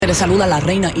les saluda la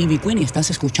reina Ivy Queen y estás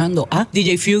escuchando a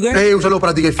DJ Fugger. Hey, un saludo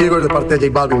para DJ Fugger de parte de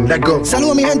J Balvin. Let's go.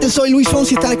 Saludos mi gente, soy Luis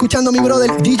Fonsi y estás escuchando a mi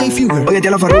brother DJ Fugger. Oye, te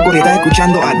habla Farruko y estás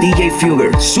escuchando a DJ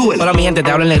Fugger. Súbelo. Hola mi gente,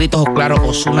 te habla el negrito claro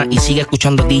Ozuna y sigue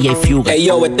escuchando DJ Fugger. Hey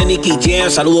yo, este Nicky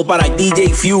Jam, saludo para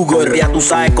DJ Fugger. Ya tú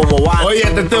sabes cómo va. Oye,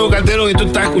 este es Teo Calderón y tú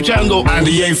estás escuchando a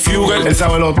DJ Fugger. El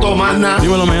sábelo toma nada.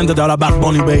 Dímelo mi gente, te habla Bad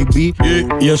Bunny baby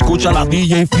y escucha la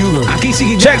DJ Fugger. Aquí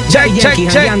sigue check.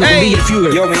 DJ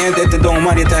Fugger. Yo mi gente, este es Don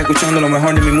Omar y estás escuchando lo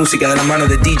mejor de mi música de la mano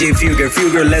de DJ Fugger.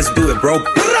 Fugger, let's do it, bro.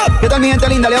 ¿Qué tal mi gente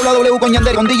linda? Le habla W con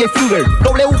Yandel, con DJ Fugger.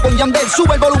 W con Yandel,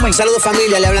 sube el volumen. Saludos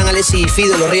familia, le hablan Alessi y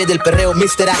Fido, los reyes del perreo,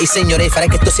 Mr. A y Señor F. Para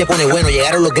que esto se pone bueno,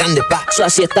 llegaron los grandes pa.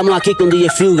 Así estamos aquí con DJ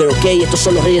Fugger, ok, estos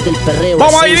son los reyes del perreo.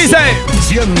 Vamos ahí, dice.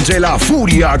 Siente la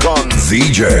furia con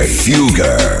DJ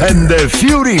Fugger en The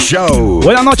Fury Show.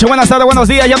 Buenas noches, buenas tardes, buenos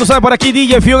días. Ya tú sabes, por aquí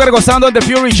DJ Fugger gozando en The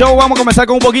Fury Show. Vamos a comenzar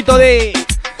con un poquito de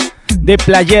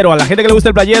playero. A la gente que le gusta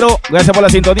el playero, gracias por la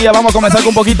sintonía. Vamos a comenzar con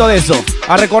un poquito de eso.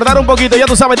 A recordar un poquito, ya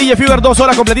tú sabes, DJ Fugger, 2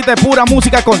 horas completitas de pura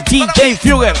música con DJ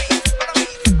Fugger.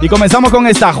 Y comenzamos con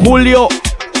esta, Julio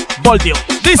Voltio.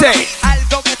 Dice: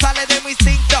 algo que sale de mi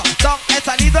instinto. Don, he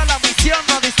salido a la misión,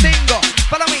 no distingo.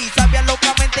 Para mí, sabía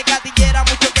locamente gatillera.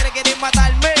 Muchos quieren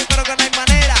matarme, pero que no hay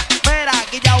manera. Mira,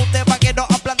 aquí ya usted pa' que no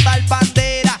a plantar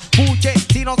bandera. Puche,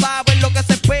 si no saben lo que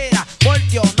se espera.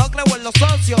 Voltio, no creo en los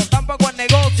socios, tampoco en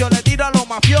negocio. Le tiro a los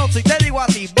mafiosos y te digo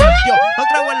así. Voltio, no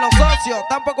creo en los socios,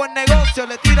 tampoco en negocio.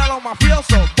 Le tiro a los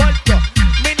mafiosos. Voltio,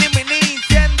 mini,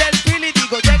 enciende el pili,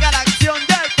 digo, llega la acción,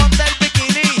 ya ponte el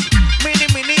bikini.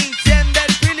 Mini, enciende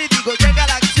el pili, digo, llega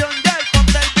la acción, ya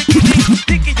ponte el bikini.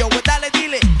 Tiki, yo, dale,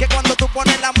 dile, que cuando tú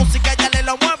pones la música ya le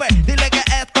lo mueve. Dile que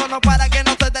esto no para, que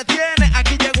no se detiene.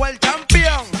 Aquí llegó el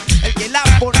campeón, el que la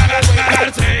pone.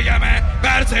 Persígueme,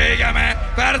 persígueme,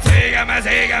 persígueme,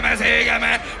 sígueme,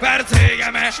 sígueme,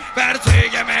 persígueme,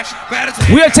 persígueme,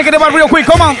 persígueme. We are checking it out real quick,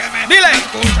 come on, dile.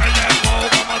 Escucha el dembow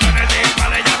como suena el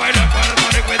timbal, ella baila en Puerto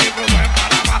Rico y disfruta en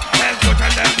Panamá. Escucha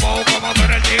el dembow como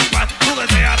suena el timbal, tú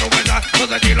deseas rubear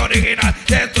tu estilo original.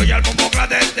 Estoy al bombo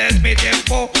grande, este es mi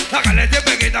tiempo. Hágale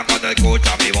siempre quitan cuando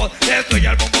escucha mi voz. Estoy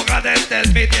al bombo grande, este es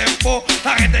mi tiempo.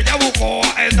 La gente ya buscó,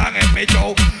 están en mi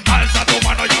show. Alza tu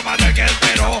mano, llámate que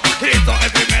espero. Cristo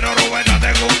el primero, Rubén el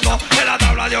segundo. En la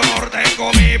tabla de honor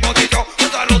tengo mi botillo.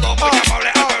 Un saludo muy amable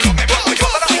al pueblo que me apoyó.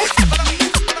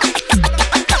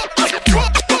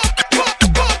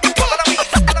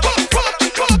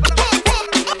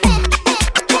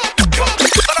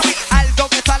 Algo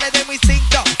que sale de mi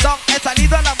instinto. Don, he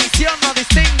salido a la misión, no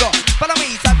distingo. Para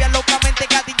mí, sabía locamente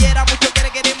gatillera. Muchos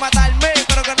quieren matarme,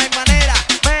 pero que no hay manera.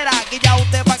 Mira, aquí ya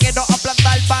usted pa' que no a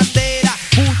plantar bandera.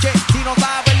 Puche, si no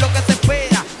saben lo que se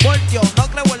espera. Voltio, no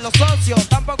creo en los socios,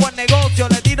 tampoco en negocio.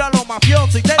 Le tiro a los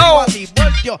mafiosos y te digo así.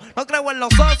 Voltio, no creo en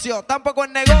los socios, tampoco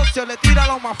en negocio. Le tiro a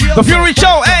los mafiosos. The Fury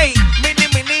Show, ey. Mini,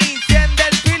 enciende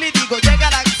el pili, digo, llega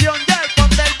la acción, ya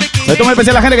ponte el bikini. Esto me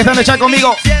especial a la gente que está en el chat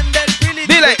conmigo. Enciende el pili,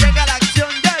 digo, Dile. llega la acción,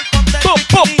 ya ponte el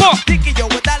bikini. Tiki, yo,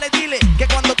 dale, dile, que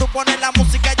cuando tú pones la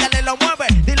música ya le lo mueve.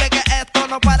 Dile que esto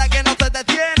no para, que no se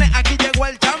detiene. Aquí llegó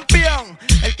el campeón,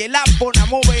 el que la pone a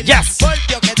mover. Yes.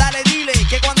 Voltio, que dale, dile,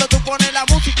 que cuando tú pones la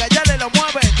música ya le lo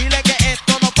mueve. Dile que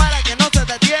esto no para, que no se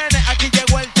detiene. Aquí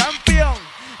llegó el campeón,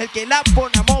 el que la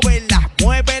pone a moverla.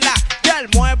 Muévela, ya el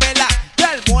muévela,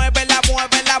 ya el muévela,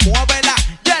 muévela, muévela,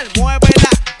 ya el muévela,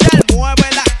 ya el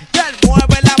muévela, ya el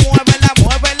muévela, muévela,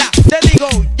 muévela. Te digo,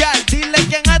 ya, dile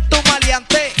quién es tu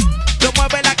maleante. Yo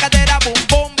mueve la cadera, boom,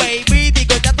 boom, baby.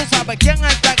 Digo, ya tú sabes quién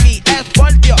está aquí. Es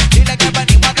Voltio, dile que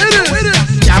venimos a que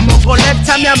llamo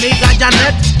colecta a mi amiga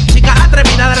Janet, chica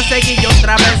atrevida a dar seguillo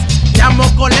otra vez. Llamo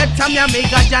colecta a mi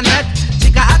amiga Janet,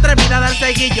 chica atrevida a dar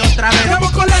seguillo otra vez.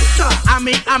 Llamo colecta a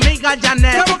mi amiga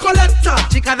Janet, llamo colecta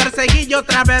chica dar seguillo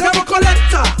otra vez. llamo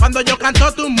colecta Cuando yo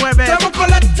canto tú mueves, llamo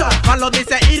colecta Juan lo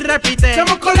dice y repite.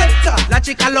 llamo colecta La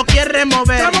chica lo quiere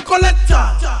mover. llamo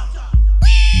colecta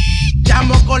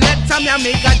Llamo colecta a mi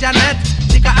amiga Janet,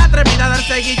 chica atrevida a dar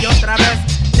seguillo otra vez.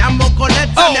 Llamo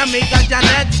colecta a mi amiga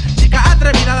Janet, chica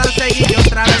atrevida a dar seguillo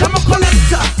otra vez. llamo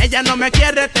colecta Ella no me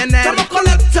quiere tener, llamo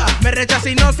colecta me rechaza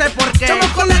y no sé por qué.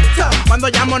 llamo colecta Cuando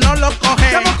llamo no lo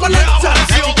coge. llamo colecta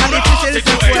La chica difícil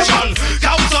se fue.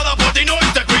 Causada por ti no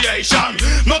es the creation.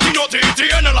 No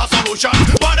tiene la solución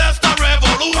para esta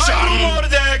revolution. Hay rumor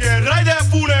de guerra y de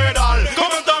funeral.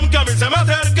 Comentan que a mí se me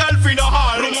acerca el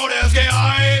final. Rumores que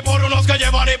hay por unos que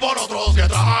llevan y por otros que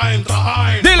traen.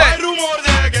 Dile. Hay rumor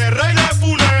de guerra y de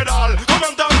funeral.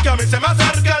 Comentan que a mí se me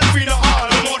acerca el final.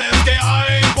 Rumores que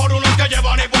hay por unos que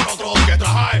llevan y por otros que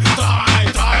traen.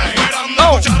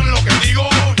 Esperando escuchar lo que digo.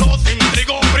 Los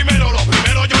intrigo. Primero, lo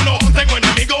primero, yo no tengo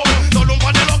enemigos. Solo un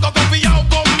par de locos confiados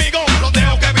conmigo. Los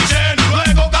dejo que pichen.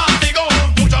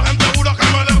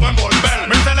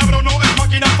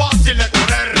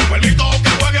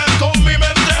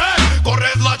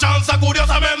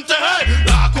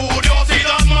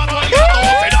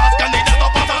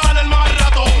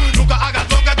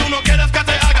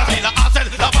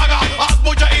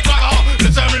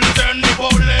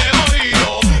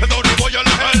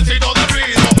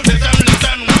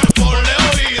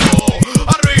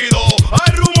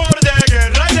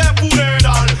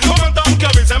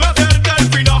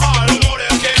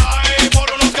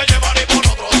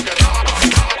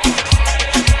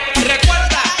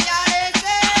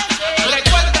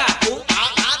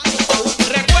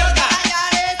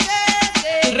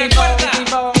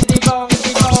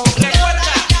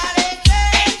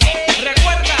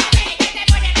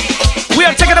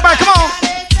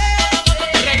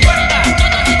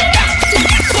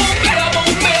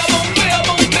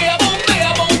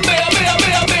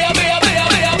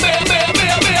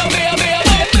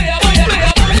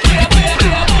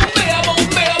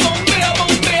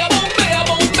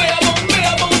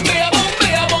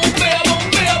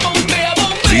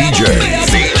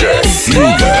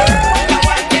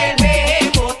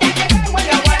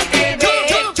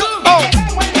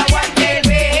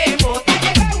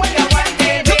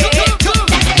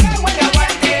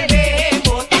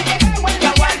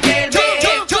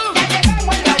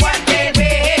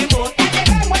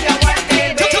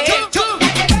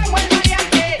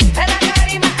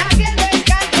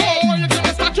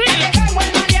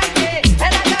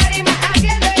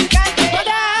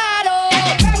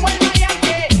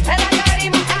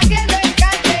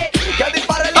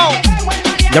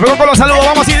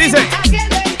 como así dice.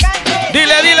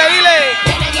 Dile, dile, dile.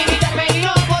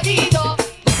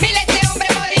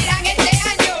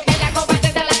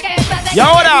 Y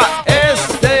ahora,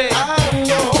 este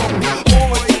año.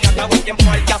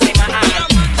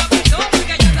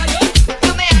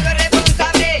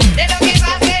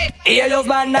 Y ellos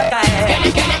van a caer.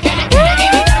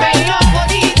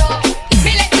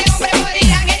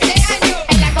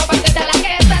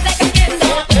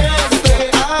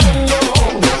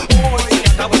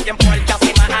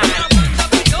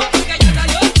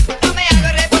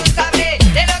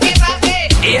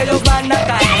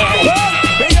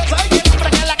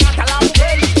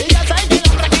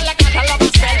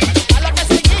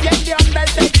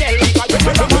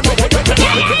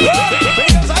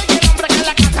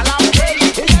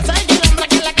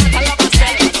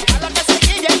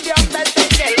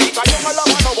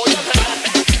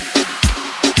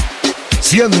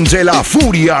 Siente la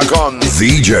furia con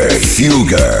DJ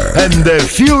Fugger and The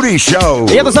Fury Show.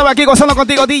 Y ya tú sabes, aquí gozando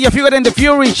contigo, DJ Fugger and The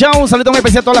Fury Show. Un saludo muy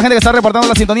especial a toda la gente que está reportando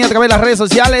la sintonía a través de las redes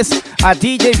sociales. A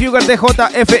DJ Fugger,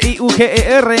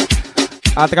 DJFIUGER.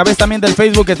 A través también del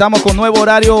Facebook, que estamos con nuevo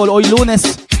horario hoy lunes.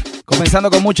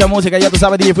 Comenzando con mucha música, ya tú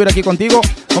sabes, DJ Fugger aquí contigo.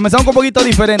 Comenzamos con un poquito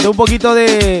diferente, un poquito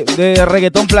de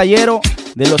reggaetón playero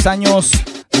de los años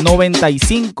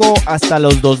 95 hasta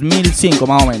los 2005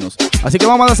 más o menos. Así que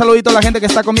vamos a dar saludito a la gente que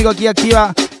está conmigo aquí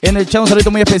activa en el chat. Un saludito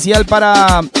muy especial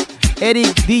para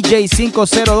Eric DJ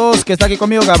 502 que está aquí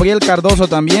conmigo, Gabriel Cardoso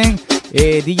también,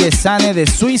 DJ Sane de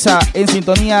Suiza en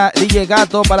sintonía, DJ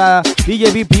Gato, para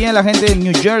DJ VPN, la gente de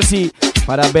New Jersey,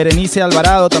 para Berenice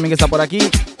Alvarado también que está por aquí.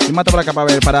 Y mata por acá para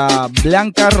ver, para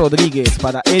Blanca Rodríguez,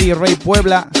 para Eddie Rey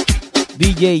Puebla,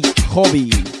 DJ Hobby,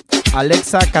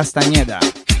 Alexa Castañeda.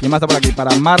 Y más está por aquí,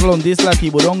 para Marlon Disla,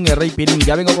 Tiburón y Rey Pirín.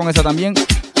 Ya vengo con esa también.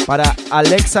 Para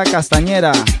Alexa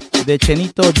Castañera de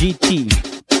Chenito GT.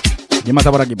 Y más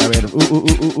está por aquí, para ver.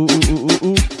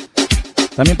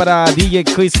 También para DJ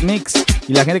Chris Mix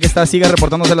y la gente que sigue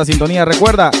reportándose la sintonía.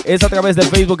 Recuerda, es a través del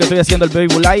Facebook que estoy haciendo el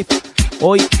Facebook Live.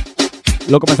 Hoy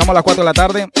lo comenzamos a las 4 de la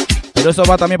tarde. Pero eso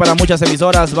va también para muchas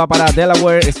emisoras. Va para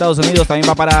Delaware, Estados Unidos. También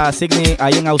va para Sydney,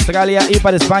 ahí en Australia. Y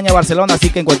para España, Barcelona.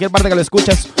 Así que en cualquier parte que lo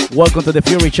escuches, welcome to The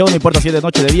Fury Show. No importa si es de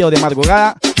noche, de día o de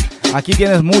madrugada. Aquí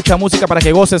tienes mucha música para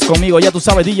que goces conmigo. Ya tú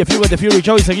sabes, DJ Fugger, The Fury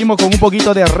Show. Y seguimos con un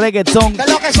poquito de reggaeton. De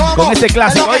lo que somos, con este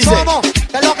clásico. De lo que somos,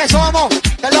 de lo que somos,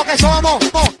 de lo que somos.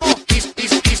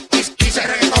 Dice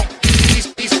reggaetón.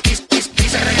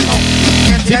 Dice reggaetón.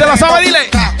 Si te lo sabes, dile.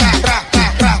 Tra,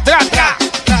 tra.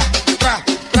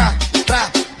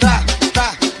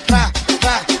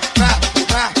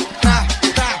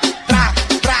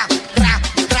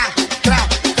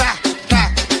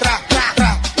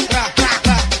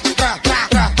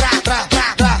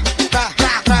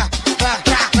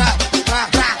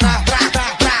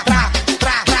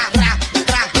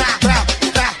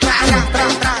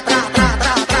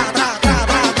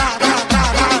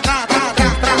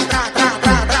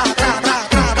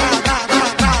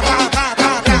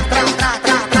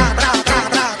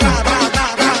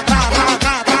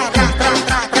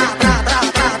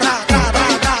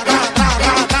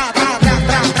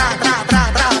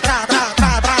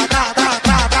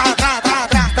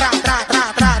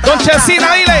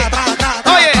 Chesina, dile.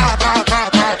 Oye,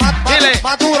 dile.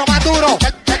 Más duro.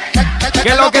 ¿Qué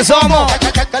es lo que somos?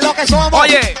 ¿Qué es lo que somos?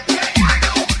 Oye.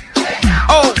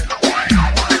 Oh.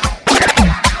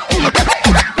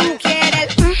 Tú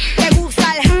quieres, te gusta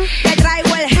te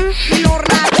traigo el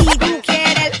Lornati. Tú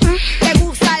quieres, te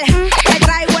gusta te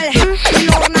traigo el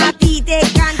Lornati. Te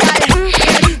canta el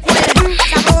rico, el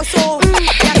sabroso.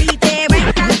 Y a ti te va a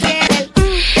encantar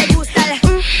te gusta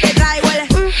te traigo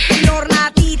el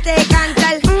Lornati. Te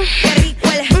canta el rico,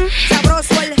 el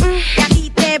sabroso, y a ti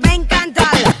te va a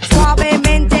encantar.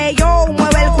 Suavemente yo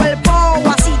mueve el cuerpo,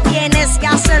 así tienes que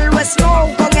hacerlo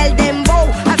slow con el dembow,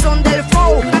 al son del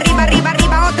flow.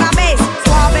 Arriba, otra vez.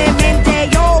 Suavemente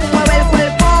yo mueve el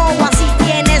cuerpo, así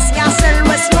tienes que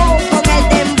hacerlo slow con el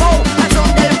dembow, al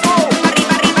son del flow.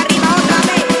 Arriba, otra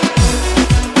vez.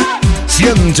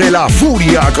 Siente la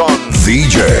furia con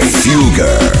DJ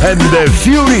Fugger and The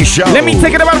Fury Show. Let me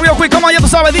take it about real quick. Como ya tú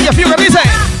sabes, DJ Fugger dice.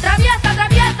 Traviesa, tra,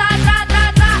 traviesa, taca,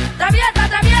 taca, tra, traviesa,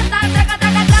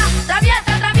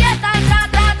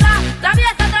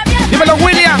 Dímelo,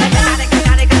 William.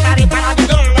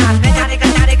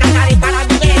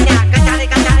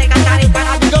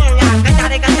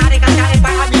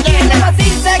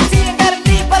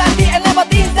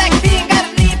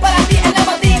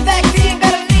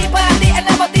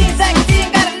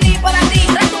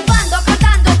 Retumbando,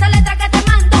 cantando esta letra que te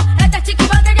mando. Este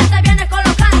chiquibote ya te viene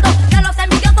colocando. De los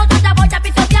envidiosos yo ya voy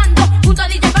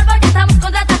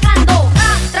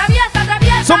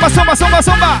Zumba, zumba, zumba,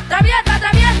 zumba.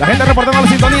 La gente reportando la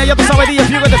sintonía, ya tú sabes, DJ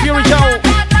Fuger, The Fury Show.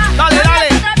 Dale, dale.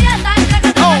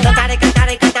 Cantaré,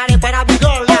 cantaré, cantaré para mi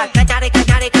gorda. Cantaré,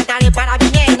 cantaré, cantaré para mi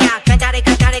niña. Cantaré,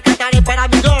 cantaré, cantaré para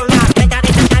mi gorda. Cantaré,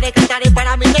 cantaré, cantaré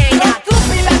para mi niña. Tú,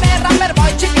 mi bebé, rapper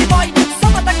boy, chiqui boy.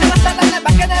 Somos tan caras de la nueva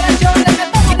generación. Le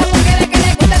metemos a las mujeres que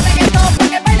les gusta el reggaetón. Pa'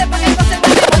 que baile, pa' que gocen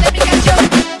el ritmo de mi canción.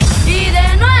 Y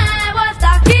de nuevo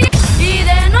hasta aquí, y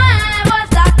de nuevo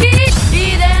hasta aquí,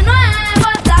 y de nuevo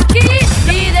hasta aquí,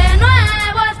 y de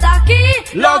nuevo hasta aquí.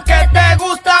 Lo que te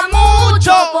gusta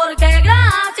mucho. Porque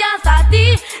gracias a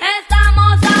ti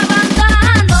estamos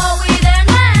avanzando. Y de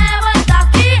nuevo hasta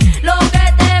aquí. Lo que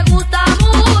te gusta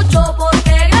mucho.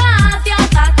 Porque gracias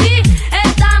a ti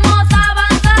estamos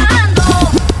avanzando.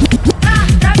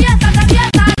 Traviesa,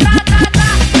 traviesa, tra, tra, tra.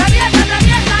 Traviesa,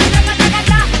 traviesa, tra, tra, tra,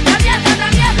 tra. Traviesa,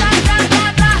 traviesa, tra, tra,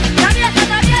 tra. Traviesa,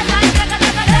 traviesa, tra, tra,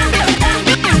 tra, tra.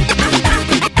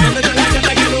 ¿Dónde está la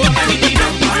gente que no anda ni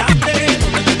tiran para adelante?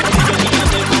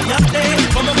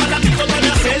 Como para ti con van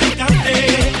a hacer el cante.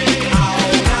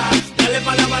 Ahora, dale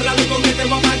pa' la barra, loco, que te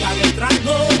voy a pagar el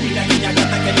trago. Mira que ya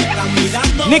canta que me están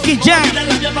mirando. Nicky Jam. Mira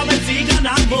la vía pa' ver si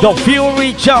ganamos. The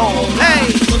Fury Show.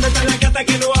 Hey. ¿Dónde está la gata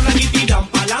que no hablan y tiran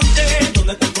pa'lante?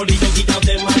 ¿Dónde está el corillo quitado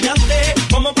de maleante?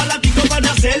 Como para la disco van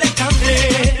a hacer el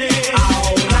cante.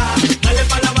 Ahora, dale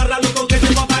pa' la barra, loco, que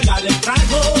te voy a pagar el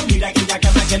trago. Mira que ya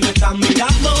canta que no están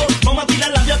mirando. Vamos a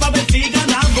tirar la vía pa' ver si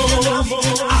ganamos.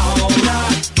 Ahora,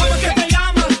 ¿cómo es que te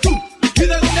llamas tú? ¿Y de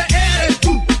dónde eres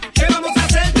tú? ¿Qué vamos a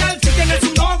hacer, girl? Si tienes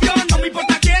un novio, no me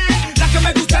importa quién. La que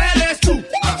me gusta eres tú.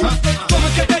 ¿Cómo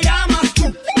es que te llamas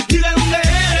tú? ¿Y de dónde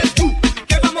eres tú?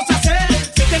 ¿Qué vamos a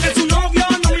hacer? Si tienes un novio,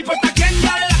 no me importa quién.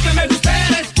 Girl, la que me gusta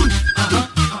eres tú.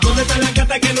 ¿Dónde está la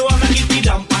gata que no hablan y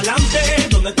tiran pa'lante?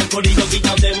 ¿Dónde está el corillo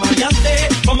quitado de maleante?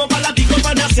 Vamos pa' la disco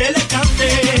para hacer el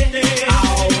cante.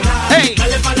 Ahora, Hey.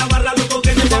 dale pa' la barra, loco, que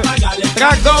te va a pagar el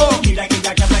Trago. Mira que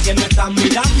ya canta que no están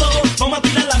mirando. Vamos a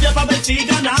tirar la vía para ver si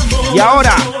ganamos. Y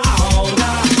ahora.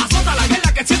 Ahora, azota la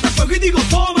guerra que siente fuego y digo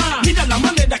toma. Mira la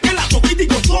manera que la toco y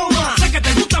digo toma. Sé que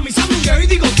te gusta mi sangre y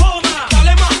digo toma.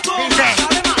 Dale más toma, Dice,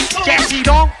 dale más toma. Jesse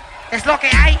Don es lo que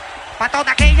hay para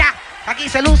toda aquella que aquí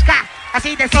se luzca.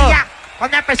 Así decía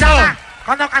cuando empezaba,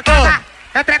 cuando cantaba,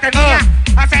 entretenía.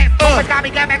 Hace poco el Gaby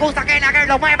que me gusta que la girl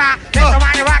lo mueva. Esto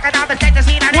va a quedar del gente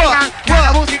sin arena.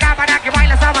 La música para que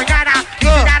baile esta mañana. Y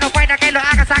si ya no puede que lo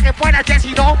haga, saque fuera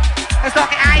Jesse Don es lo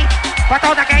que hay para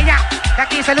toda aquella que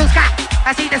aquí se luzca.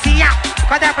 Así decía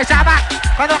cuando empezaba,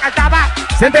 cuando cantaba,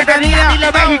 Se entretenía.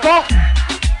 Dile México.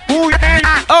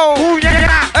 Puñera, Oh.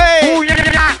 puñera, Hey.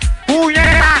 puñera,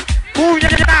 puñera,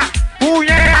 puñera,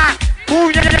 puñera,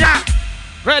 puñera.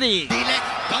 Ready.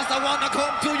 Cause I wanna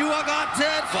come to you, I got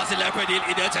it. Fácil like pedil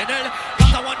y de channel.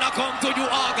 Cause I wanna come to you,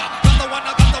 aga. Cause I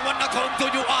wanna come to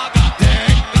you, aga.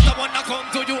 Cause I wanna come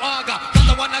to you, aga. Cause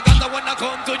I wanna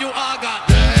come to you, aga.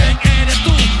 ¿Quién eres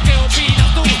tú? ¿Qué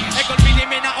opinas tú? El Colpini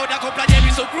Mena ahora con Playero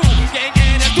y su crew. ¿Quién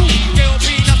eres tú? ¿Qué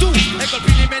opinas tú? El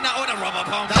Colpini Mena ahora Rubber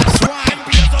Pound. That's right.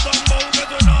 Empiezo Don Bow, que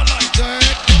tú no like that.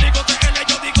 Yo digo TL,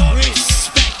 yo digo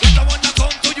respect. Cause I wanna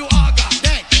come to you, aga.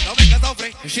 No vengas a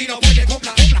ofrecer, si no puede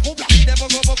comprar. Y de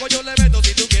poco a poco yo le meto.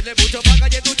 Si tú quieres mucho paga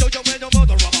y en tu show yo me llamo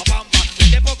moto. Rubber Pamba. Y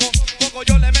de poco a poco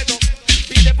yo le meto.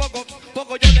 Y de poco a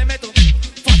poco yo le meto.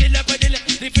 Fácil de pedirle,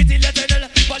 difícil de tener.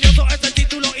 Valioso es el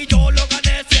título y yo lo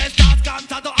gané. Si estás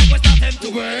cansado, acuéstate en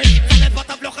tu bed. Sale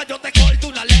pata floja, yo te corto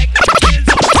una leg.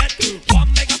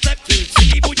 One mega step. Si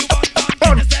you want,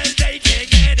 tienes el day.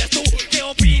 ¿Quién eres tú? ¿Qué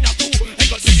opinas tú? El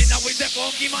Colpini now is the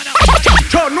funky man.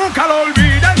 Yo nunca lo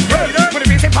olviden. Por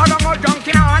mí se pagan los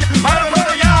Yankee Man. Para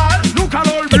royal, nunca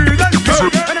lo olviden.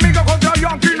 Enemigo contra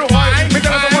Yankee no hay. Mi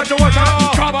teléfono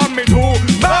muerto, acaban mi tú.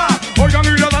 Oigan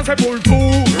y la dan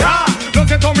sepultura. Lo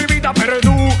siento, mi vida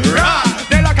perdura.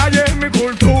 De la calle es mi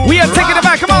cultura. We are taking it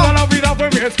back, come on. Toda la vida fue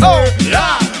mi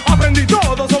escuela. Aprendí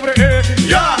todo sobre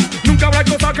ella. Nunca habrá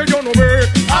cosas que yo no ve.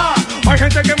 Hay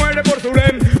gente que muere por su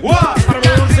lengua.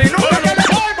 Si nunca yo le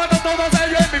voy, mato a todos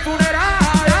ellos en mi funeral.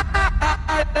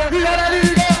 Y yo le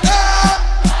digo,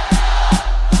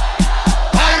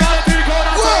 ay, mi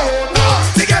corazón.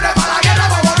 Si quieres para la guerra,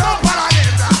 vámonos para la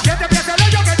guerra. Que te piense el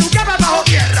hoyo que tú quemas bajo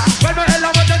tierra. Vuelve en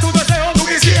la muerte tu deseo, tú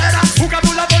quisieras. Busca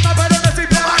tú la forma, pero no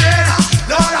existe manera.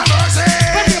 No la conoces.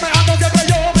 Porque me ando siempre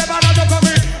yo preparando con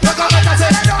mí. No cometas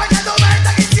el error que tu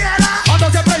mente quisiera.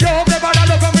 Ando siempre yo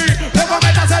preparando con mí. No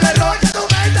cometas el error que tu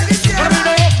mente quisiera. Para mí no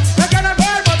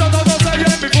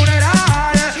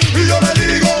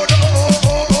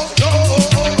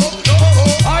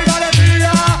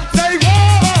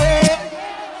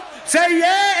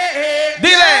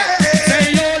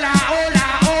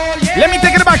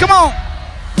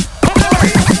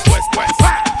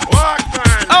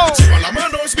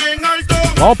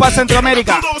Vamos para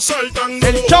Centroamérica.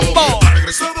 El chombo. Ha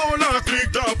regresado la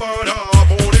clica para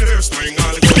poner esto en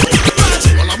algo.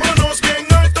 Con las manos bien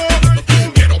alto,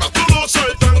 quiero ver todos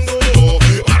saltando.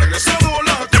 Ha regresado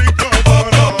la clica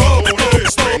para poner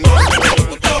esto en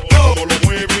algo. Todo lo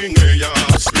mueven ellas,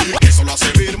 eso lo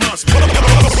hace ver más bellas.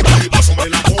 Asome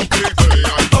la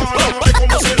coquetea y para ver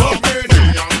cómo se la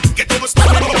menean. Que todo está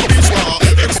en la pista,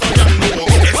 extrañando,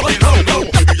 esperando.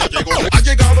 Y ya llegó, ha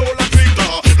llegado la clica,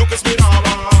 lo que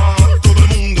esperaba todo el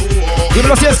mundo.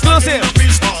 Dímelo así, exclusive.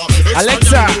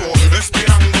 Alexa.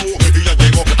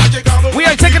 We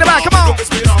are taking it back, come on.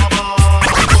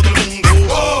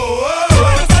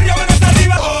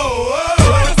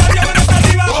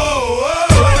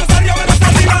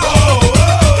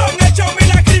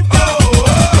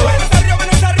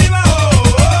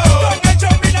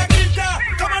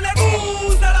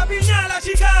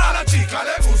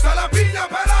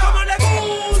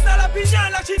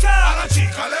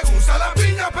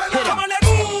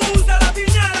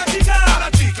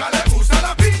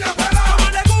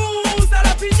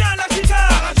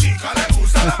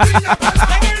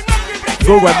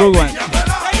 Good one, good one.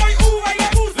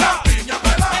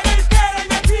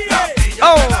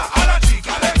 Oh.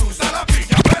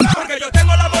 Porque yo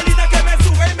tengo la bolita que me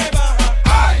sube y me baja.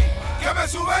 Ay, que me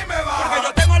sube y me baja. Porque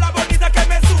yo tengo la bolita que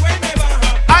me sube y me baja.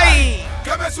 Ay,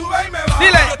 que me sube y me baja.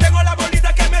 Dile. Yo tengo la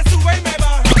bolita que me sube y me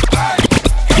baja. Ay,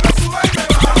 que me sube y me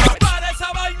baja. Para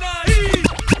esa vaina ahí,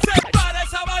 se para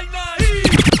esa vaina ahí,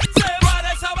 se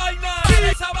para esa vaina,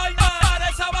 para esa vaina, para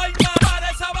esa vaina,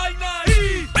 para esa vaina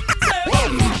ahí.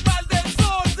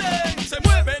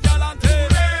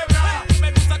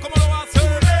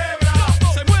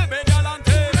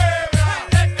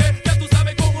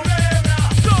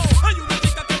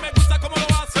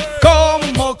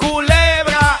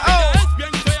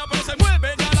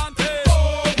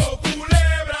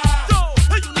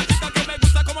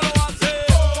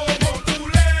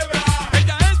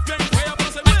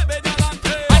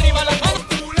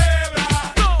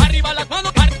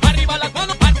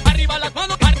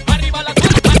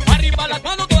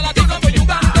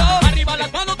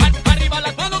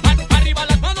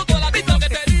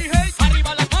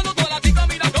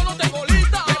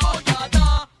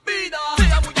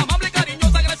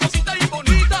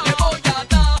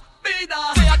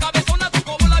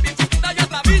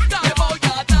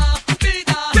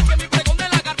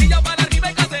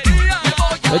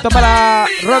 Esto para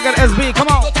Rocker SB,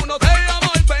 come on.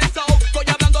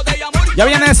 Ya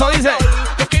viene eso, dice.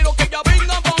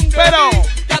 Pero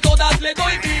a todas le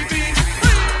doy bibi.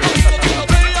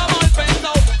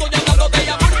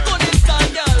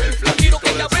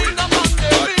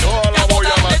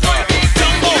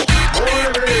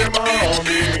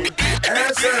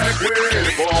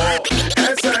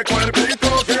 Ese cuerpito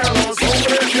que a los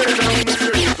hombres tienen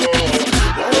visto.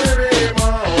 Oye,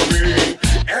 mami,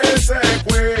 ese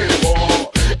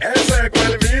cuerpo, ese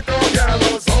cuerpito que a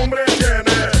los hombres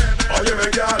tienen. Oye,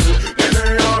 Miguel, dile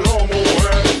a la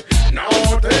mujer, no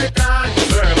te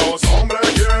canses, los hombres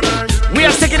quieren. We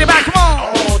are taking it back, come on.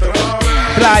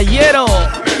 Playero.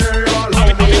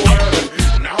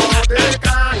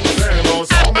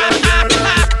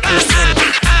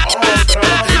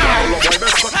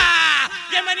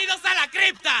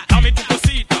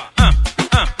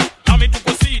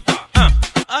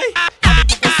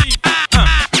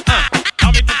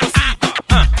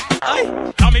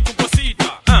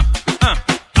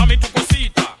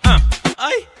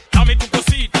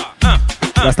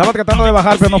 La estaba tratando de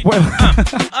bajar, pero no puedo.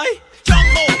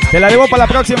 Te la debo para la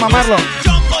próxima, Marlon.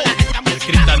 El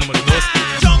cripta número 2.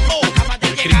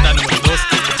 El cripta número 2.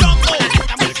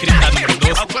 El cripta número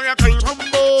 2.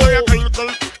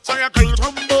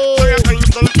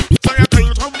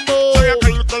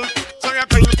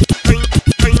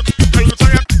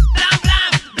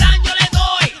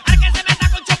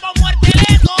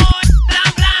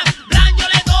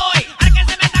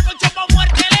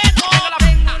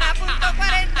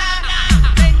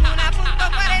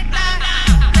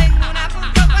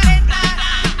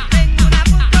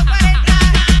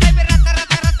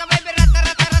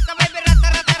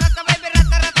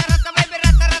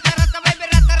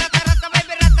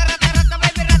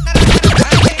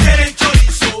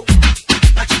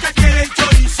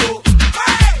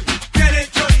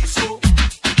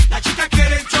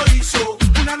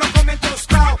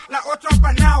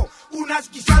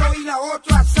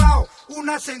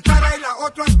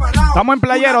 Estamos en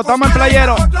playero, estamos en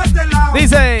playero.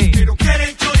 Dice.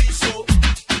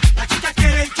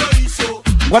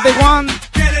 What they want.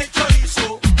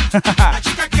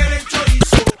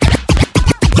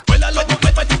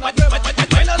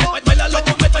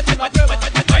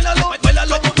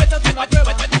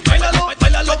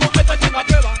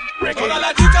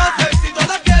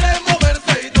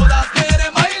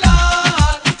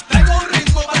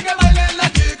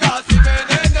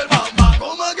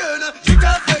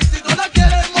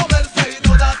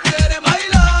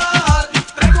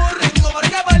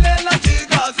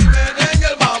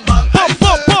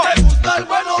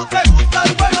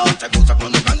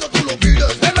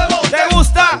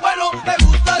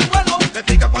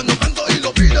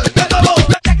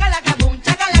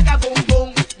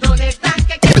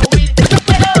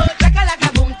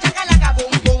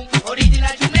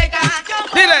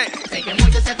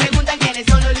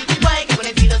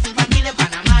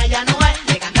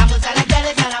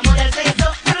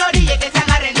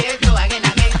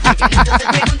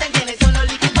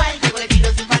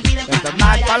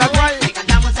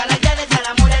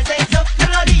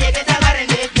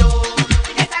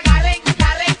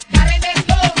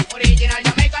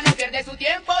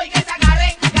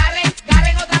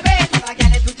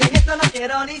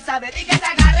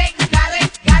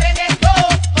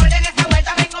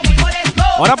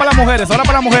 mujeres, ahora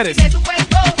para las mujeres.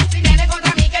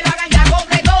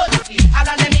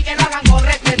 Hablan de mí que lo hagan con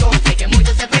respeto. Sé que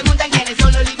muchos se preguntan quién es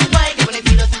solo Liquid White, que con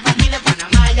estilo sin familia en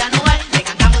Panamá ya no hay. Le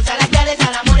cantamos a las yales,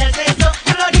 al amor y al sexo.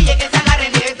 Que lo orille que se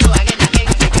agarren de esto.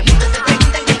 Sé que muchos se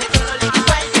preguntan quién es solo Liquid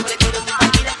White, que con estilo sin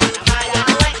familia en Panamá ya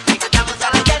no hay. Le cantamos a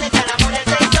las yales, al amor y al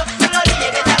sexo. Que lo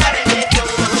orille que se agarren de esto.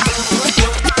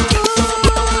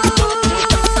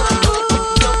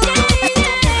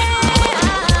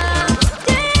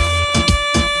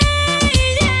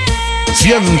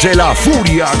 Siente la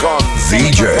furia con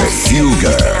DJ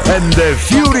Fugger and The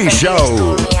Fury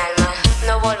Show. Mi alma,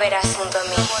 no volverás junto a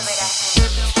mí.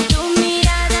 Tu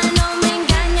mirada no me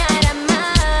engañará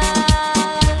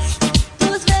más.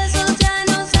 Tus besos ya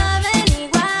no saben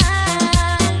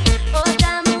igual.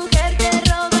 Otra mujer te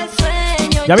roba el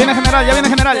sueño. Ya viene general, ya viene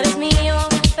general. Tú eres mío,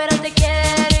 pero te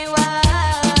quiero igual.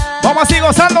 Vamos así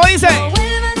gozando, dice. No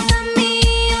vuelvas a mí,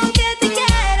 aunque te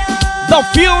quiero. The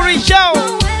Fury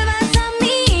Show.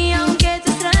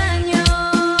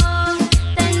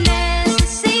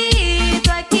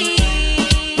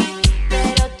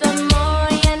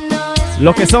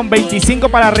 Los que son 25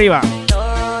 para arriba.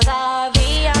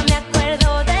 Todavía me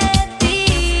acuerdo de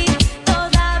ti.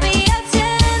 Todavía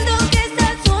siento que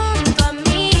estás junto a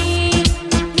mí.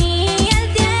 Ni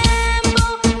el tiempo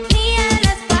ni el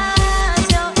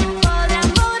espacio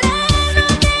podrán borrar lo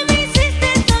que me hiciste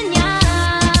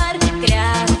soñar.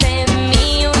 Creaste en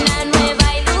mí una nueva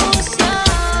ilusión.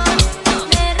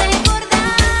 Me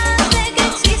recordaste que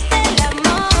existe el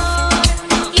amor.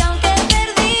 Y aunque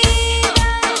perdida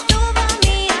estuvo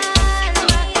mi alma,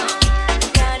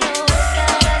 ya no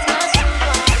estarás más junto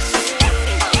a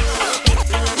mí.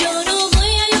 Yo no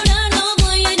voy a llorar, no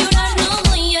voy a llorar, no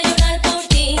voy a llorar por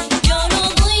ti. Yo no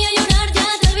voy a llorar, ya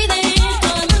te olvidé. Tu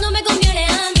amor no me conviene a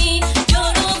mí. Yo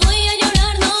no voy a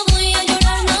llorar, no voy a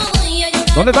llorar, no voy a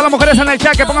llorar. ¿Dónde están las mujeres en el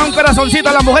chat? Que pongan un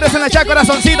corazoncito. Las mujeres en el chat,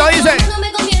 corazoncito, dice. No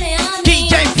me conviene a mí.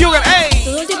 DJ Fugger, ey.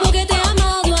 Todo el tiempo que te he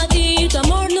amado a ti, tu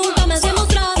amor nunca me has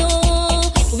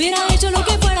demostrado. Hubiera hecho lo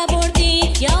que fuera por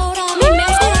ti y ahora a mí me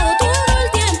has dado todo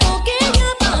el tiempo que ya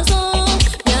pasó.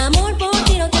 Mi amor por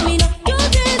ti no terminó. Yo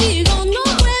te digo no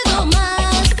puedo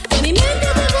más. De mi mente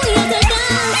te voy a sacar.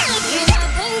 Y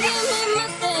maten que me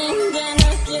maten, ya no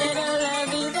quiero la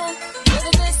vida. Lo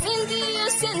que te sentí yo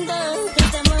siento que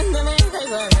este mundo me da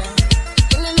igual.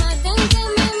 Que me maten,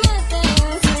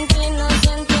 sin ti no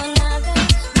siento nada.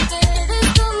 Que eres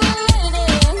como el aire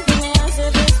que me hace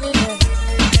respirar.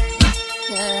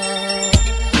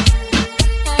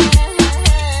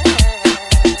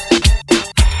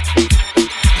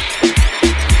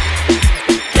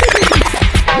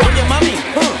 Oye mami,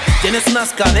 tienes unas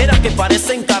caderas que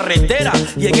parecen carretera.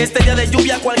 Y en este día de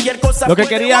lluvia cualquier cosa. Lo que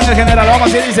querían el general, vamos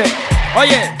así, dice.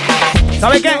 Oye,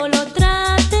 ¿sabe qué? No lo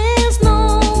trates,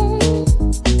 no.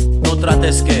 No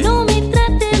trates que. No me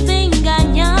trates de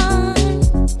engañar.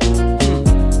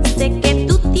 Sé que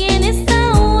tú tienes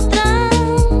a otra.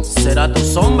 Será tu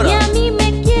sombra. Y a mí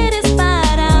me quieres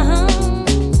para.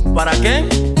 ¿Para qué?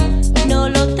 No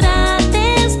lo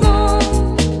trates, no.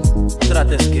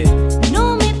 ¿Trates qué?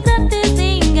 No me trates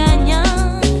de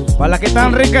engañar. Para las que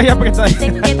están ricas y apretaditas.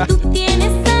 Sé que tú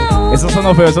tienes a otra. Eso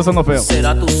sonó feo, eso sonó feo.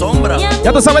 Será tu sombra.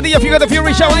 Ya tú sabes, DJ Fugger, The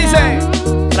Fury Show, dice.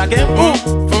 ¿Para qué?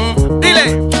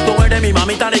 Dile. Tú eres mi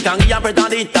mamita rica y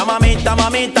apretadita, mamita,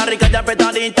 mamita rica y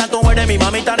apretadita. Tú eres mi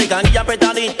mamita rica y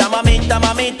apretadita, mamita,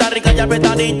 mamita rica y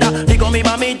apretadita. Digo mi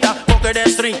mamita porque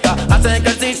eres rica, haces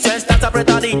ejercicio, estás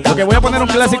apretadita. Ok, voy a poner un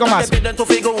clásico más. Pierden tu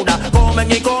figura,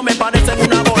 comen y comen, parecen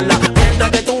una bola.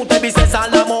 Mientras que tú te vistes a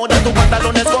la moda, tus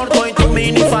pantalones cortos y tu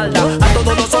mini falda. A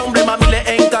todos los hombres mami les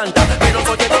encanta, pero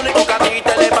soy el único que a ti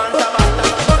te levanta.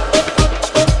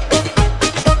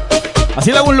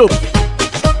 Así le hago un loop.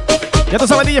 Ya tú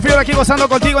sabes, DJ Fugger aquí gozando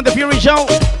contigo en The Fury Show.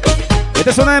 Esta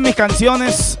es una de mis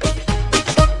canciones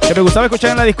que me gustaba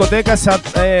escuchar en la discoteca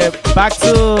Back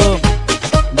to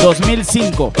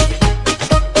 2005.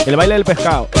 El baile del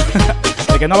pescado.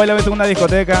 El que no bailaba en una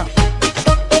discoteca.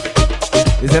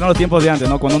 Esos eran los tiempos de antes,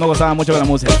 ¿no? Cuando uno gozaba mucho de la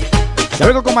música. Ya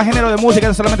vengo con más género de música.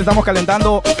 No solamente estamos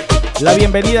calentando la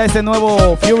bienvenida a este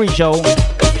nuevo Fury Show.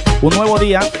 Un nuevo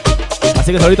día.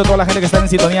 Así que saludito a toda la gente que está en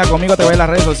sintonía conmigo a través de las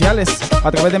redes sociales,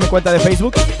 a través de mi cuenta de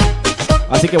Facebook.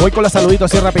 Así que voy con los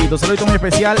saluditos así rapidito. Saludito muy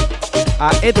especial a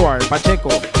Edward Pacheco.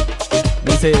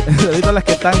 Dice, saludito a las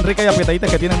que están ricas y apretaditas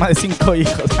que tienen más de 5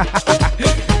 hijos.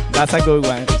 That's a good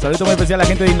one. Saludito muy especial a la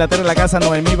gente de Inglaterra en la casa,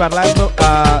 Noemí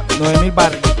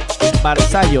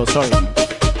Barzallo, sorry.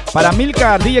 Para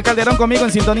Milcar, DJ Calderón conmigo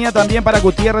en sintonía también, para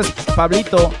Gutiérrez,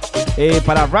 Pablito,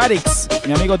 para Radix,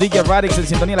 mi amigo DJ Radix en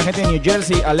sintonía, la gente de New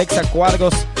Jersey, Alexa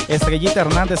Cuargos, Estrellita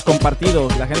Hernández compartido.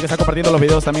 La gente que está compartiendo los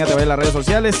videos también a través de las redes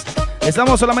sociales.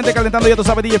 Estamos solamente calentando, ya tú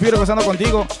sabes, DJ Fuger gozando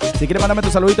contigo. Si quieres mandarme tu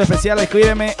saludito especial,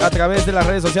 escríbeme a través de las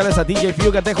redes sociales a DJ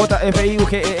Fuger,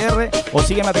 TJFIUGER, o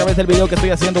sígueme a través del video que estoy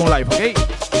haciendo un live,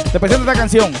 ¿ok? Te presento esta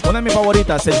canción, una de mis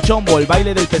favoritas, el Chombo, el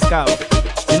baile del pescado.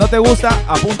 Si no te gusta,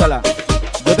 apúntala.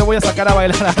 Yo te voy a sacar a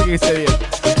bailar aquí ese día.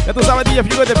 Ya tú sabes, DJ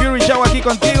Fuger, The Fury Show aquí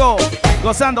contigo,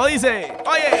 gozando, dice,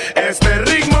 oye. Este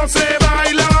ritmo se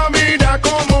baila, mira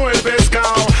como el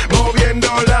pescado, moviendo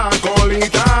la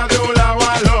colita de un lado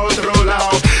al otro lado.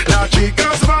 Las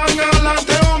chicas van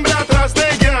adelante, hombre atrás de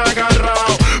ella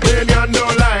agarrado,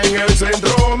 meneándola en el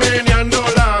centro,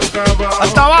 meneándola hasta abajo.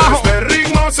 Hasta abajo. Este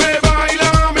ritmo se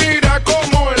baila, mira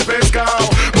como el pescado,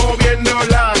 moviendo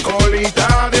la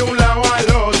colita de un lado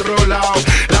al otro lado.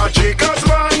 Las chicas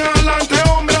van adelante,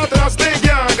 hombre atrás de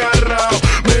ella agarrado,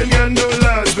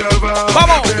 meneándola hasta abajo.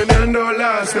 ¡Vamos!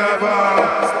 Meneándola hasta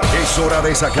abajo. Es hora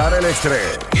de sacar el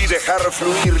estrés y dejar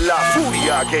fluir la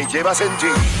furia que llevas en ti.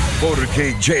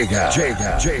 Porque llega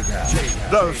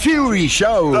The Fury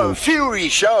Show. The Fury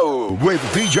Show with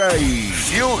DJ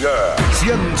Fuger.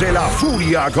 Siente la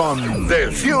furia con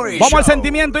The Fury Show. Vamos al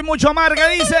sentimiento y mucho amarga,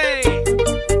 dice.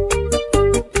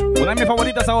 Una de mis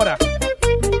favoritas ahora.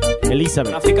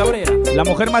 Elizabeth. Rafi Cabrera. La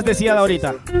mujer más deseada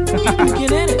ahorita.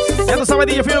 ¿Quién eres? Ya lo sabes,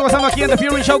 DJ Fuger gozando aquí en The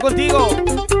Fury Show contigo.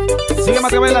 Sígueme a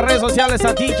través de las redes sociales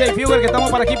a DJ Fuger, que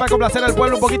estamos para aquí para complacer al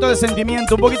pueblo. Un poquito de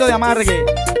sentimiento, un poquito de amargue.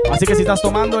 Así que si estás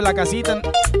tomando en la casita,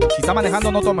 si estás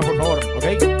manejando, no tomes, por favor,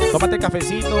 ¿ok? Tómate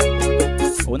cafecito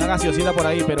o una gaseosita por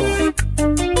ahí, pero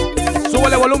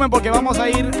súbele volumen porque vamos a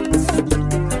ir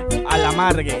al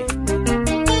amargue.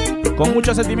 Con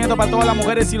mucho sentimiento para todas las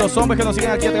mujeres y los hombres que nos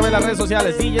siguen aquí a través de las redes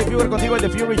sociales. DJ Fuger contigo en The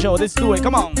Fury Show. Let's do it,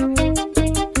 come on.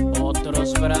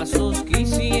 Otros brazos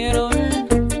quisieron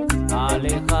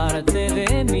alejarte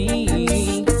de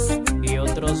mí y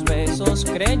otros besos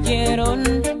creyeron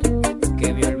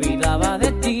que me olvidaba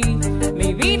de ti.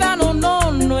 Mi vida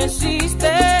no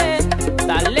existe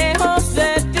tan lejos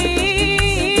de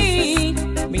ti.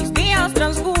 Mis días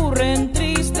transcurren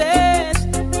tristes.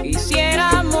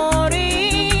 Quisiera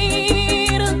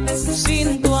morir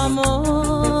sin tu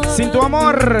amor. Sin tu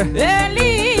amor.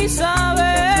 Elizabeth.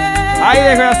 Ay,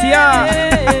 desgraciada.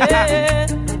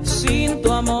 Sin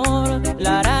tu amor,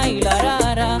 lara y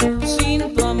larara.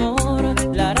 Sin tu amor,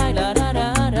 lara y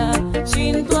larara.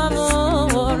 Sin tu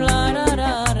amor,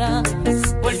 larara.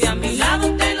 Vuelve a mi lado,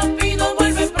 te lo pido,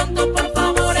 vuelve pronto, por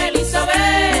favor,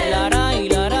 Elizabeth. Lara y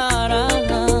larara.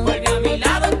 Vuelve a mi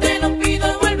lado, te lo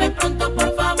pido, vuelve pronto,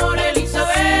 por favor,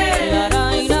 Elizabeth.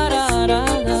 Lara y larara.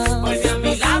 Vuelve a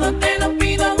mi lado, te lo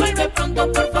pido, vuelve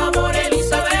pronto, por favor,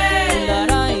 Elizabeth.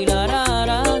 Lara y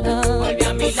larara. Vuelve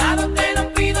a mi lado, te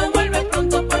lo pido, vuelve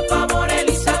pronto, por favor,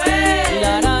 Elizabeth.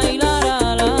 Lara y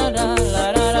larara,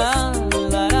 larara,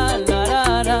 larara,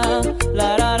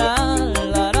 larara,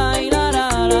 larara, y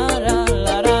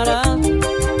larara.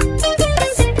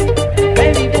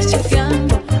 Me vives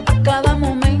chateando a cada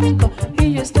momento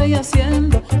y yo estoy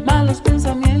haciendo malos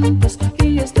pensamientos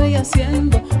y yo estoy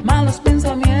haciendo malos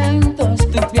pensamientos.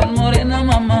 Tu piel morena,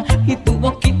 mamá, y tu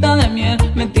boquita de miel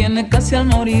me tiene casi al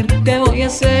morir. ¿Qué voy a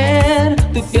hacer?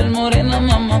 Tu piel morena,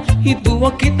 mamá, y tu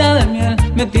boquita de miel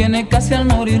me tiene casi al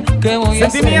morir. ¿Qué voy a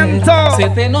hacer? Se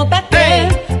te nota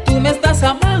que tú me estás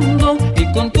amando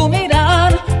y con tu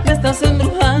mirar me estás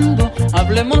embrujando.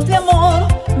 Hablemos de amor,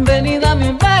 ven y dame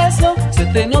un beso. Se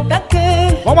te nota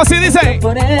que ¿cómo así dice?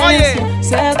 Por eso Oye.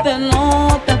 se te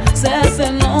nota, mamá, se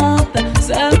te nota.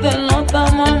 Se te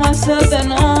nota, mamá, se te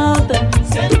nota.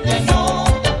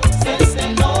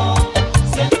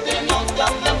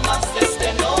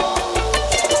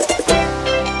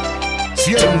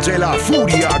 Siente la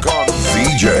furia con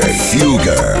DJ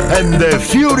Fuger and The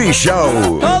Fury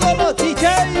Show. Todos los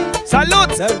DJs ¡Salud!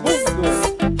 del mundo.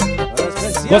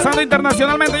 Gozando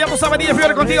internacionalmente, ya tú sabes, DJ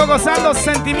Fuger contigo, gozando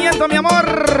sentimiento, mi amor.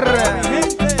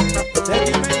 De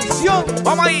dimensión.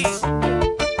 Vamos ahí.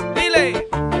 Dile.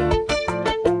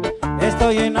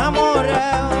 Estoy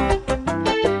enamorado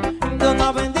de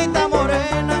una bendita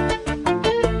morena.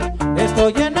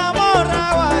 Estoy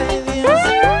enamorado, ay Dios,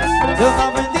 de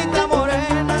una bendita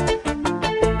morena.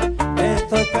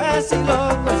 Estoy casi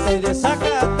loco, estoy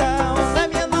desacatado, me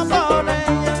viendo por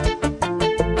ella.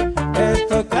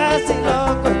 Estoy casi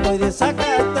loco, estoy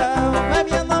desacatado, me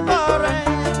viendo por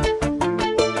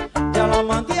ella. Ya la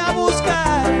mandé a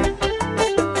buscar,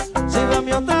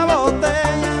 sírvame otra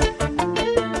botella.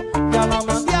 Ya la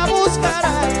mandé a buscar,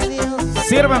 ay Dios,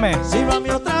 Sírveme.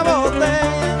 sírvame otra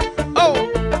botella. Oh.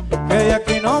 Que de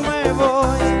aquí no me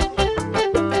voy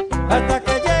hasta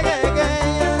que llegue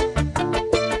ella.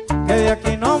 Que de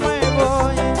aquí no me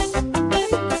voy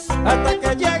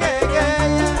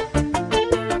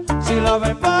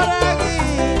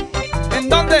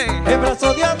Dice. El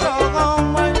brazo de otro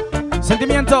hombre.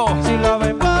 Sentimiento. Si lo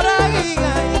ven por ahí,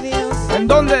 ay Dios. ¿En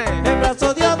dónde? El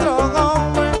brazo de otro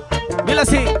hombre. Dile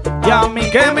así. Y a mí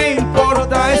qué me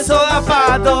importa eso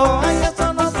zapato. Ay,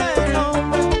 eso no se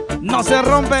rompe. No se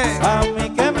rompe. A mí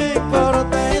qué me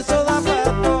importa eso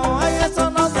zapato. Ay, eso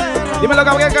no se rompe. Dímelo,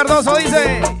 Gabriel Cardoso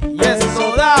dice. Y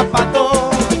eso da pato.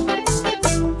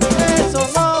 Eso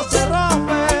no se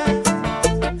rompe.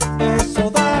 Eso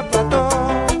da pato.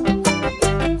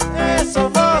 Eso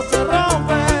no se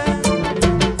rompe.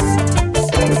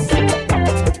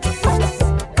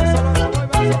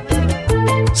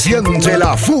 Siente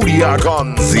la furia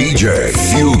con DJ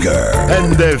Fugger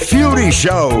en The Fury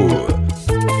Show.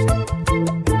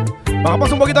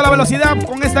 Bajamos un poquito la velocidad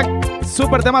con esta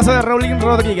super temaza de Raulín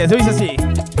Rodríguez. Se dice así.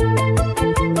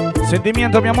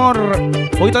 Sentimiento, mi amor. Un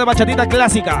poquito de bachatita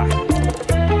clásica.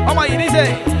 Vamos ahí,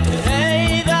 dice.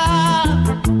 Nereida,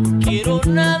 quiero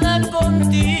nada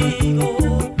contigo.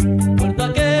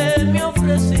 Recuerda que me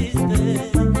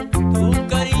ofreciste tu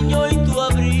cariño y tu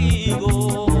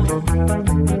abrigo.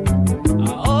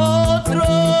 A otro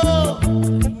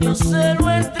no se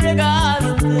lo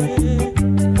entregaste,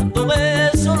 dejándome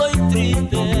solo y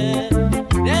triste.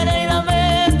 Nereida,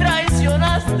 me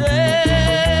traicionaste.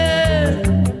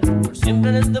 Por siempre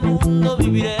en este mundo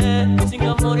viviré sin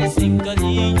amor y sin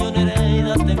cariño.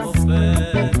 Nereida, tengo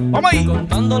fe. Vamos ahí.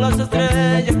 Contando las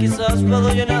estrellas quizás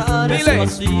puedo llenar ese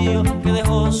vacío que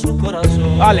dejó su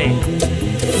corazón. Vale.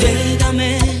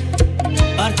 Déjame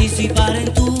participar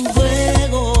en tu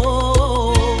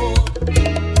juego.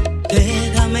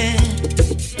 Déjame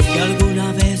que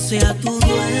alguna vez sea tu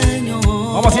dueño.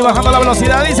 Vamos a ir bajando la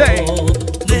velocidad, dice.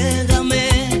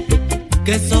 Déjame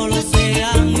que solo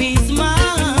sean mis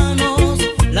manos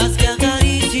las que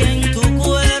acaricien tu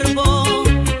cuerpo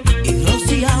y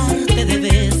rociarte de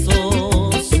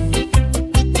besos.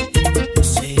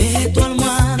 Seré tu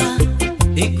almohada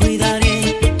y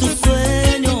cuidaré tus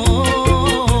sueños.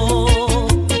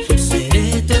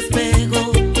 Seré tu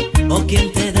espejo o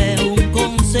quien te dé un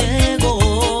consejo.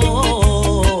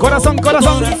 Corazón,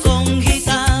 corazón. Corazón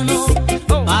gitano,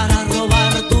 para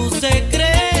robar tus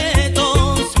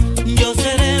secretos. Yo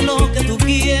seré lo que tú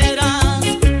quieras,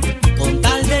 con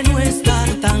tal de no estar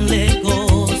tan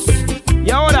lejos. Y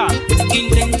ahora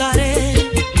intentaré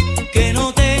que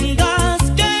no tengas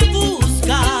que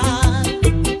buscar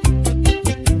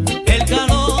el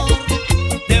calor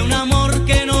de un amor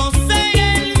que no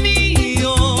sea el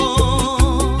mío.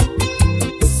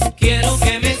 Quiero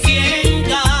que me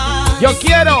sientas. Yo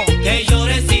quiero. Que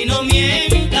llores y no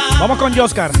mientas. Vamos con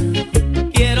Joscar.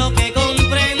 Quiero que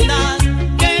comprendas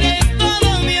que eres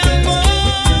todo mi amor.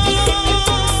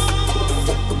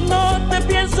 No te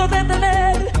pienso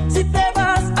detener si te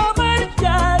vas a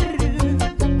marchar,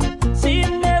 si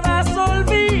me vas a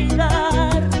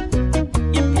olvidar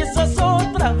y empiezas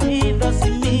otra vida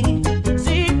sin mí.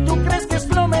 Si tú crees que es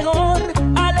lo mejor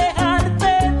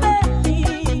alejarte de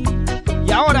mí,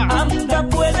 Y ahora anda,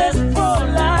 puedes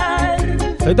volar.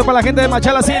 esto para la gente de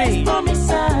Machala City.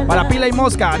 Para Pila y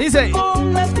Mosca. Dice.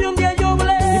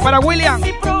 Y para William.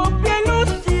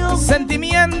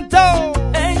 Sentimiento.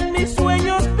 En mis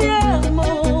sueños de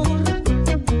amor,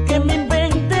 que me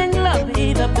inventen la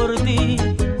vida por ti.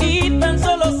 Y tan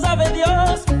solo sabe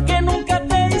Dios que nunca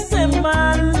te hice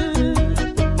mal.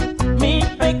 Mi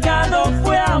pecado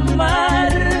fue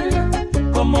amar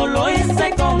como lo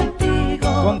hice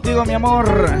contigo. Contigo, mi amor.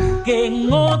 Que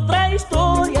en otra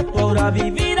historia tú ahora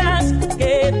vivirás.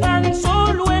 Que tan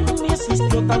solo en mí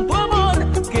existió tanto amor.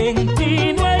 Que en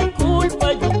ti no hay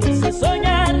culpa, yo quise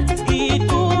soñar y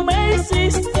tú me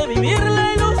hiciste vivir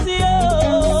la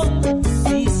ilusión.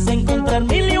 Quise encontrar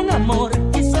mil y un amor,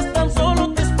 quizás tan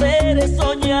solo te esperes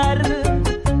soñar.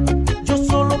 Yo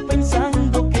solo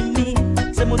pensando que en mí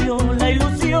se murió la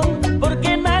ilusión,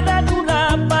 porque nada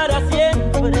dura para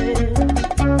siempre.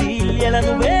 Dile a la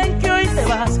nube en que hoy te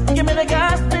vas, que me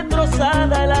dejaste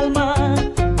trozada el alma.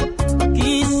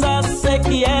 Quizás se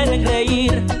quieren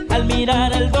reír al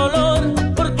mirar el dolor,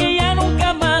 porque ya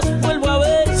nunca más vuelvo a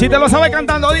ver. Si te lo sabe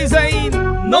cantando, dice. Y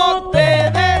no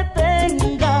te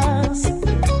detengas,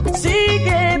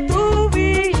 sigue tu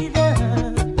vida,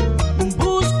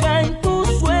 busca en tu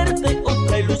suerte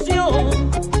otra ilusión.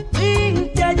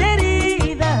 Pinta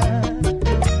herida,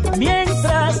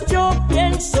 mientras yo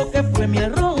pienso que fue mi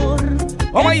error.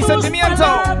 Vamos ahí, sentimiento.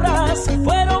 Palabras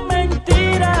fueron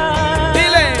mentiras.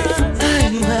 Dile. Ay,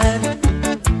 mujer,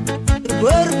 tu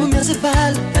cuerpo me hace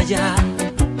falta ya.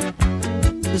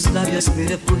 Tus labios mi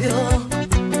refugio,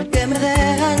 que me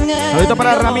dejan el Saludito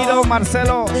para Ramiro,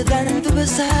 Marcelo, de tanto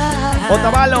besar.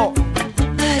 Otavalo.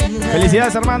 Ay, mujer,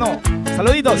 Felicidades, hermano.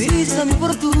 Saluditos. revisa mi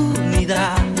oportunidad.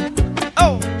 vida.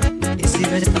 Y si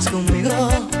no estás conmigo,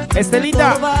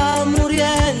 Estelita, todo va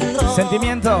muriendo.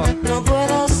 Sentimiento. No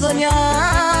puedo soñar.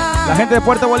 La gente de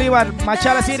Puerto Bolívar,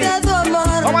 Machala City. Hacia tu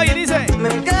amor, Vamos ahí, dice. me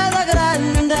queda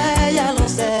grande, ya lo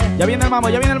sé. Ya viene el mambo,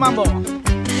 ya viene el mambo.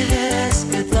 Es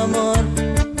que tu amor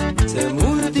se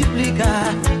multiplica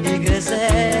y crece.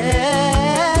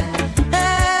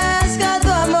 Es que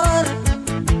tu amor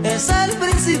es el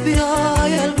principio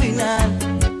y el final.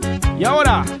 Y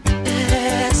ahora,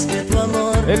 es que tu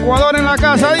amor Ecuador en la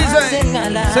casa, dice.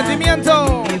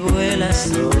 Sentimiento. Y vuela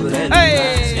sobre el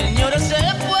 ¡Ey! Señores, se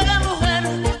fue la mujer,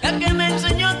 la que me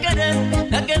enseñó a querer,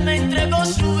 la que me entregó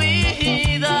su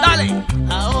vida. Dale.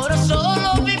 Ahora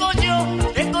solo vivo yo,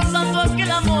 recordando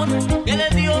aquel amor que le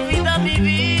dio vida a mi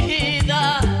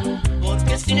vida.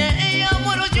 Porque sin ella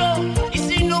muero yo, y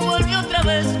si no vuelve otra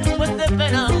vez, pues de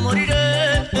pena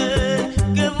moriré.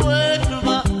 Que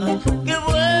vuelva, que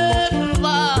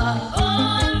vuelva.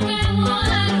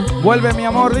 Vuelve mi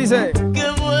amor, dice.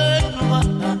 Que vuelva,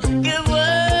 que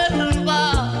vuelva.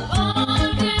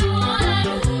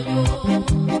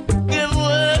 Que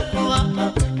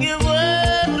vuelva, que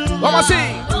vuelva. Vamos así.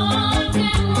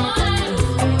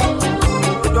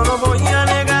 Yo no voy a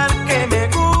negar que me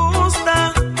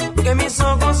gusta, que mis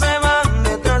ojos se van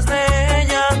detrás de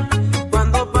ella.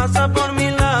 Cuando pasa por mi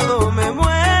lado me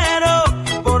muero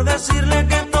por decirle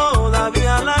que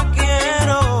todavía la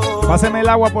quiero. Páseme el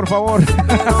agua, por favor.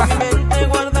 Pero mi mente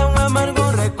guarda un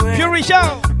amargo recuerdo Fury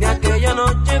Show. de aquella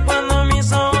noche cuando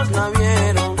mis ojos la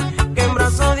vieron, que en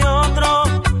brazo de otro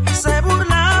se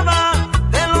burlaba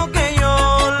de lo que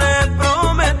yo le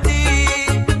prometí.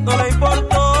 No le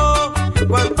importó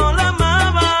cuánto la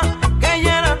amaba, que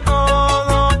ella era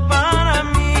todo para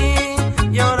mí.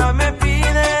 Y ahora me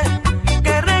pide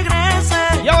que regrese.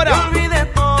 Y ahora, que olvide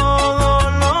todo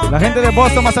lo la que gente de vi.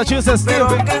 Boston, Massachusetts, Pero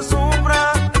Stephen. que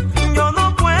sufra, yo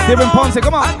no puedo. Steven Ponce,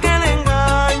 come on. Aquel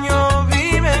engaño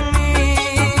vive en mí.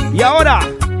 Y ahora,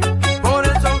 Por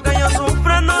eso que yo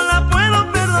sufra no la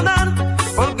puedo perdonar,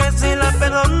 porque si la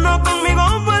perdono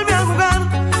conmigo vuelve a jugar.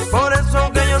 Por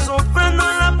eso que yo sufra no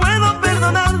la puedo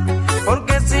perdonar,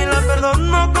 porque si la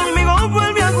perdono conmigo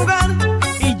vuelve a jugar.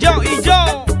 y yo.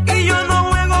 Y yo no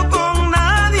juego con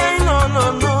nadie, y no,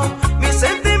 no, no. Mis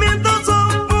sentimientos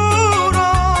son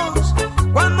puros.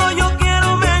 Cuando yo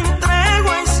quiero me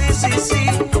entrego, y sí.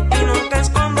 Y nunca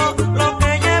escondo lo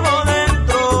que llevo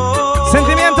dentro.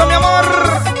 Sentimiento, mi amor.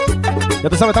 Ya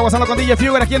tú sabes, está gozando con DJ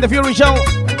Fuger aquí en The Fury Show.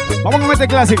 Vamos con este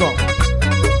clásico.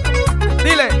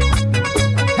 Dile.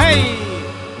 Hey,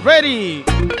 ready.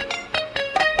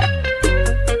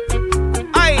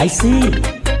 Ay, sí.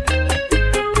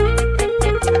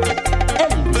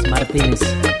 Elvis Martínez.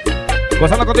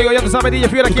 Gozando contigo, ya tú sabes, DJ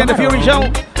Fuger aquí en The Fury Show.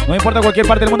 No importa cualquier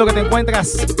parte del mundo que te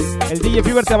encuentres, el DJ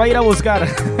Fuger te va a ir a buscar.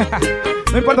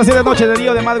 No importa si es de noche, de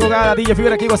día o de madrugada, DJ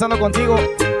Fuger aquí gozando contigo.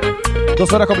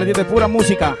 2 horas completitas de pura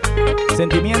música,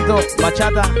 sentimiento,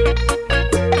 bachata,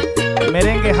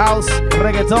 merengue, house,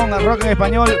 reggaetón, rock en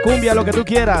español, cumbia, lo que tú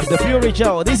quieras. The Fury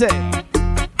Show, dice.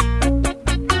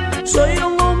 Soy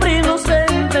un hombre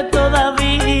inocente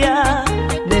todavía.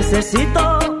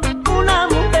 Necesito una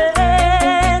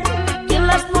mujer que en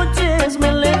las noches me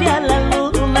eleve a la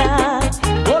luna,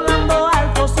 volando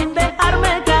alto sin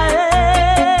dejarme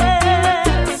caer.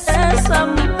 Esa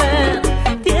mujer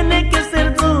tiene que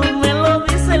ser tú, me lo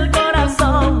dice el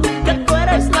corazón, que tú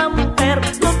eres la mujer.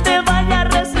 No te vayas a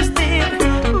resistir,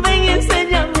 ven y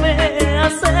enséñame a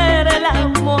hacer el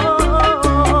amor.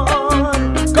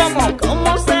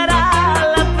 ¿Cómo será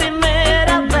la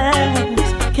primera vez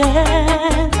que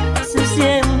se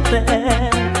siente?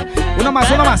 Una más.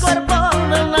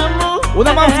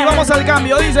 Una más y vamos al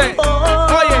cambio, dice.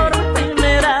 Oye.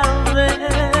 Primera vez.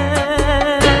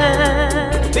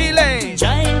 Dile.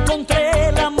 Ya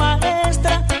encontré la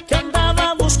maestra que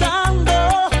andaba buscando.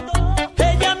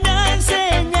 Ella me ha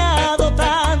enseñado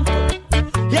tanto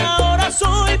y ahora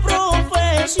soy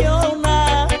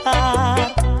profesional.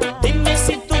 Dime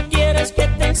si tú quieres que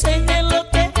te enseñe lo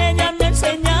que ella me ha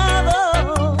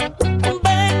enseñado.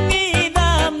 Ven y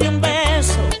dame un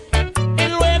beso y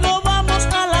luego vamos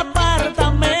al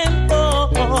apartamento,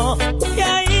 y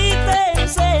ahí te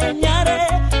enseñaré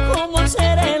cómo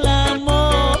hacer el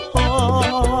amor.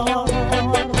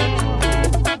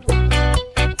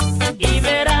 Y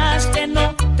verás que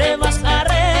no te vas a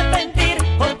arrepentir,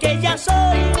 porque ya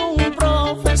soy un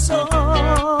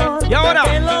profesor. ¿Y ahora?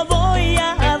 Te lo voy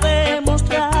a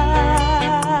demostrar.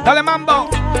 Dale, mambo.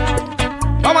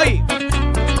 Vamos ahí.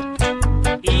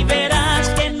 Y verás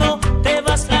que no te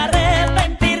vas a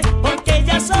arrepentir, porque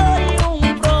ya soy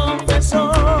un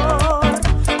profesor.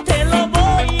 Te lo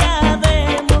voy a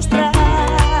demostrar.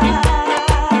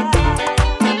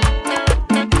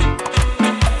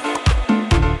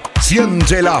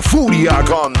 Siente la furia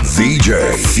con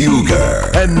DJ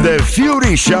Fugger en The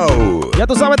Fury Show. Ya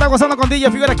tú sabes, está gozando con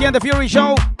DJ Fugger aquí en The Fury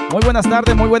Show. Muy buenas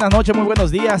tardes, muy buenas noches, muy buenos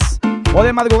días. O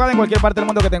de madrugada en cualquier parte del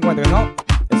mundo que te encuentres, ¿no?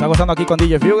 Está gozando aquí con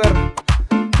DJ Fugger.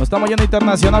 Nos estamos yendo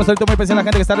internacional. Saludo muy especial a la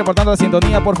gente que está reportando la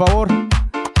sintonía, por favor.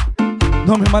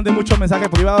 No me manden muchos mensajes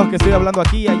privados que estoy hablando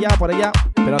aquí, allá, por allá.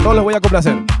 Pero a todos los voy a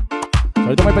complacer.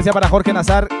 Saludo muy especial para Jorge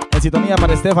Nazar en sintonía,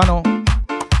 para Estefano,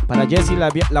 para Jessie,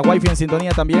 la wifi en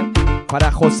sintonía también, para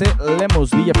José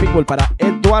Lemus, DJ Pitbull, para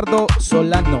Eduardo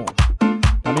Solano,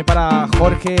 también para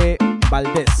Jorge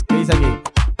Valdés, que dice aquí,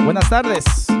 buenas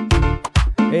tardes.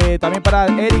 También para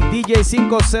Eric DJ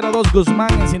 502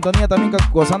 Guzmán en sintonía, también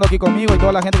gozando aquí conmigo, y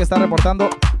toda la gente que está reportando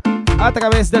a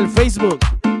través del Facebook.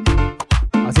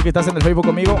 Así que estás en el Facebook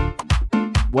conmigo,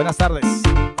 buenas tardes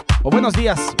o buenos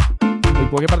días, en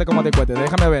cualquier parte como te encuentres.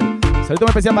 Déjame ver. Saludo muy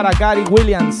especial para Gary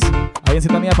Williams, ahí en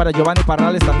sintonía, para Giovanni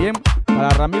Parrales también, para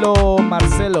Ramiro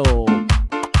Marcelo,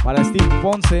 para Steve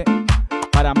Ponce,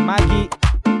 para Maggie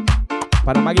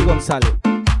González.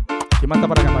 ¿Quién más está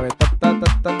para acá?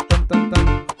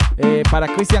 Para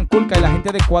Cristian Kulka y la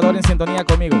gente de Ecuador en sintonía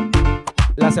conmigo.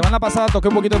 La semana pasada toqué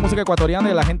un poquito de música ecuatoriana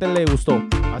y a la gente le gustó.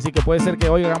 Así que puede ser que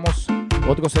hoy hagamos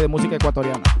otro set de música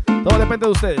ecuatoriana. Todo depende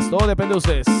de ustedes, todo depende de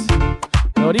ustedes.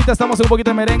 Pero ahorita estamos en un poquito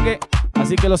de merengue,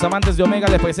 así que los amantes de Omega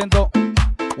les presento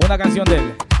una canción de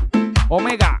él.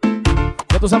 Omega.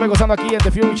 Ya tú sabes, gozando aquí en The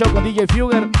Fury Show con DJ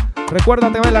Fugger. Recuerda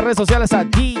a través de las redes sociales a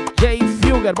DJ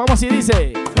Fugger. Vamos y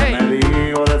dice. Hey. Me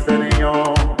digo de este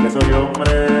niño que soy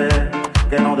hombre,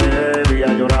 que no debía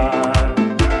llorar.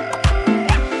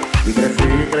 Y crecí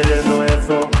creyendo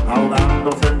eso,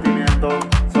 ahogando sentimientos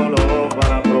solo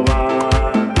para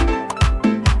probar.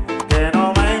 Que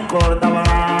no me importaba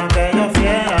nada, que yo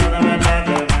fiera de verdad,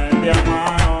 que metía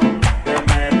mano.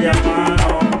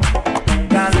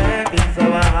 Nunca le quise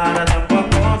bajar,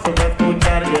 tampoco supe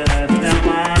escuchar quienes me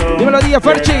amaron. Dímelo, DJ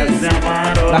Ferchi.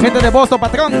 La gente de Boston,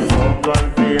 patrón.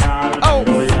 Oh.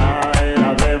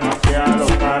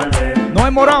 No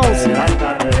hay Morales.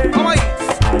 ¿Cómo ahí?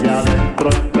 Allá adentro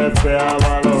empecé a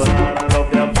valorar lo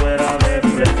que afuera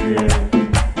desprecié.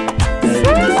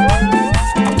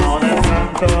 No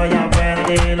descanso, ya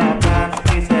perdí la paz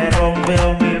y se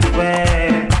rompió mi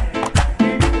fe.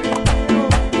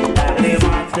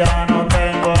 Lágrimas ya no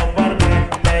tengo por qué,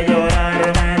 de llorar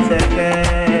me sequé.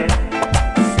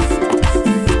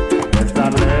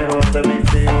 Estar lejos de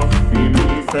mis hijos y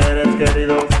mis seres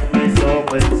queridos me hizo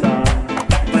pensar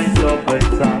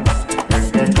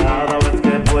en que cada vez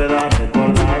que pueda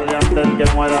recordarle antes que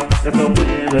muera que son mi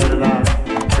verdad,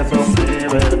 que son mi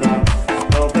verdad.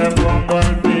 Lo que pongo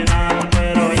al final,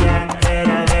 pero ya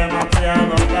era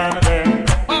demasiado tarde.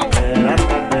 Era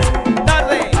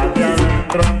tarde. Hacia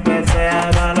adentro empecé a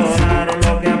valorar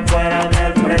lo que afuera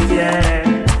desprecié.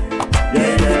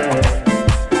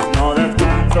 No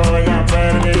descanso, ya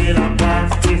perdí la paz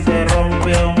y se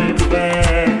rompió mi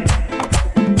fe.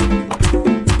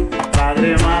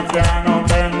 Lágrimas ya no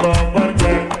tengo por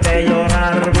qué, de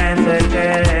llorar me sequé.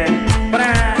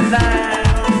 Prende.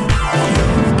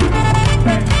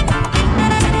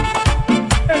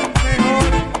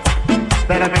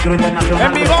 Desde mi Grupo Nacional.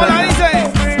 En mi bola dice.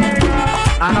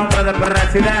 A nombre del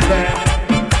presidente.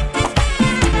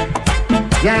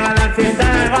 Llega el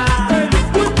sistema.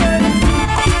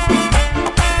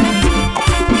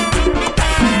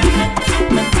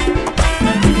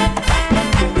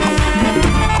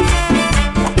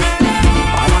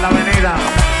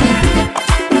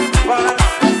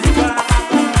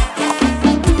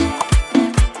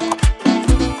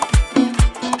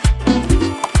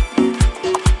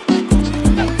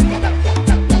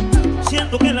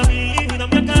 Siento que la vida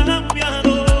me ha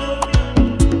cambiado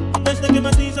desde que me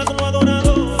atizas como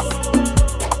adorador.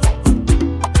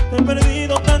 He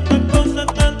perdido tantas cosas,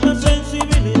 tanta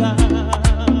sensibilidad.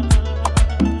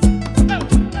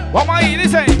 Vamos ahí,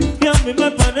 dice. Y a mí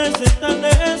me parece tan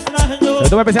extraño.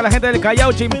 Saludo especial a la gente del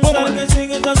Callao, Chimpún,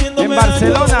 en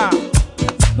Barcelona.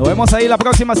 Nos vemos ahí la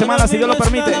próxima semana, si Dios lo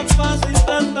permite.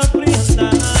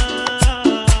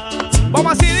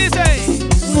 Vamos así, dice.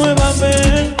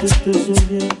 Nuevamente te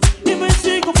soñé y me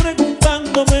sigo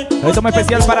preguntándome. Saludo muy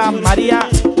especial para María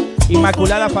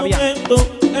Inmaculada Fabián.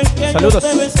 Saludos.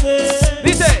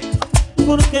 Dice.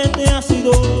 ¿Por qué te has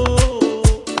ido,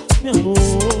 mi amor?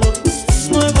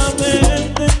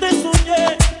 Nuevamente te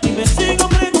soñé y me sigo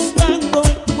preguntando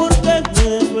por qué me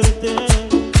desperté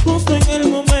justo en el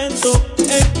momento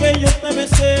en que yo te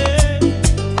besé.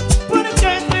 ¿Por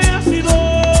qué te has ido?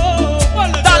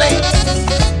 Dale.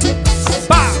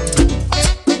 Va.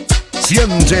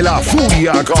 Siente la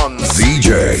furia con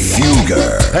DJ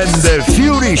Fugger en The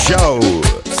Fury Show.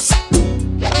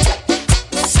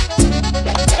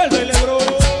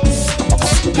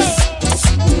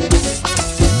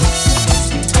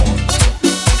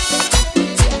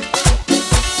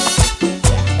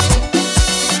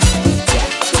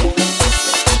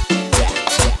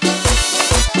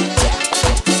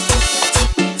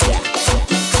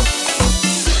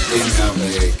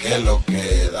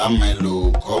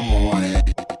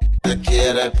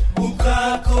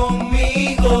 Busca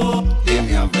conmigo.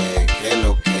 Dime a ver qué es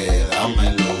lo que,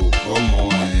 dámelo como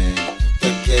es. Te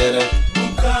quiere.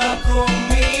 Busca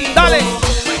conmigo. Dale.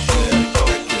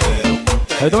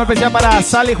 Esto es especial para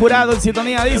Sally Jurado en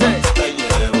sintonía, dice. Te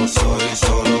llevo, soy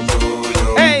solo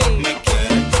tuyo. Hey. Me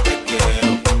quieres, te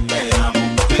quiero, te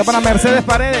amo. Esto para Mercedes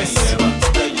Paredes.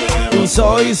 Y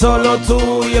soy solo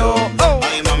tuyo. Oh.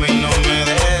 Ay, mami, no me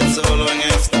dejes solo en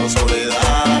esta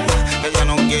oscuridad. Que ya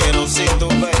no quiero sin tu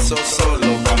beso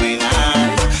solo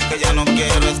caminar. Que ya no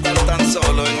quiero estar tan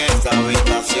solo en esta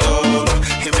habitación.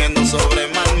 Gimiendo sobre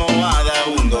mi almohada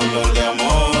un dolor de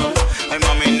amor. Ay,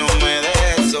 mami, no me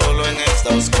dejes solo en esta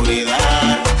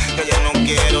oscuridad. Que ya no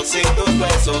quiero sin tus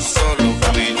besos solo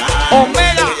caminar.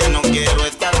 Omega. Que ya no quiero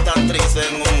estar tan triste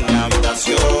en una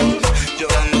habitación.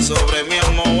 Llorando sobre mi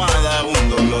almohada un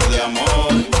dolor de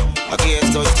amor. Aquí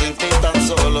estoy sin ti tan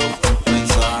solo,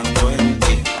 pensando en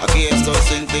ti. Aquí estoy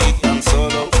sin ti tan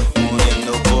solo,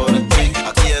 muriendo por ti.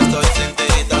 Aquí estoy sin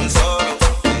ti tan solo,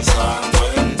 pensando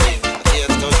en ti. Aquí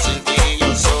estoy sin ti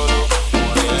yo solo,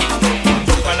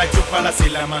 muriendo. Chúpala si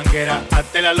la manguera,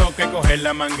 hazte la loca y coger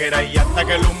la manguera y hasta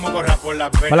que el humo corra por la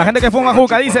venas. Para la gente que fuma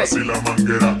juca, dice.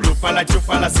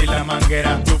 Chúpala si la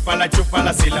manguera,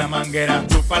 chúpala si la manguera,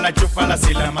 chúpala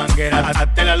si la manguera,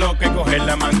 hazte la loca y coger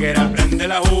la manguera. Prende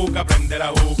la juca, prende la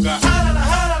juca.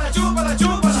 Jálala, chúpala,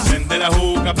 chúpala. Prende la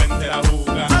juca, prende la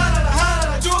juca.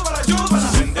 Jálala, chúpala,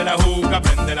 chúpala. Prende la juca,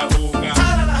 prende la juca.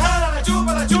 Jálala,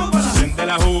 chúpala, chúpala. Prende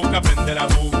la juca, prende la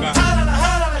juca.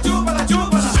 Jálala, chúpala,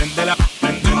 chúpala. Prende la,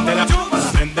 prende la,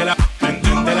 prende la,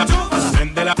 prende la,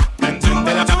 prende la,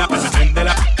 prende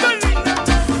la.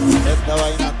 Esta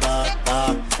vaina ta,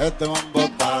 este mambo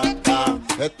ta,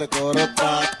 este coro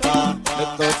ta,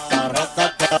 esto ta,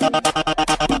 ratata.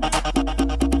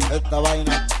 Esta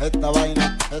vaina,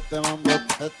 este mambo,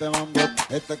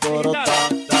 este coro ta,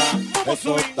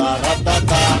 esto ta,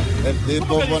 ratata. El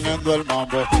tipo poniendo el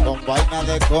mambo con vaina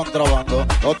de contrabando.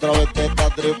 Otra vez te está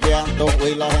tripeando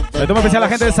y la gente. Le toma especial a la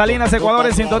gente de Salinas, Ecuador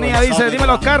en sintonía, dice.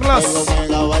 Dímelo, Carlos.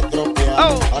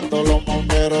 Oh. A todos los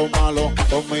bomberos malos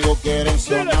conmigo quieren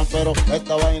sonar, pero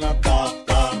esta vaina ta,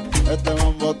 este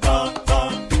mambo ta,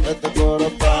 este coro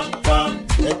ta,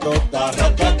 esto ta,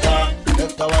 ratata.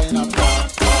 Esta vaina ta,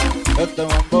 este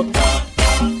mambo ta,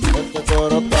 este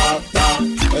coro ta,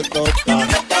 esto ta,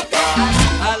 ratata.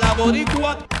 A la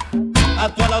boricua, a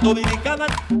toda la dominicana,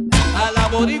 a la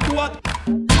boricua,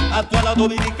 a toda la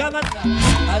dominicana,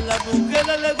 a las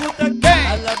mujeres les gusta,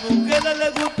 a las mujeres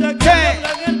les gusta que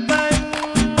hablan el pan.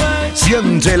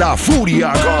 Siente la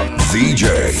furia con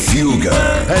DJ Fugger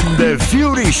and the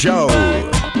Fury Show.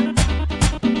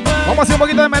 Vamos a hacer un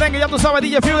poquito de merengue, ya tú sabes,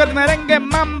 DJ Fugger, merengue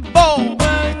mambo.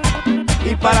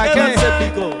 ¿Y para qué?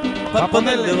 Pa'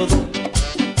 ponerle dos,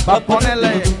 pa'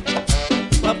 ponerle.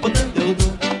 pa' ponerle dos,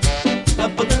 pa'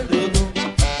 ponerle dos,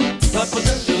 pa'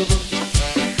 ponerle dos,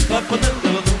 pa' ponerle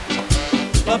dos,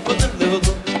 pa' ponerle dos,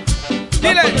 pa'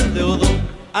 ponerle dos.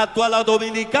 A toda la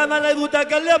dominicana le gusta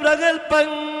que le abran el pan.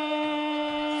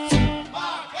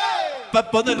 Pa'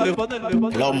 ponerle,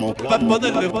 Plomo, pa'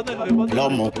 ponerle,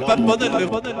 plomo, pa' ponerle,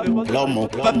 plomo,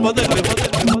 pa' ponerle,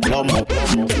 plomo.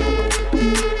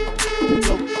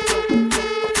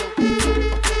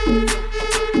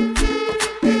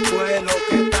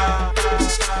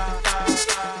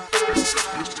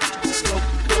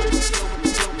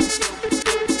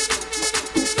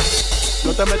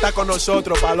 No te metas con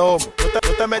nosotros, Palomo.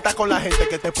 No te metas con la gente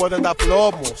que te pueden dar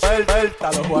plomo.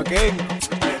 Suéltalo, Joaquín.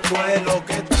 Esto es lo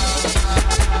que está.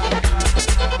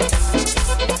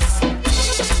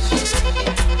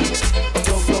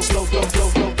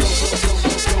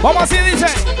 Vamos así, dice.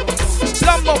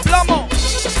 Plomo, plomo.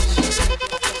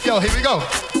 Yo, here we go.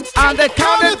 On the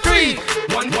count of three.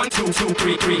 1, 1, 2, 2,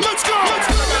 3, 3. Let's go.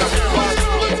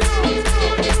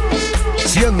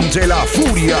 Siente la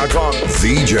furia con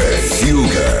DJ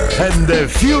Fugger and the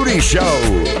Fury Show.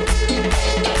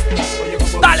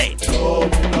 Dale.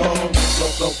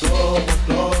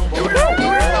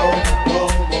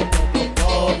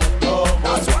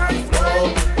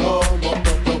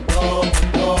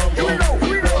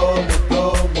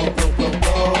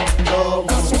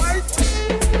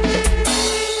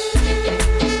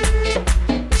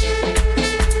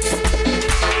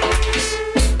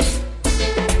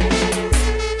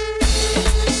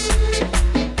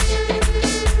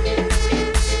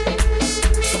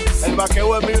 El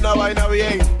vaqueo es mío, una vaina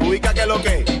bien. Ubica que lo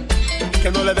que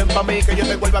no le den pa' mí, que yo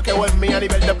tengo el vaqueo en mí a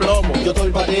nivel de plomo. Yo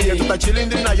estoy pa' ti, que tú estás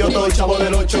chilindrina, yo estoy chavo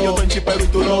del 8. Yo estoy en chipero y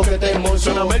tú no, que te hermoso.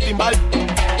 Suéname el timbal,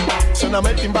 suéname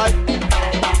el timbal,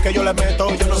 que yo le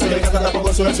meto. Yo no soy el que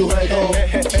tampoco soy el sujeto.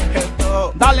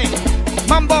 Dale,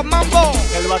 mambo, mambo.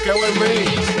 El vaqueo es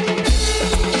mío.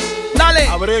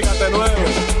 Abrígate 9.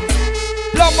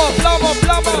 Plomo, plomo,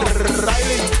 plomo.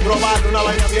 Riley, probar una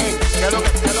vaina bien. ¿Qué es lo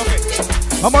que?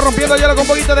 Vamos rompiendo hielo con un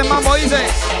poquito de mambo, dice.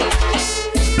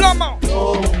 Plomo.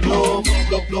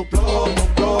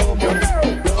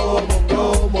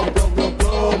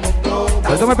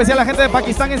 Esto me especial a la gente de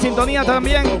Pakistán en sintonía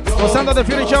también, gozando del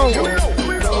Fury Show.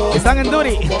 Están en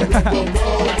Duri.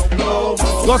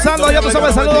 Gozando, ya tú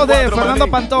sabes, saludos de Fernando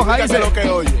Pantoja, dice.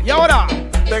 Y ahora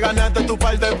te ganaste tu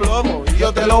par de plomo y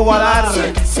yo te lo voy a dar.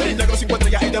 6 negros 50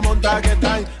 ya y de montaje que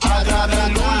están agarra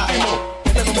el último.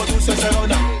 Como dulce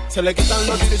Cerona, se le quitan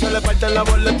los tiros y se le parten la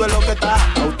bola, esto es lo que está.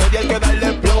 A usted hay que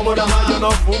darle plomo, nada más yo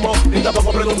no fumo, ni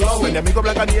tampoco prendo un globo. Mi amigo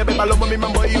Blancanieve, Palomo, mi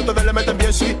mambo y ustedes le meten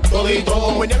bien, sí, todito.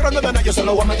 Como negro no da nada, yo se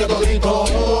lo voy a meter todito.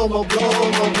 Plomo, plomo,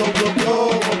 plomo, plomo,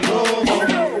 plomo, plomo, plomo, plomo, plomo,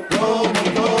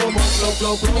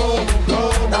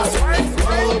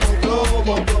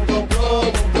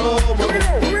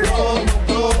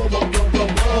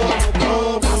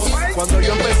 plomo, cuando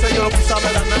yo empecé yo lo puse a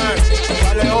ganar.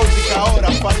 Vale óptica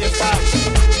ahora, falla está.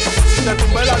 Si te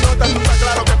tumbé la nota, tú estás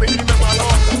claro que mi rima es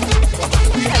malota.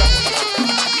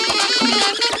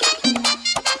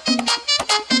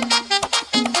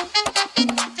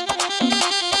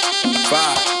 5,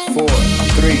 4,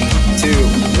 3, 2,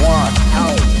 1,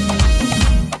 out.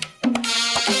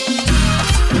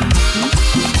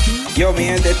 Yo, mi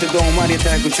gente, este es Don Omar y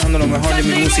estás escuchando lo mejor de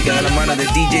mi música de la mano de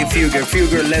DJ Fugger.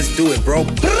 Fugger, let's do it, bro.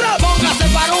 Póngase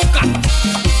paruca.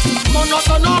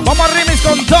 Monótono. Vamos a remix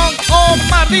con Don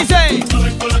Omar, dice.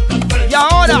 Y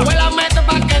ahora. Huela mete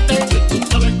paquete.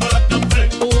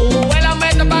 Huela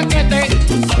mete paquete.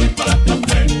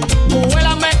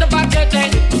 Huela mete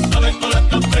paquete.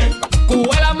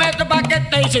 Huela mete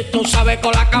paquete. Y si tú sabes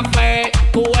con la café,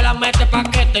 Huela mete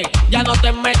paquete. Ya no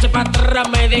te metes para atrás,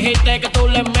 me dijiste que tú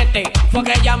le metes. Fue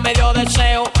que ella me dio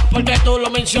deseo, porque tú lo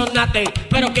mencionaste.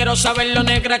 Pero quiero saber lo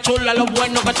negra chula, lo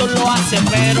bueno que tú lo haces.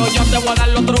 Pero yo te voy a dar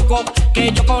los trucos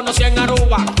que yo conocí en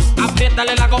Aruba.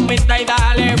 Apriétale la gomita y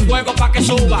dale fuego pa' que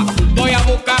suba. Voy a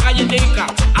buscar galletica,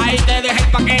 ahí te deja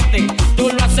el paquete. Tú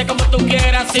lo haces como tú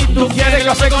quieras, si tú quieres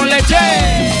lo haces con leche.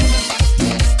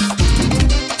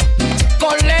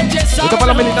 Con leche, ¿sabes? Esto para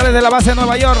los militares de la base de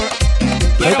Nueva York.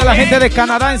 Ahorita la gente de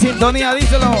Canadá en sintonía,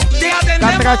 díselo.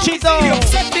 Catrachito.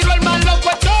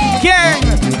 ¿Quién?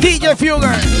 DJ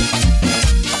Fugger.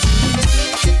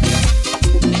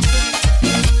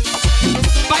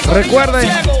 Recuerden,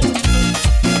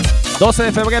 12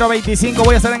 de febrero 25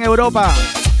 voy a estar en Europa,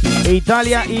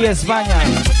 Italia y España.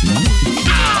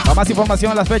 Para más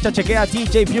información, las fechas, chequea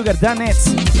djfugger.net.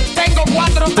 Tengo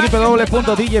 4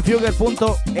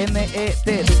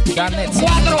 www.djfugger.net.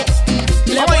 4.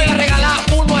 Le voy a regalar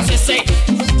uno a CC.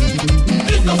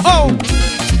 Oh.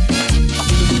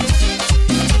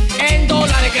 En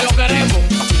dólares que lo queremos.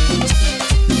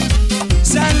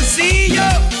 Sencillo.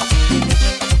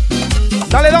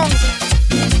 Dale,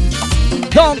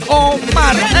 Don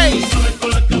Omar. Hey.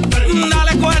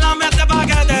 Dale, cuela, mete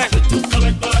paquete.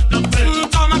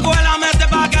 Toma, cuela, mete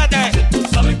paquete.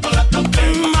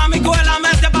 Mami, cuela,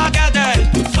 mete paquete.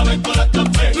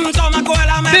 Toma,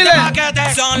 cuela, mete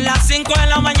paquete. Son las 5 de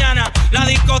la mañana. La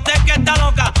discoteca está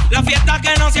loca. La fiesta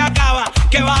que no se acaba.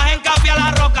 Que bajen café a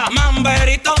la roca.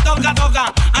 Mamberito toca,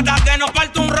 toca. Hasta que nos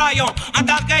parte un rayo.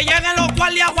 Hasta que lleguen los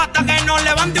guardias. Hasta que nos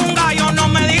levante un gallo. No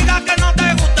me digas que no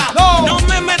te gusta. No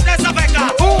me metes esa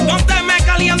feca. Pónteme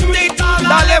calientita.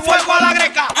 Dale fuego a la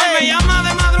greca. Me llama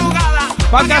de madrugada.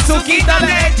 Pa' que azuquita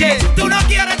leche. Tú no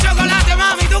quieres chocolate,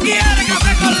 mami. Tú quieres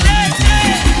café con leche.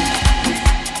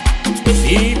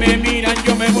 Si me miran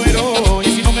yo me muero, y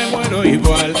si no me muero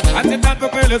igual. Hace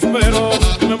tanto que lo espero,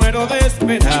 yo me muero de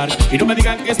esperar. Y no me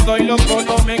digan que estoy loco,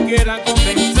 no me quieran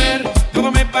convencer.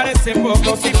 Todo me parece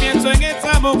poco si pienso en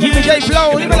esa mujer. DJ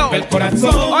Flow, que me rompe el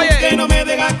corazón, oye, que no me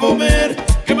deja comer,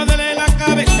 que me duele la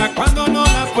cabeza cuando no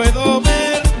la puedo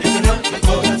ver. Que me rompe el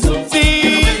corazón, sí,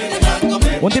 que no me deja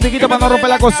comer. Un tipiquito para no romper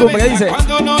la costumbre, dice.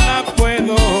 Cuando no la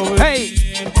puedo ver. Hey.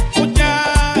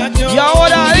 Y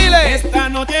ahora dile. Esta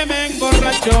noche me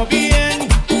emborracho bien,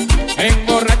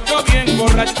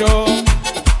 borracho,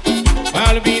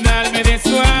 para olvidarme de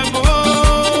su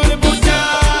amor,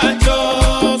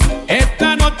 muchachos.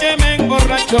 Esta noche me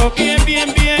emborracho bien,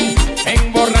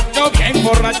 emborracho.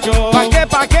 ¿Pa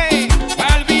qué?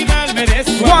 Para olvidarme de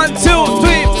su 1, amor. 2,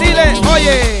 3, dile,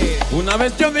 oye. Una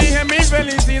vez yo dije mi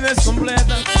felicidad es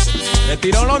completa.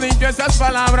 Retiro lo dicho, esas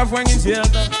palabras fueron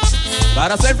inciertas.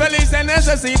 Para ser feliz se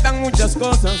necesitan muchas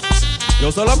cosas.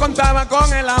 Yo solo contaba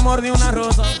con el amor de una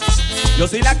rosa. Yo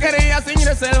sí la quería sin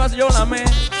reservas, yo la amé.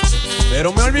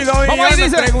 Pero me olvidó y ¿cómo yo me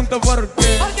dice? pregunto por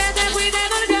qué. Porque te fuiste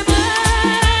con ese amor.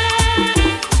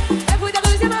 Te fuiste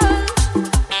con ese amor.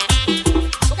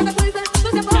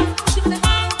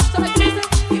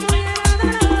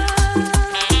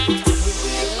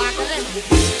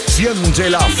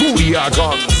 Siente la furia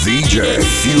con DJ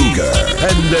Fugger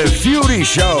and The Fury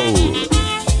Show.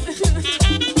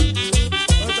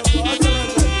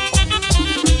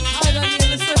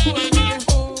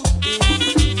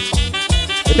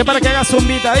 Este para que haga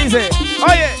zumbita, dice.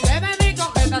 Oye. Me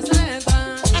dedico a estas letras,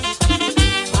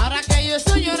 ahora que yo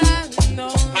estoy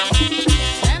llorando.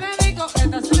 Me dedico a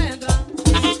estas letras,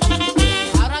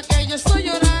 ahora que yo estoy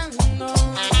llorando.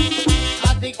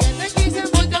 A ti que te quise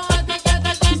mucho, a ti que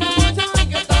te quise mucho y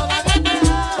que todavía te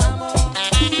amo.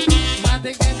 A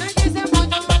ti que te quise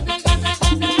mucho, a ti que te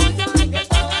quise mucho y que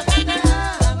todavía te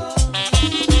amo.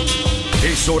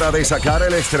 Es hora de sacar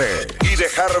el estrés y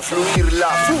dejar fluir la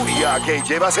furia que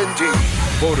llevas en ti.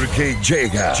 Porque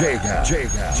llega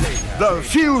The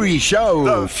Fury Show.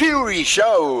 The Fury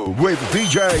Show with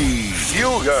DJ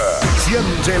Fugger.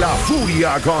 Siente la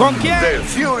furia con quién? The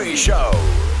Fury Show.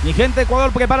 Mi gente de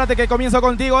Ecuador, prepárate que comienzo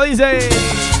contigo, dice.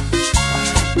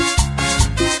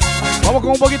 Vamos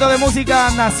con un poquito de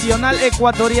música nacional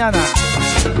ecuatoriana.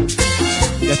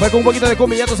 Después con un poquito de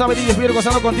cumbia, ya tú sabes, DJ Fugger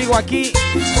gozando contigo aquí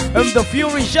en The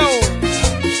Fury Show.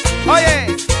 Oye,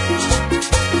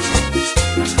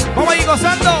 vamos a ir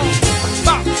gozando.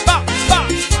 Va.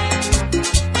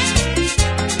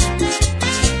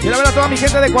 Quiero ver a toda mi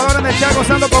gente de Ecuador en el chat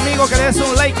gozando conmigo, que le des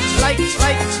un like.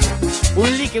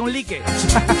 Un like.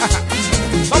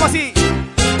 Vamos así.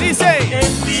 Dice.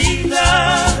 En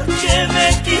vida que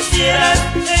me quisieras,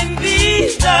 en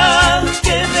vida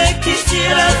que me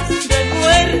quisieras, de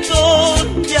muerto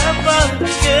ya para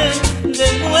qué,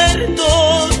 de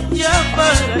muerto ya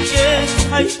para qué,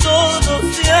 ay todo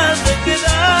se ha de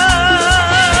quedar.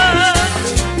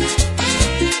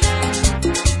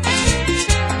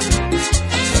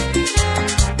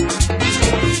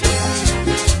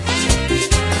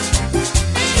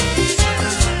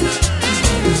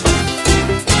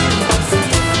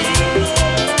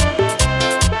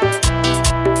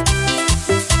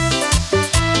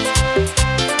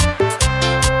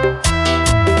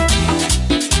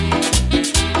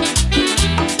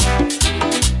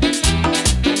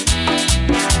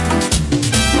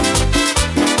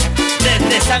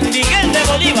 San Miguel de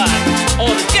Bolívar,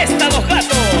 Orquesta Los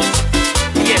Gatos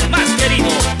y el más querido,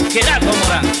 Gerardo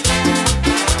Morán.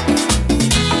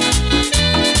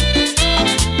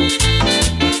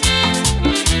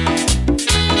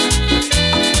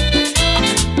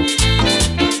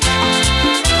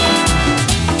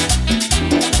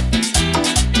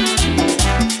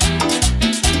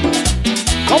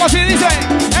 ¿Cómo así dice?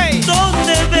 Hey.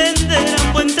 ¿Dónde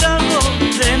venderán buen trago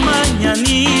de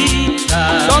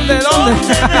mañanita? ¿Dónde?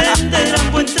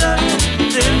 Venderán buen trago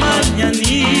de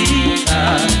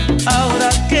mañanita. Ahora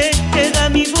que queda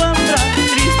mi guambra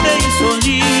triste y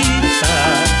solita.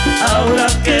 Ahora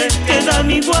que queda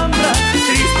mi guambra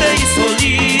triste y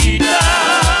solita.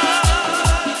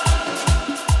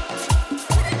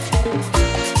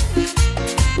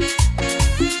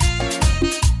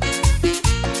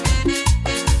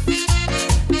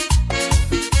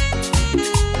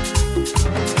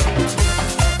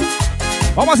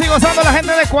 Vamos a ir gozando la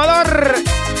gente de Ecuador.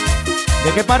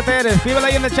 ¿De qué parte eres? Escríbela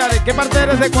ahí en el chat. ¿De qué parte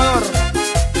eres de Ecuador?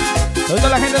 Toda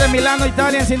la gente de Milano,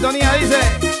 Italia, en sintonía, dice.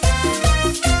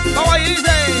 Vamos ahí,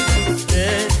 dice.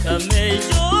 Déjame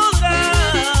llorar.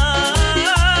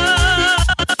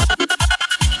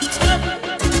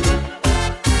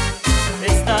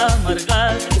 Esta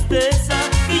amarga tristeza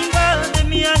invade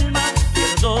mi alma.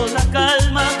 Pierdo la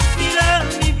calma, mira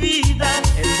mi vida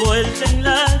envuelta en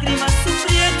lágrimas,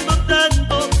 sufriendo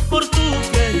tanto por tu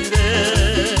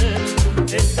querer.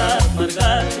 Esta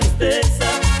amarga tristeza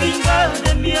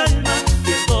invade mi alma.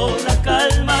 Pierdo la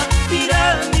calma,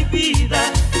 mira mi vida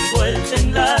envuelta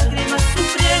en lágrimas,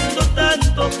 sufriendo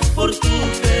tanto por tu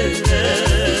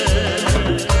querer.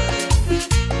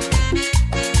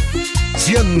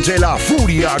 Siente la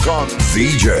furia con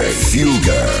DJ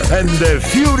Fugger and The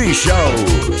Fury Show.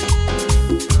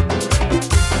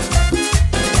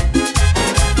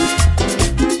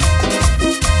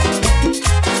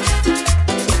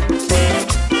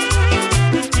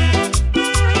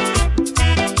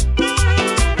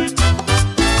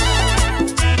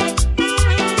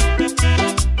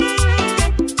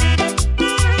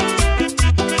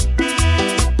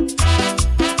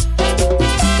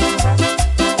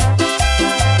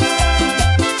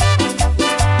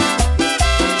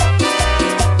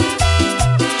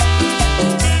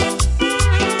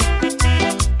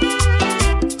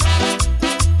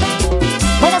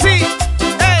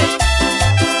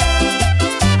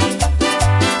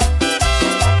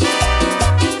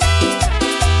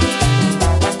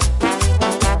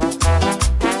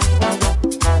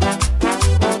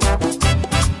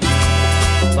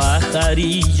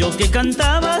 lo que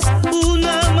cantabas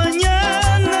una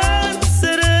mañana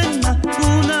serena,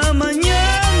 una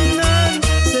mañana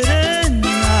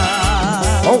serena.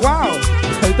 Oh, wow.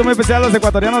 Esto muy especial a los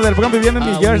ecuatorianos del Bronx viviendo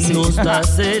en New Jersey. Nos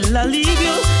das el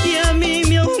alivio y a mí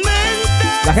me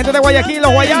aumenta. La gente de Guayaquil,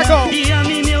 los guayacos. Y a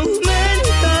mí me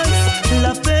aumentas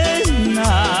la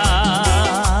pena.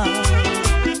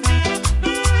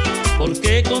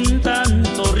 Porque con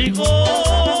tanto rigor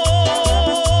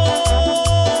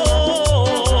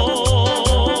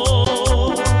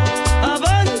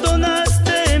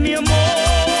abandonaste mi amor.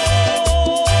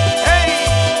 ¡Hey!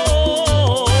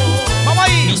 ¡Vamos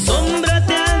ahí! Mi sombra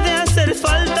te ha de hacer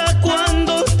falta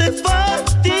cuando te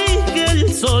fatigue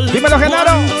el sol. Dímelo,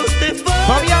 Genaro.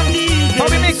 Fabián,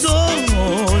 Fabi Mix.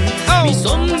 Mi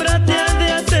sombra te ha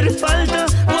de hacer falta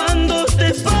cuando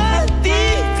te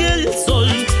fatigue el sol,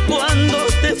 cuando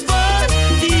te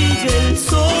fatigue el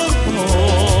sol.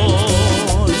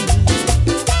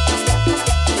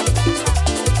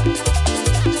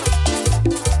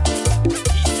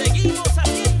 Y seguimos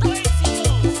haciendo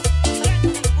éxitos.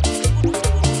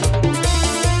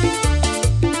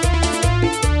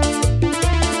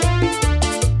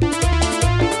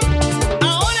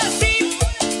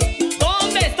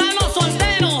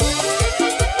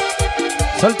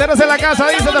 Solteros en la casa,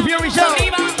 dice The Fury Show.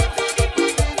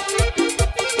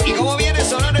 ¿Y cómo viene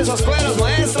sonar esos cueros,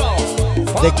 maestro?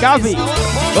 De Café.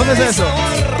 ¿Dónde es eso?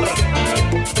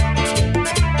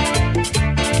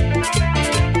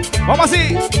 Vamos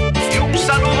así. Y un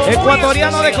saludo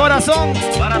Ecuatoriano muy de especial corazón.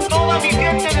 para toda mi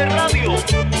gente de radio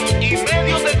y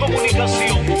medios de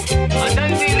comunicación. Allá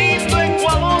en mi lindo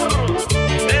Ecuador,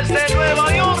 desde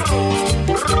Nueva York,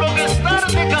 Rockstar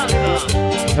te canta.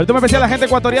 Ahorita me especial a la gente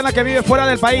ecuatoriana que vive fuera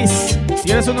del país.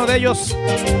 Si eres uno de ellos,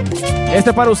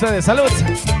 este es para ustedes. Salud.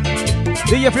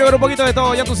 DJ Fury, un poquito de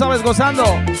todo, ya tú sabes, gozando.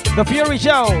 The Fury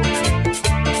Show.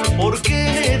 ¿Por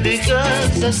qué me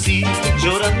dejas así,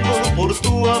 llorando por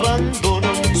tu abandono,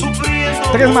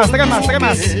 sufriendo? Tres más.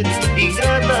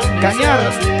 Ingrata, Cañar. de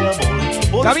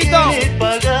amor. ¿Por Gabito. qué me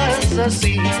pagas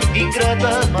así,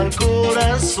 ingrata, mal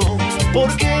corazón?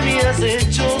 ¿Por qué me has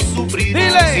hecho sufrir?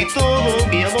 Dile. Si todo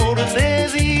mi amor te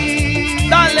di.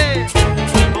 Dale.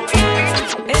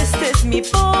 Este es mi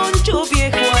poncho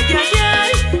viejo, ay, ay,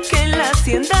 ay, que en la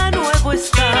hacienda nuevo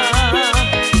está.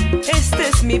 Este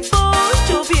es mi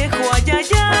poncho viejo, ay, ay,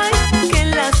 ay, que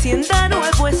en la hacienda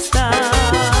nuevo está.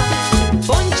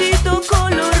 Ponchito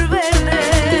color verde,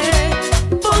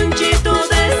 ponchito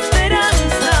de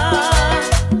esperanza,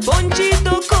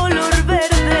 ponchito color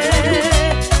verde,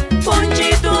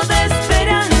 ponchito de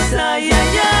esperanza, ay,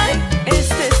 ay, ay.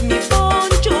 Este es mi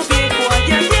poncho viejo,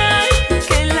 ay, ay, ay,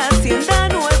 que en la hacienda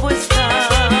nuevo está.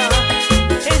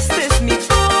 Este es mi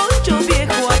poncho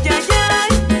viejo, ay, ay,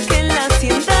 ay, que en la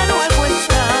hacienda nuevo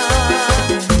está.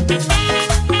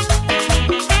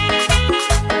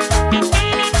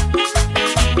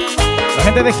 La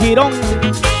gente de Girón,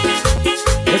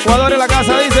 Ecuador en la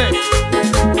casa, dice.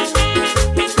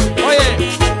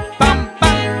 Oye, pam,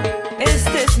 pam.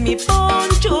 Este es mi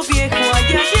poncho viejo, ay,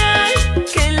 ay, ay,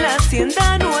 que en la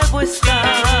hacienda nuevo está.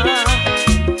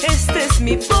 Este es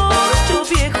mi poncho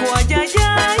viejo, ay, ay,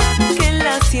 ay, que en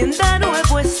la hacienda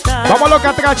nuevo está. Vamos los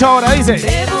catrachos ahora, dice.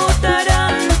 Te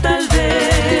botarán tal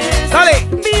vez. Dale.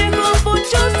 Viejo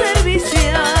poncho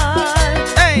servicial.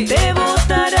 Ey. Te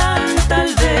botarán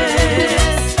tal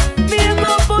vez.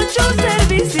 Viejo poncho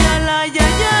servicial, ay,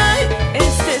 ay, ay.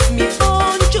 Este es mi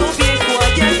poncho viejo,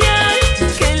 ay, ay, ay,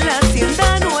 que en la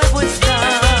hacienda nuevo está.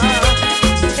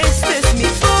 Este es mi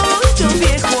poncho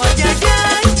viejo, ay, ay,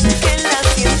 ay, que en la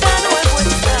hacienda nuevo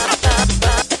está.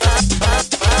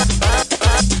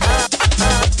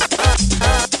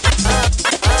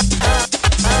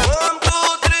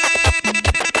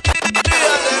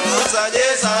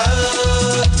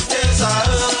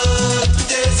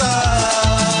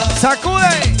 Sacude.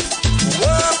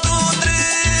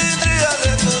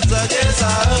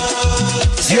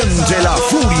 Siente la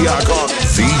furia con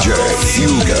DJ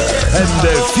Fuger and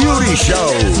The Fury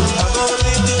Show.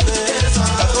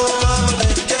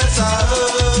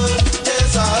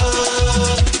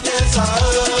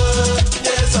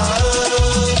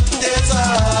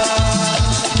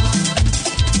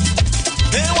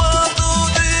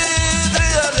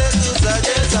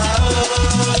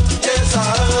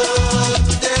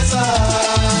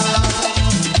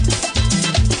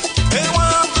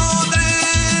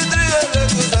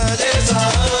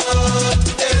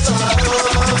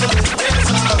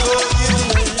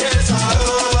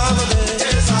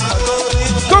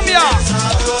 Cumbia.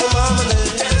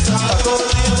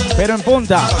 Pero en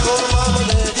punta.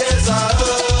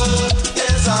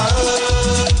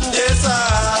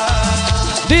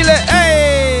 Dile.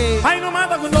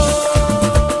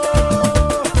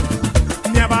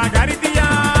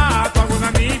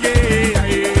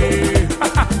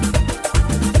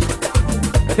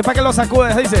 Este pa' que lo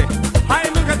sacudes, dice.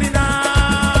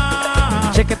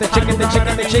 Chequete, chequete,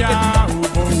 chequete, chequete.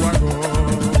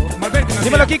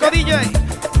 Dímelo, Kiko DJ.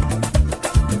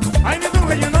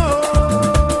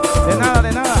 De nada,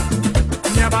 de nada.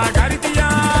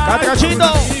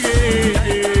 Catrachito.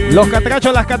 Los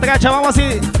catrachos, las catrachas, vamos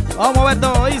así. Vamos a ver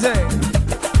todo, dice.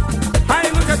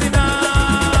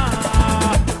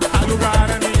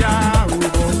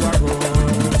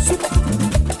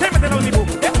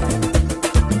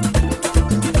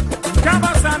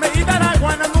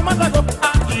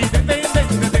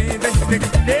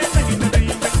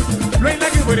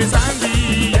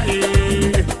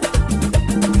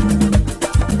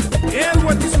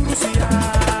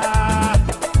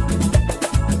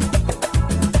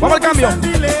 Vamos al cambio.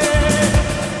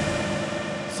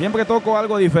 Siempre toco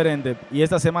algo diferente y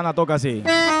esta semana toca así.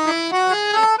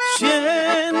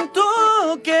 Siento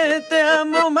que te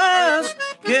amo más,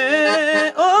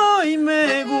 que hoy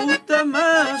me gusta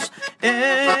más.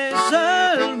 Es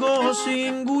algo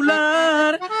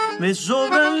singular, me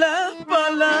sobran las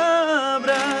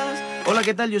palabras. Hola,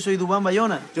 ¿qué tal? Yo soy Dubán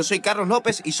Bayona. Yo soy Carlos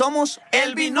López y somos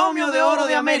el binomio de oro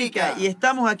de América. Y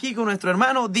estamos aquí con nuestro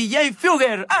hermano DJ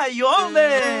Fugger. ¡Ay,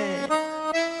 hombre!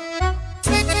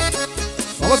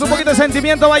 Vamos un poquito de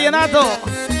sentimiento vallenato.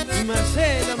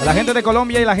 A la gente de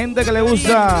Colombia y la gente que le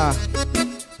gusta.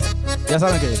 Ya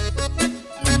saben qué.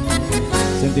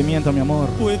 Sentimiento, mi amor.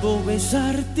 Puedo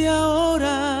besarte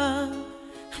ahora,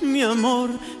 mi amor,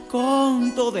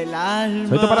 con todo el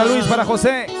alma. Esto para Luis, para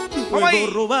José. Puedo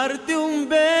robarte un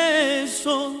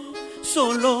beso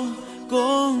solo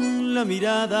con la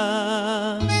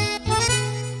mirada.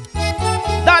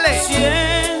 Dale.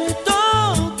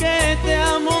 Siento que te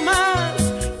amo más,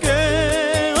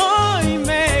 que hoy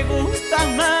me gusta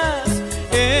más.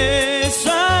 Es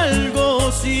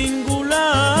algo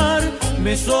singular,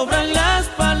 me sobran las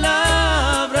palabras.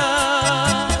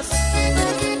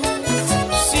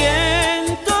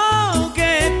 Siento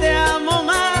que te amo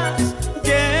más,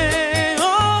 que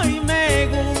hoy me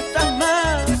gusta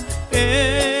más.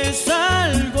 Es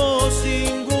algo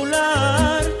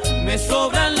singular, me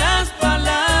sobran las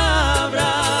palabras.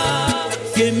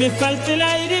 Que me falte el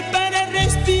aire para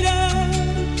respirar,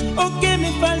 o que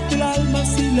me falte el alma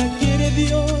si la quiere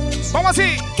Dios. ¿Cómo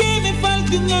así? Que me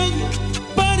falte un año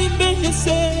para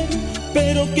envejecer,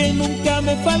 pero que nunca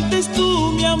me faltes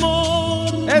tú, mi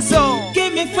amor. Eso. Que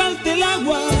me falte el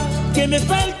agua, que me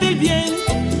falte el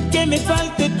viento, que me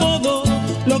falte todo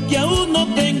lo que aún no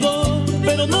tengo,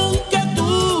 pero nunca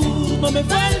tú, no me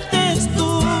faltes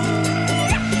tú.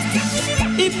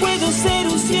 Y puedo ser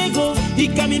un ciego y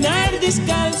caminar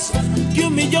descalzo, que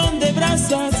 1.000.000 de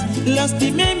brasas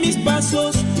lastimé mis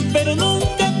pasos, pero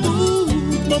nunca tú,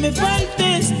 no me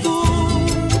faltes tú.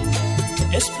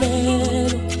 Espero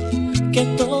que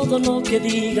todo lo que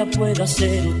diga pueda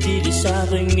ser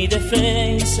utilizado en mi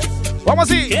defensa. Vamos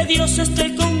así. Que Dios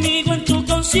esté conmigo en tu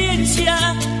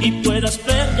conciencia y puedas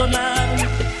perdonar.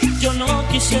 Yo no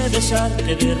quise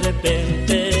besarte de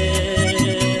repente.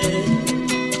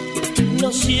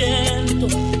 Lo siento,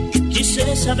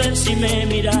 quise saber si me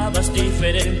mirabas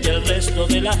diferente al resto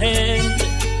de la gente.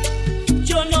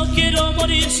 Yo no quiero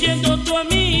morir siendo tu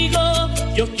amigo,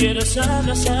 yo quiero es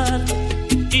abrazarte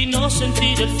y no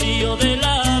sentir el frío de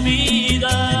la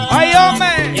vida. ¡Ay,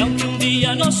 hombre! Y aunque un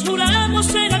día nos juramos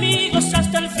ser amigos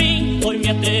hasta el fin, hoy me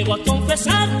atrevo a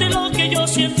confesarte lo que yo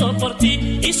siento por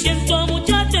ti. Y siento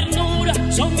mucha ternura,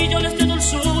 son millones de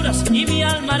dulzuras, y mi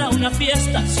alma hará una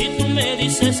fiesta si tú me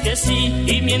dices que sí.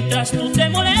 Y mientras tú te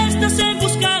molestas en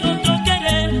buscar otro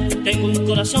querer, tengo un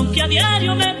corazón que a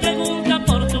diario me pregunta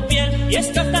por tu piel. Y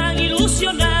está tan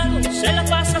ilusionado, se la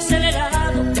pasa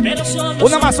acelerado, pero solo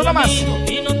una más, una más.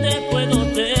 Y no te puedo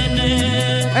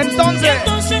tener.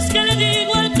 Entonces, ¿qué le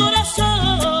digo al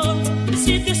corazón?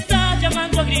 Si te está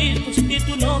llamando a gritos y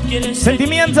tú no quieres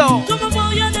sentimiento. seguir, ¿cómo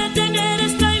voy a detener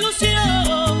esta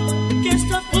ilusión que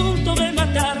está a punto de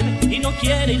matarme y no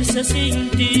quiere irse sin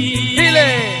ti?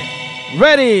 Dile,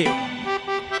 ready.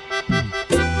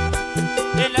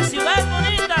 De la ciudad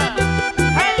bonita,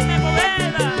 Jaime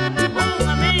Poveda, un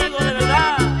amigo de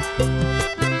verdad.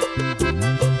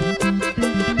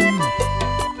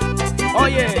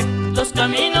 Oye, los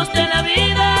caminos de la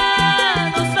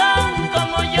vida no son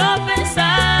como yo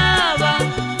pensaba,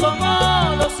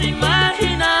 como los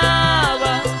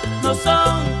imaginaba, no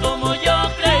son como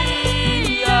yo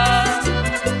creía.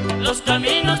 Los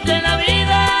caminos de la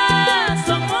vida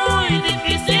son muy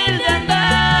difíciles de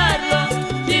andarlos,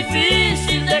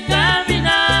 difícil de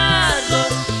caminarlos,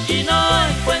 y no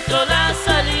encuentro la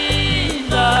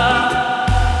salida.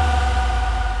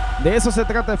 De eso se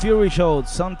trata el Fury Show,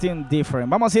 something different.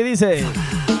 Vamos, así dice.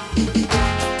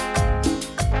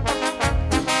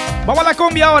 Vamos a la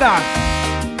cumbia ahora.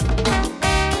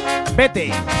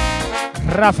 Vete,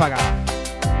 Ráfaga.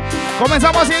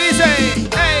 Comenzamos y dice, hey.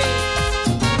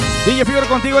 DJ Fugger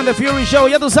contigo en The Fury Show.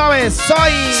 Ya tú sabes,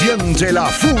 soy... Siente la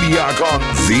furia con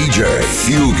DJ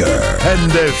Fugger en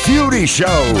The Fury Show.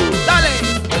 Dale.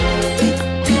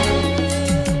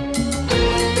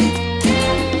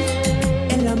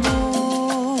 El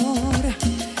amor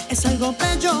es algo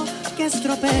bello que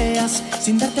estropeas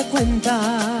sin darte cuenta.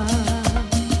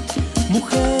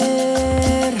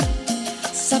 Mujer,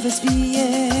 sabes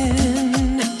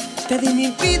bien, te di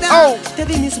mi vida, te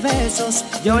di mis besos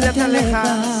y ahora te alejas.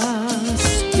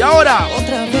 Y ahora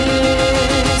otra vez,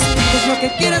 ¿qué es lo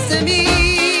que quieres de mí?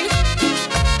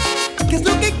 ¿Qué es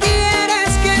lo que quieres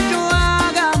que yo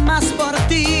haga más por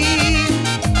ti?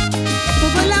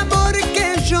 Todo el amor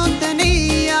que yo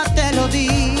tenía te lo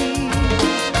di.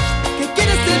 ¿Qué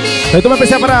quieres de mí? Esto me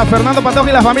empecé para Fernando Pantoja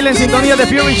y la familia en sintonía de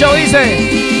Fury Show. Dice,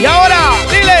 y ahora,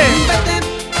 dile. Vete,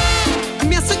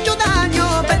 me has hecho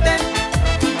daño, vete.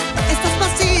 Estás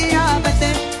vacía,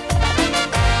 vete.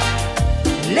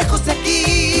 Lejos de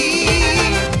aquí.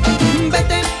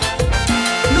 Vete,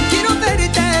 no quiero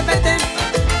verte, vete.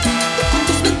 Con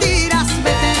tus mentiras,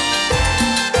 vete.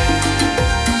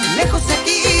 Lejos de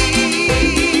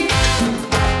aquí.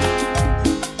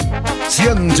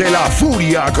 Siente la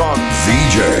furia con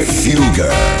DJ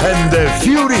Fugger en The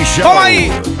Fury Show. ¡Toma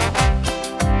ahí!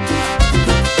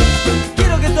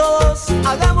 Quiero que todos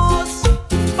hagamos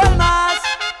palmas.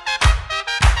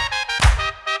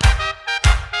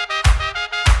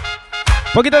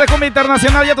 Poquito de cumbia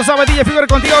internacional, ya tú sabes, DJ Fugger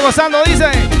contigo gozando, dice.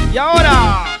 Y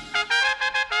ahora.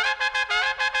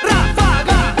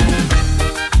 Ráfaga.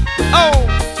 Oh.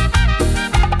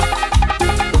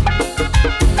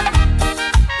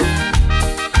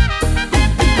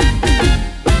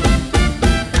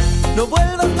 No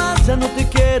vuelvas más, ya no te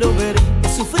quiero ver. He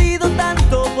sufrido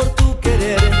tanto por tu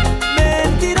querer.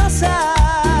 Mentirosa.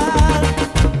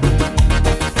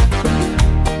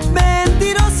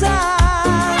 Mentirosa.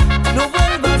 No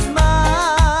vuelvas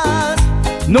más.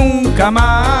 Nunca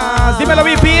más. Dímelo,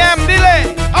 BPM,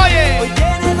 dile. Oye. Hoy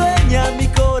tiene dueña mi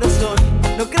corazón.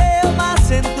 No creo más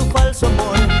en tu falso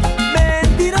amor.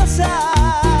 Mentirosa.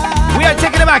 We are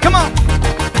taking it back, come on.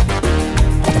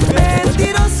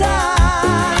 Mentirosa.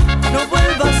 No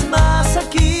vuelvas más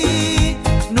aquí,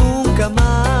 nunca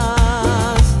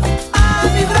más. A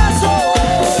mi brazo.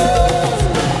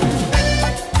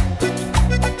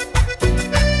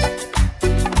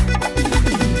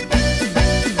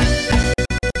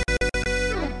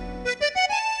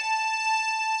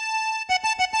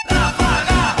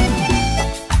 Ráfaga.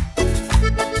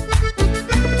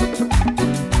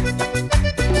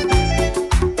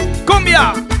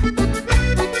 Cumbia.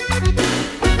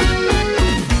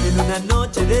 Una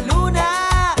noche de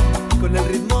luna, con el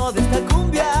ritmo de esta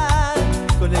cumbia,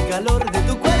 con el calor de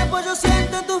tu cuerpo, yo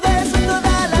siento en tus besos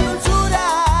toda la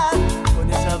dulzura, con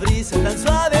esa brisa tan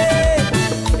suave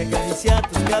que acaricia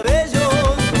tus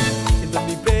cabellos, siento en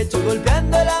mi pecho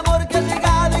golpeando el amor que ha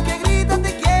llegado y que grita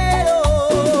te quiero,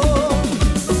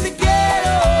 te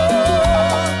quiero,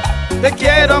 Te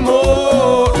quiero,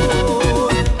 amor.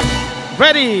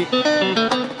 Ready.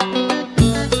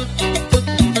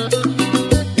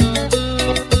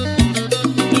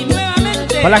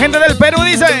 Para la gente del Perú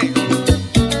dice.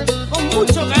 Con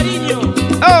mucho cariño.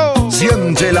 Oh.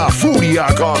 Siente la furia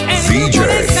con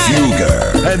DJ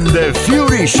Fugger en The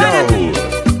Fury Show.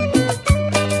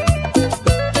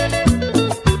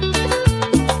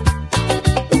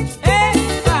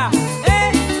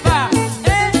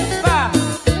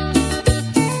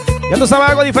 Ya tú sabes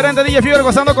algo diferente, DJ Fugger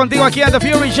gozando contigo aquí en The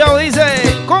Fury Show. Dice,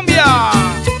 cumbia.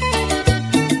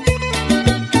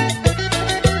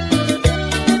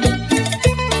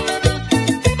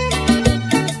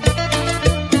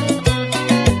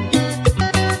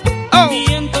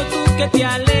 Siento tú que te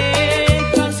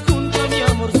alejas junto a mi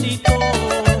amorcito.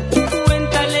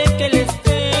 Cuéntale que le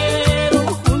espero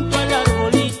junto al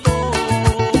arbolito.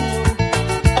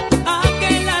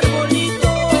 Aquel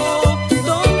arbolito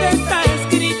donde está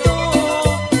escrito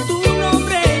tu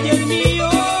nombre y el mío,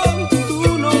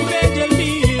 tu nombre y el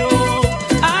mío.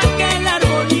 Aquel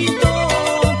arbolito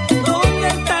donde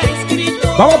está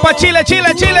escrito. Vamos pa' Chile,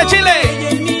 Chile, Chile, Chile.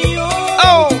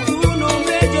 Oh.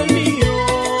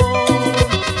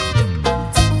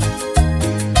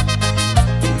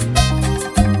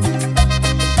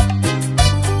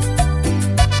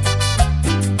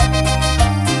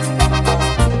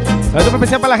 Esto es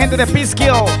especial para la gente de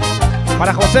Pisquio,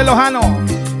 para José Lojano,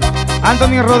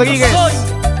 Anthony Rodríguez,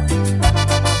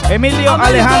 Emilio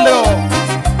Alejandro,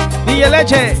 DJ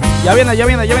Leche. Ya viene, ya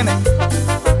viene, ya viene.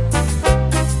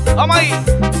 Vamos ahí.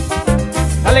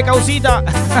 Dale, causita.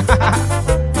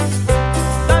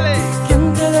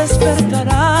 ¿Quién te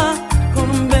despertará con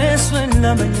un beso en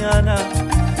la mañana?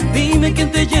 Dime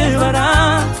quién te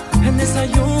llevará el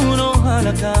desayuno a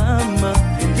la cama.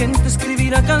 ¿Quién te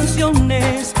escribirá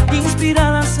canciones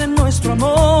inspiradas en nuestro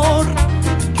amor?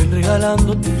 ¿Quién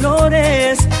regalándote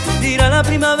flores dirá la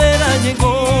primavera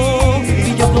llegó?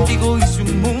 Y yo contigo hice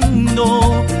un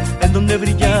mundo en donde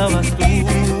brillabas tú.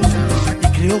 Y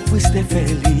creo fuiste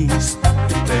feliz,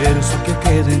 pero eso que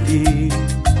queda en ti.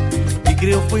 Y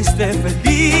creo fuiste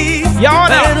feliz, y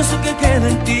ahora, pero eso que queda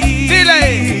en ti.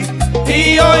 Dile.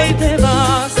 Y hoy te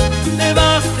vas, te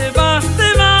vas, te vas,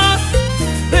 te vas.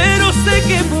 Pero sé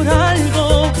que por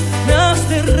algo me has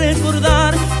de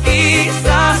recordar.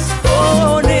 Quizás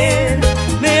con él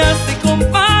me has de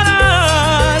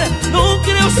comparar. No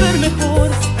creo ser mejor,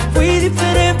 fui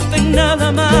diferente en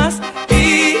nada más.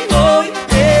 Y hoy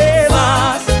te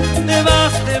vas, te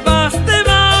vas, te vas, te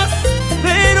vas.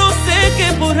 Pero sé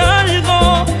que por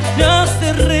algo me has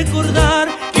de recordar.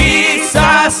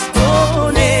 Quizás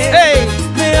con él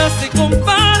me hace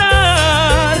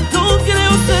comparar. No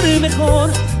creo ser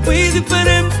mejor, fui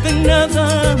diferente en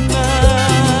nada más.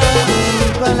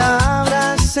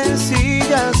 Palabras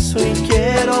sencillas, hoy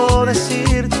quiero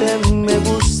decirte: me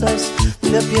gustas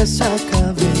de pies a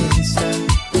cabeza.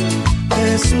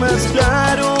 Es más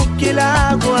claro que el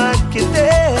agua que te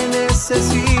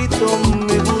necesito.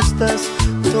 Me gustas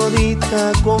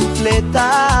todita,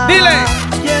 completa. Dile.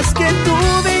 Y es que tu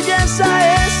belleza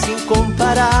es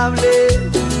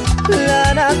incomparable.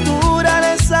 La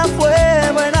naturaleza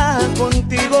fue buena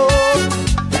contigo.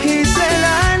 Hice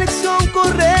la elección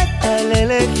correcta al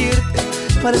elegirte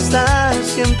para estar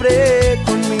siempre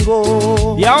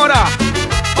conmigo. Y ahora,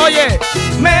 oye,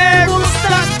 me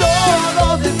gusta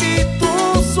todo de ti,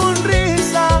 tu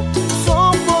sonrisa, tus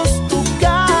ojos, tu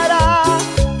cara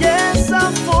y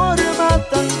esa forma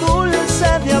tan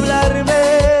dulce de hablarme.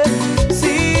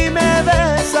 Si me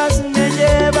besas me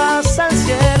llevas al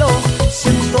cielo,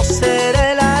 siento ser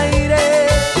el aire.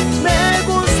 Me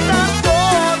gusta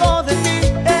todo de ti,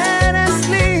 eres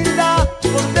linda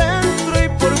por dentro y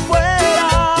por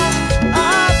fuera.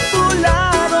 A tu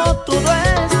lado todo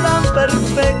es tan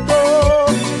perfecto.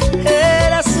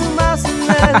 Eres más de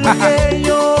lo que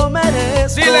yo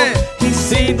merezco. Dile. Y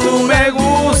si tú me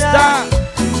gustas,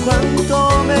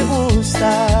 cuánto me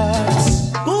gustas.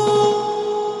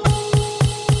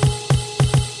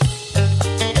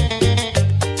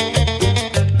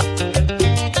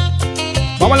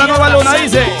 Vamos a la nueva luna,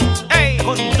 dice.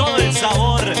 Con todo el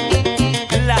sabor,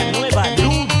 la nueva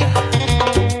luna.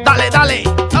 Dale, dale.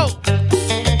 Oh.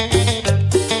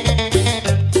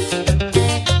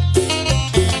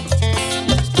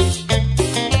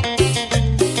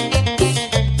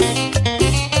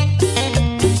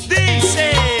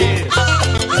 Dice.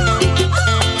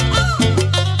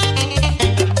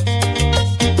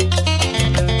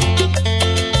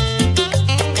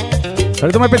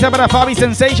 Saludos muy especial para Fabi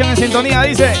Sensation en sintonía,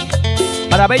 dice.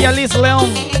 Para Bella Liz León.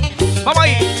 Vamos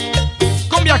ahí.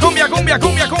 Cumbia, cumbia, cumbia,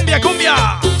 cumbia, cumbia, cumbia.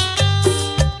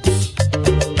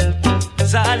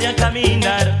 Sale a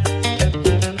caminar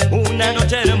una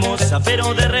noche hermosa,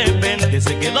 pero de repente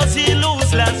se quedó sin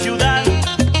luz la ciudad.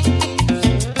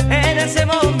 En ese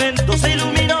momento se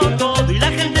iluminó todo y la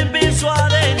gente empezó a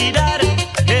delirar.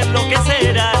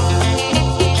 Enloquecerán,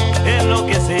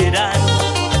 enloquecerán.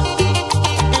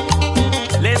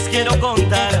 Les quiero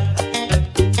contar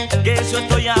que eso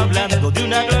estoy hablando de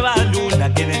una nueva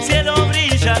luna que en el cielo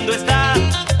brillando está.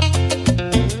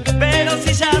 Pero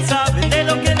si ya saben de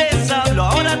lo que les hablo,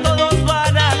 ahora todos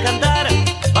van a cantar.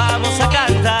 Vamos a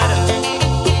cantar,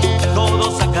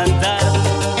 todos a cantar.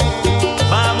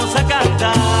 Vamos a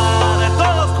cantar,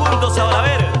 todos juntos ahora, a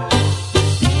ver.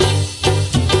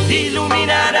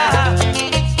 Iluminará,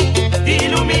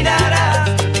 iluminará,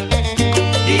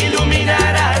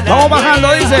 iluminará. Vamos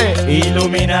bajando, dice.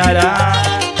 Iluminará.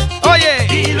 Oye.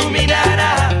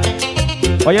 Iluminará.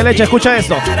 Oye, Leche, escucha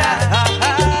esto.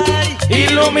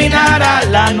 Iluminará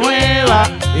la nueva.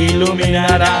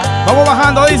 Iluminará. Vamos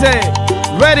bajando, dice.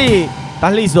 Ready.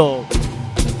 ¿Estás listo?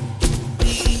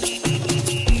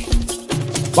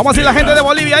 Vamos a ir la gente de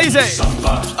Bolivia, dice.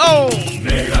 Oh.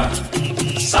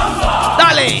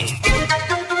 Dale.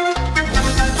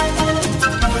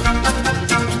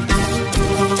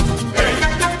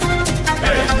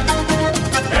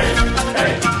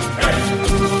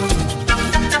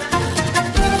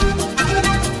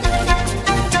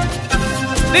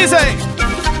 Dice.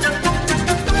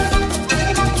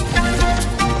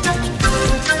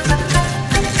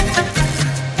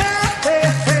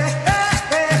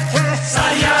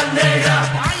 Saya negra.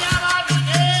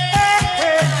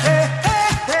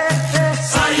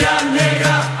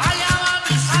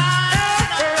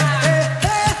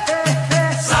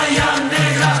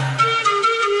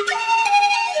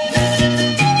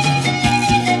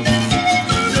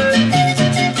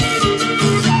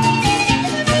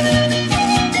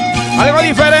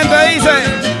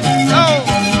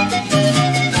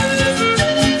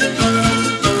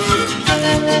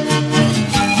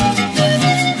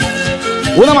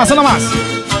 Una más, una más.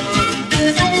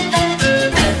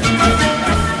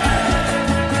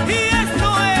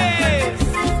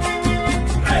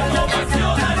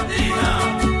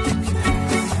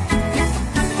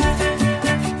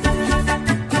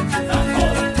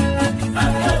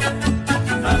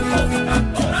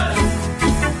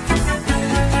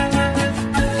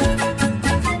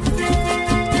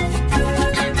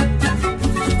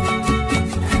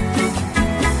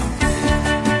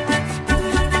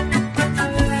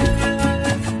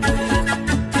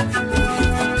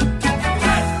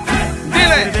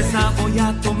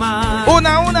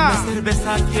 Una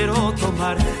cerveza quiero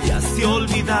tomar y así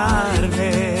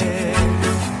olvidarme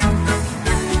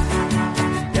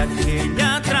de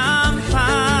aquella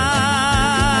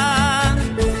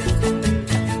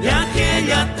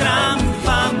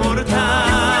trampa,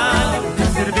 mortal. Una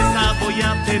cerveza voy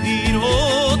a pedir,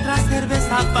 otra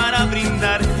cerveza para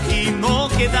brindar y no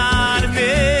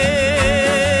quedarme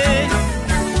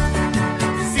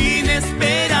sin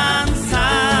esperanza.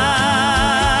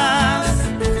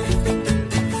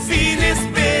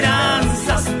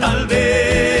 Tal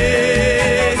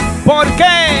vez. ¿Por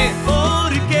qué?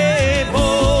 Porque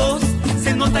vos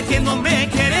se nota que no me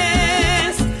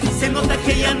querés, se nota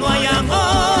que ya no hay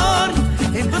amor,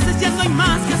 entonces ya no hay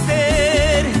más que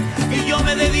hacer y yo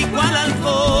me dedico al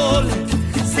alcohol.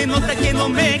 Se nota que no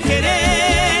me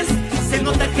querés, se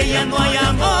nota que ya no hay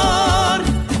amor,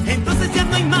 entonces ya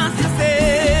no hay más que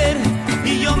hacer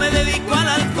y yo me dedico al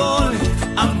alcohol.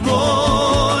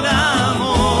 Amor,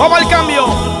 amor. Vamos al cambio.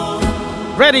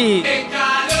 Ready. ¡Qué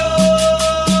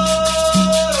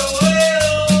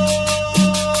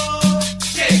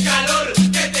calor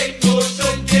que tengo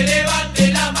yo! Que levante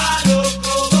la mano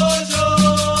como yo.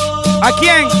 ¿A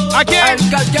quién? ¿A quién? El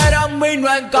que quiera un vino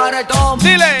en cartón.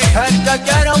 Dile. El que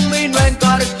quiera un vino en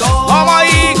cartón. Vamos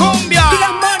ahí, cumbia. Y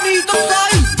las manitos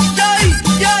ahí,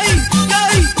 ahí.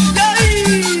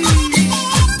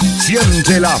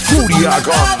 Siente la furia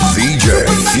con DJ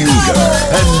Fugger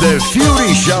and The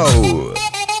Fury Show.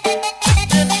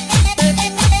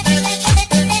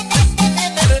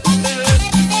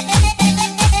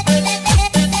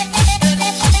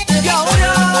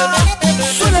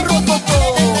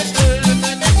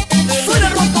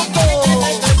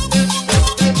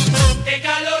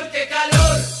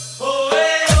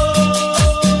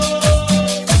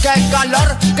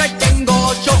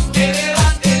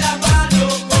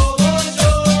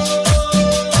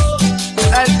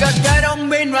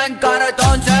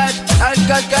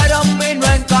 Que quiera un vino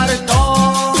en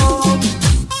cartón.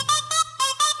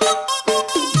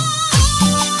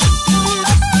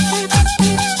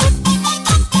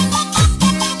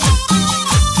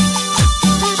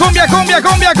 Cumbia, cumbia,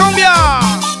 cumbia, cumbia.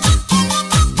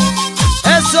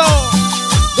 Eso.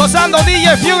 Gozando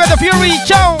DJ Fugger, The Fury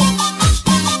Show.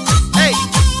 Ey,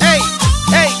 ey,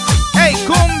 ey, ey,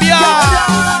 cumbia.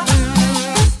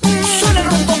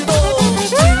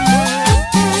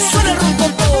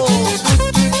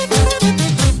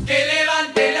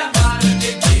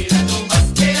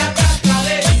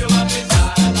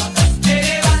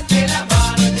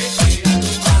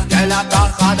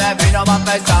 Va a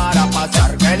empezar a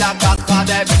pasar, que la caja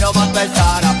de vino va a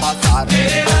empezar a pasar. Que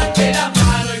levante la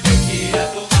mano y que quiera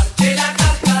tomar, que la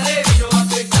caja de vino va a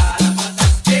empezar a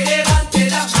pasar. Que levante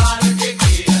la mano y que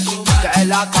quiera tomar, que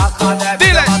la caja de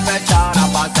vino va a empezar a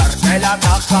pasar, que la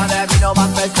caja de vino va a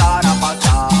empezar a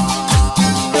pasar.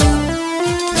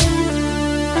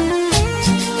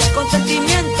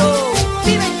 Consentimiento,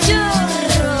 vive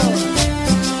chorro.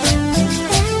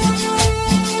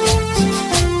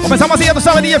 Comenzamos así, ya tú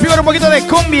sabes, DJ Fugger, un poquito de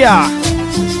cumbia.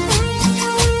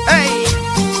 ¡Ey!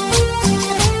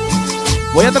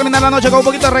 Voy a terminar la noche con un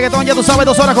poquito de reggaetón, ya tú sabes,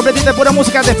 2 horas completitas de pura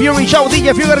música de Fury Show.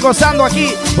 DJ Fugger gozando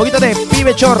aquí, un poquito de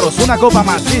Pibe Chorros, una copa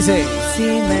más, dice. Si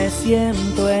me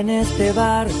siento en este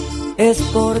bar, es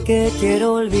porque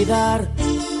quiero olvidar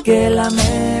que la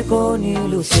amé con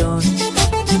ilusión.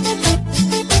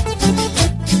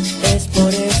 Es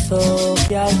por eso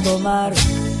que al tomar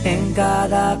en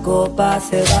cada copa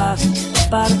se va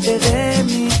parte de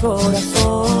mi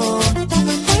corazón.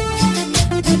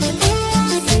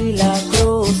 Si la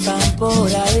cruzan por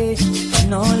ahí,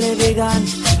 no le digan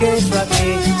que yo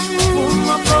aquí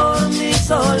fumo por mi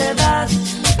soledad.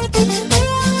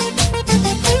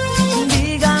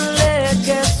 Díganle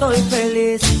que soy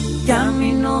feliz, que a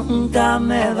mí nunca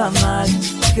me va mal,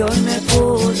 que hoy me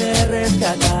pude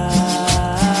rescatar.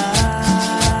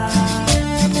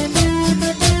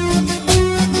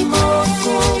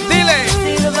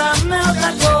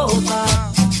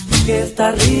 Que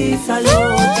esta risa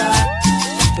loca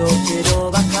yo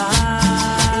quiero bajar,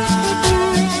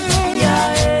 y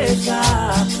a ella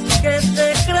que esté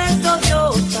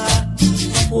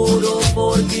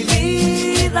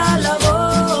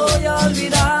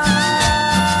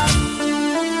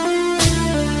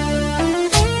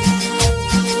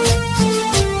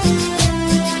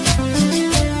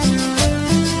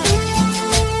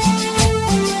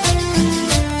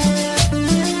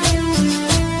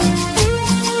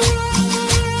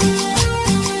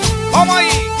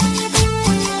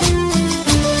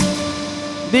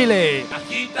Dile.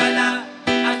 Agítala,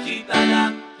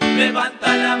 agítala,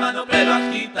 levanta la mano pero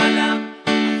agítala,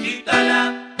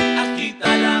 agítala,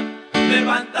 agítala,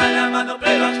 levanta la mano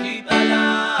pero agítala.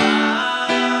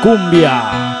 Cumbia.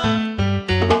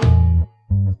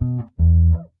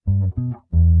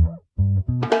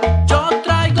 Yo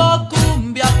traigo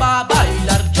cumbia pa'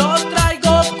 bailar, yo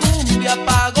traigo cumbia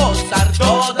pa' gozar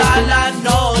toda la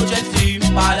noche sin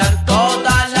parar,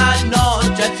 toda la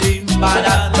noche sin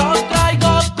parar. Yo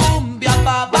traigo cumbia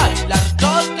pa' bailar,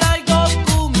 yo traigo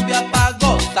cumbia pa'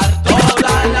 gozar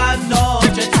toda la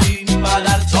noche sin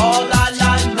parar, toda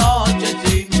la noche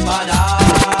sin parar.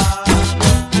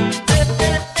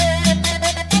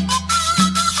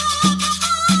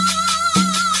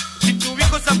 Si tu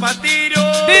viejo zapatero,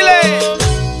 dile.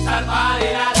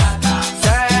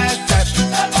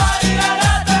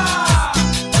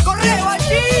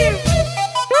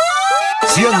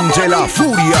 Siente la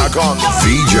furia con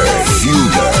DJ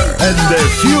Fugger en The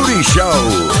Fury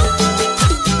Show.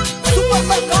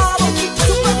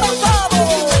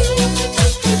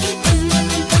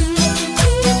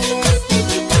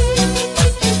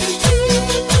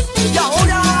 Y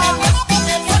ahora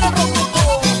suena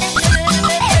rococó,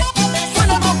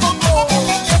 suena rococó.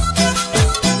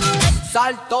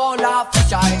 Saltó la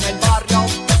ficha en el barrio,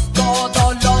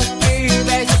 todos los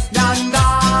pibes me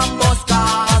andan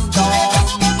buscando.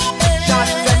 Ya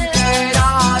se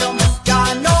enteraron que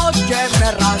anoche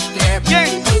me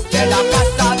rastreé de la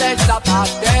casa del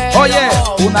zapatero. Oye,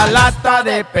 una lata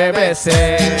de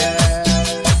PVC.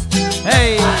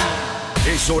 Hey.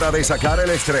 Es hora de sacar el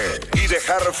estrés y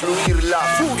dejar fluir la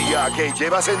furia que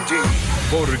llevas en ti.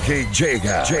 Porque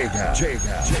llega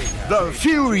The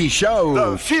Fury Show.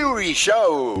 The Fury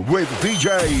Show with DJ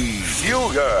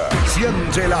Fugger.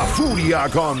 Siente la furia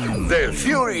con The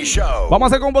Fury Show. Vamos a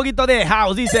hacer con un poquito de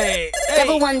house, dice.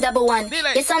 Double one.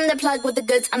 Yes, I'm the plug with the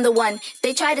goods, I'm the one.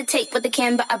 They try to take what they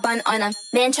can, but I bun on them.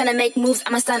 Man trying to make moves,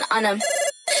 I'm a stun on them.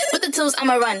 With the tools,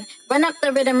 I'ma run. Run up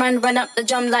the rhythm, run up the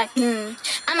drum like,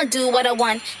 I'ma do what I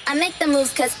want. I make the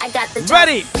moves cause I got the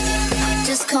Ready.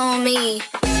 Just call me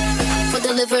for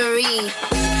delivery.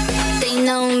 They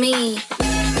know me.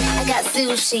 I got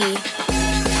sushi.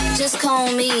 Just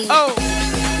call me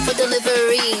for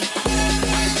delivery.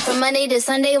 From Monday to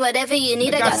Sunday, whatever you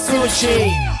need, I got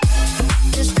sushi.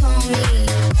 Just call me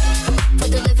for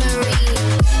delivery.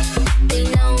 They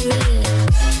know me.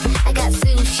 I got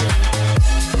sushi.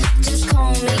 Just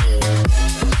call me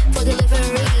for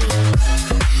delivery.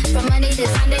 From Monday to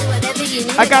Sunday, whatever you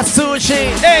need, I got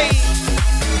sushi. Hey.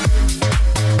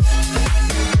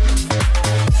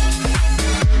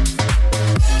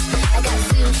 I got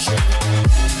sushi.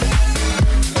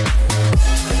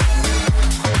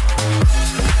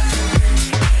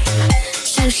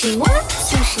 Sushi, what?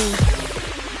 Sushi.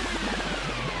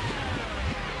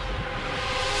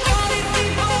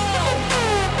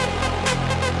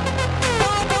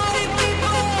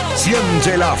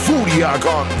 Siente la furia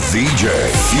con DJ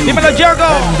Fugger Dímelo, Jergo.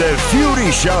 en The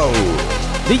Fury Show.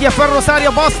 DJ Fer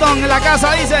Rosario, Boston, en la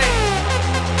casa, dice.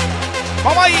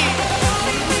 Vamos ahí.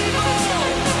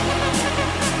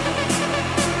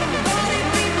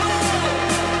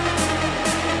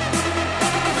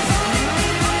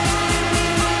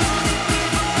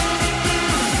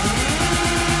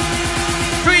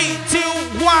 Three, two,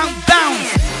 one, down.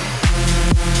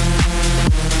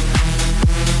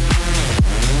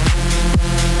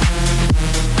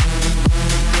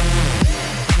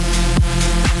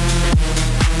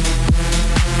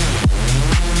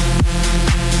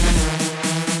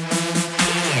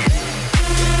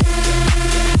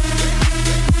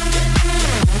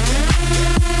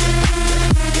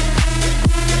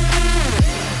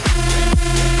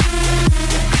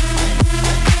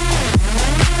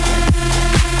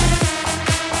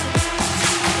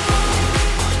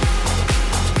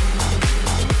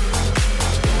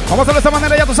 Vamos a hacerlo de esta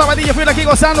manera, ya tú sabes, DJ Fury aquí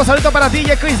gozando. Saludos para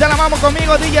DJ Chris de la Mamo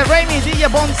conmigo, DJ Raimi, DJ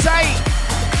Bonsai,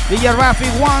 DJ Rafi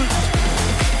One.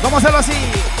 Vamos a hacerlo así.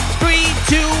 3,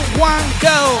 2, 1, go.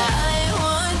 I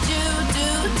want you to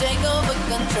take over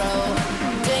control.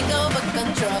 Take over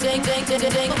control. Take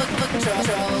over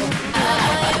control. I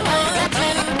want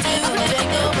you to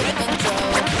take over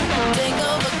control. Take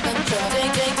over control.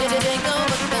 Take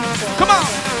over control. Come on.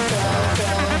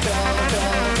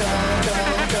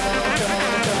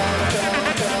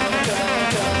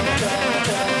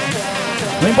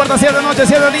 No importa si es de noche,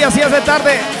 si es de día, si es de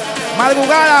tarde,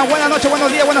 madrugada, buenas noches,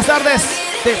 buenos días, buenas tardes.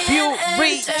 The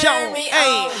Fury Show.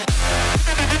 Hey.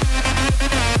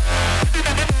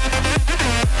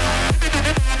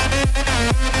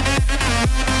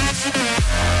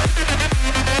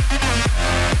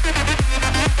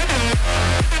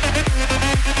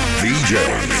 DJ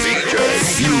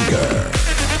Fugger.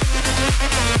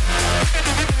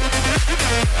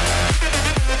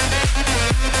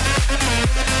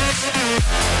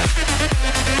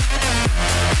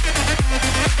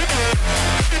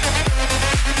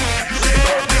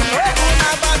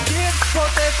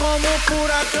 Voltei como um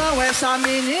furacão, essa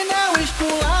menina é um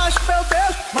esculacho, meu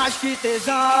Deus, mas que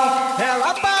tesão.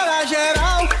 Ela para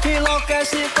geral,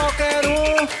 enlouquece qualquer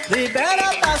um.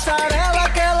 Libera a passarela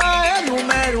que ela é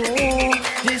número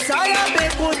 1. De saia bem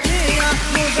curtinha,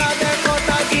 blusa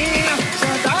decotadinha,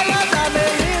 sandália da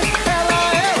Melis, ela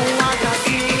é uma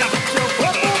gracinha. Seu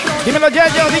corpo pronto. Dímelo,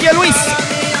 Yayo, DJ Luis,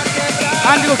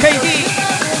 Andrew KD,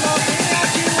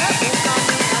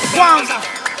 Juan,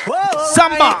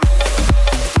 Samba.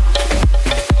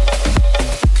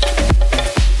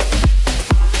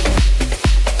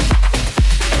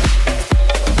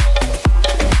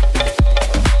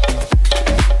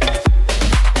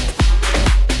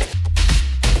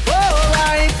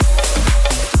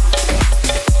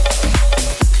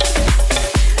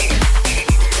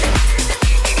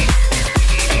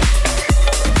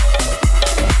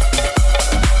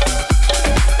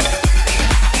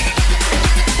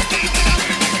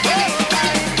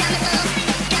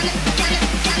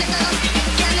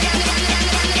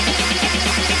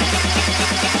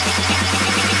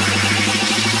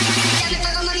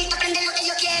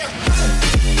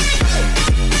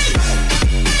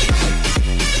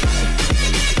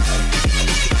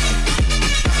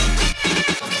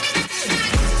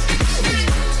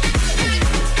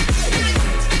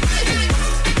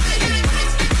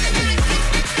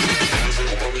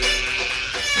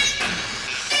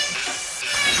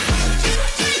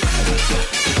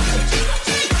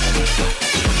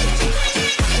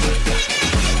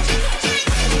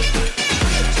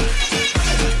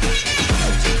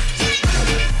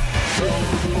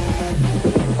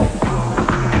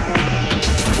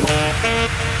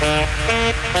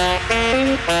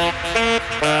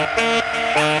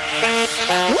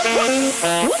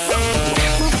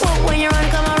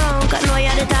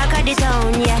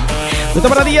 Esto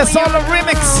para DJ Solo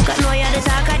Remix.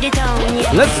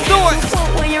 Let's do it.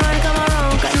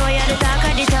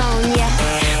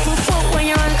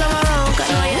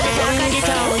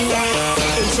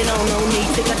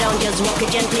 Just walk it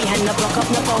gently, hand the block up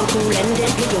the phone, cool and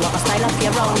deadly. You have a style of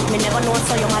your own. Me never know,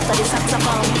 so you master the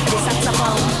saxophone, the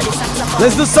saxophone, the saxophone.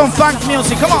 Let's do some funk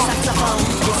music, come on.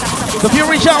 The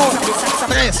Fury Show.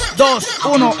 3, 2,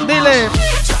 1, dile.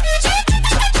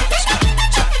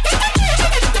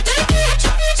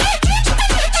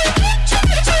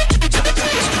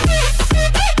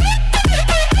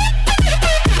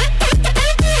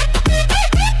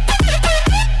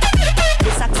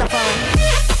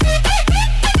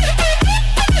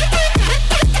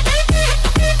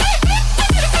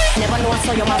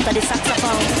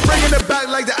 Bringing it back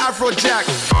like the Afro Jack.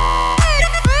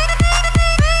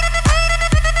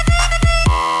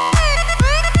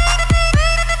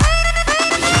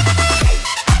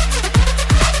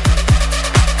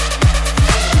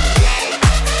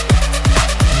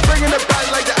 Bringing it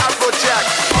back like the Afro Jack.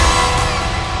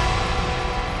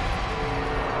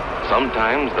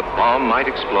 Sometimes the bomb might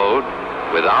explode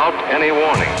without any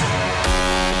warning.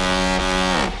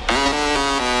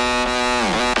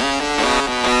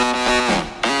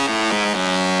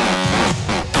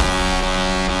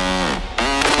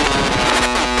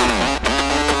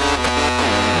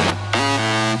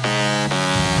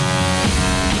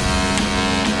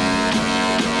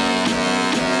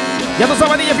 Ya tú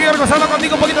sabes, DJ Fugger, gozando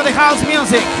contigo un poquito de house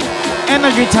music.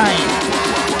 Energy time.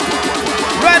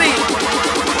 Ready?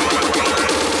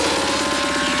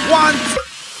 1,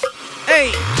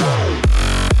 8.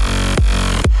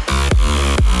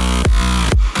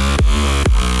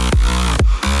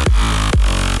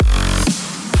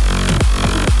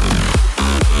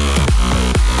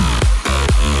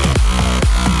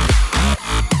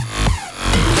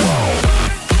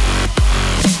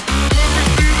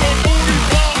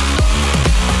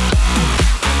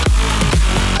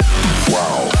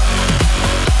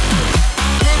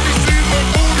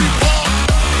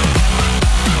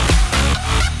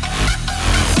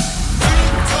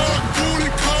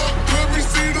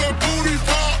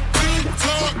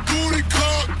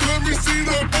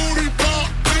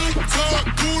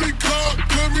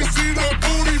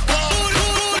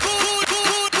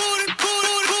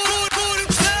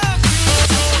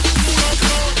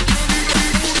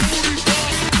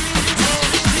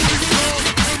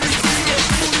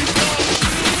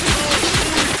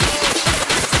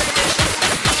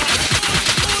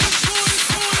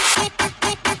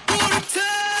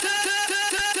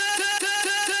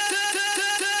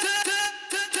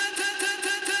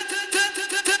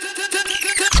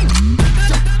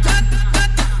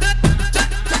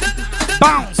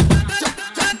 Bounce.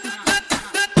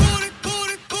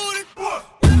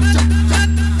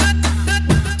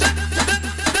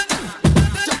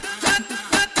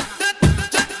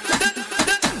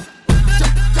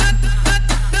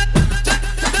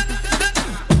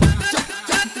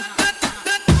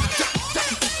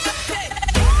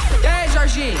 E aí,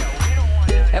 Jorginho?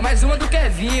 É mais uma do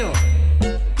Kevinho.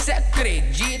 Cê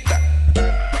acredita?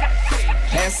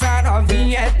 Essa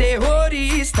novinha é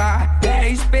terrorista, é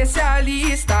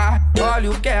especialista.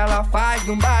 Olha o que ela faz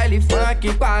no baile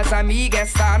funk com as amigas.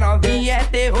 Essa novinha é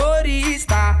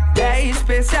terrorista, é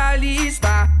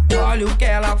especialista. Olha o que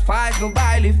ela faz no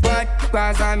baile funk com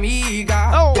as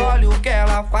amigas. Olha o que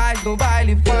ela faz no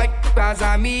baile funk com as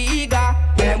amigas.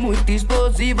 É muito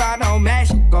explosiva, não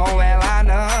mexe com ela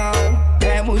não.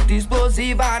 É muito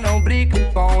explosiva, não brinca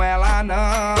com ela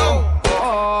não.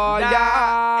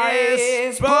 Olha a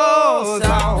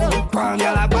explosão quando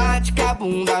ela bate com a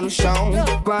bunda no chão,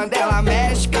 quando ela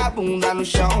mexe com a bunda no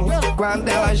chão, quando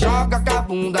ela joga com a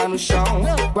bunda no chão,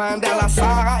 quando ela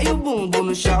sarra e o bumbum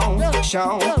no chão,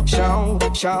 chão, chão,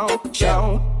 chão,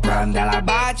 chão. Quando ela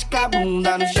bate com a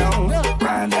bunda no chão,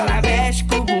 quando ela mexe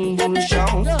com o bumbum no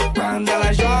chão, quando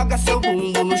ela joga seu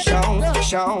bumbum no chão,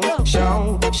 chão,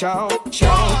 chão, chão,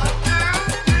 chão.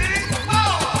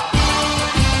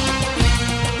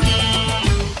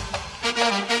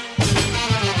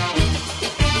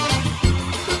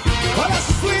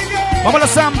 Vamos a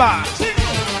samba.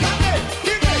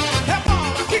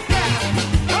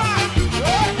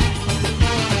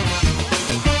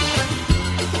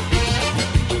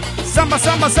 Samba,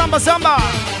 samba, samba, samba.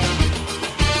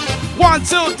 1,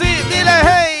 2, 3, dile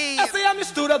hey. Essa é a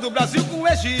mistura do Brasil com o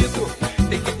Egito.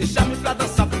 Tem que deixar-me pra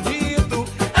dançar bonito.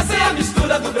 Essa é a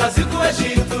mistura do Brasil com o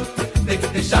Egito. Tem que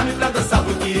deixar-me pra dançar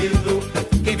bonito.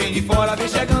 Quem vem de fora vem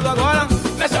chegando agora.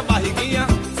 Fecha a barriguinha,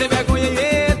 sem vergonha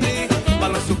e entre.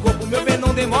 Balança o corpo, meu bem,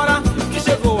 não demora. Que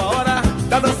chegou a hora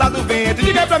da dança do ventre.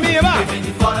 Diga aí pra mim, vai. Quem vem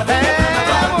de fora vem chegando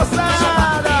agora.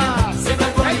 Moçada, sem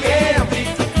vergonha e entre.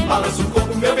 Balança o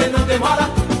corpo, meu bem, não demora.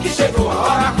 Que chegou a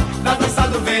hora da dança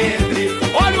do ventre.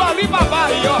 Olha o Alibaba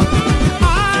aí, ó.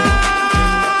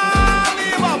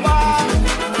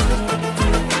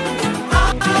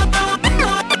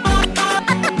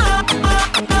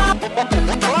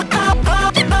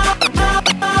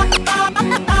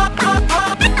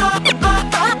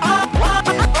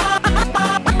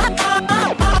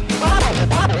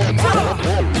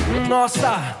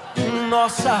 Nossa,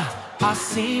 nossa,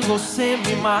 assim você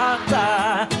me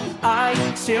mata. Ai,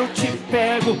 se eu te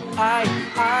pego, ai,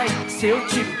 ai, se eu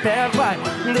te pego, ai,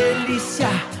 delícia,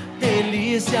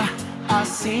 delícia,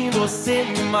 assim você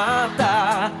me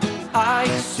mata. Ai,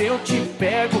 se eu te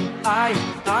pego, ai,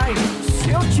 ai,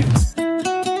 se eu te...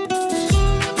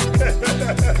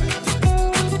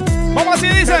 Vamos assim,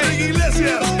 dice.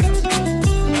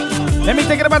 Let me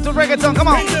take it back to reggaeton, come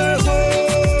on.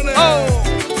 Oh.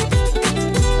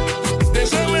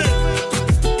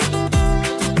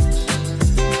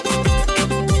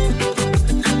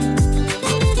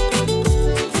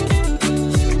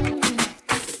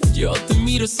 Yo te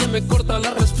miro, se me corta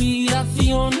la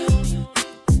respiración.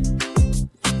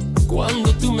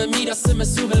 Cuando tú me miras, se me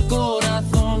sube el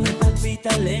corazón. Me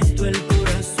palpita lento el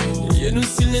corazón. Y en un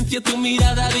silencio tu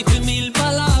mirada dice 1000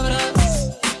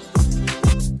 palabras.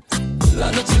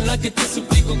 La noche en la que te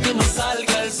suplico que no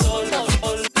salga el sol.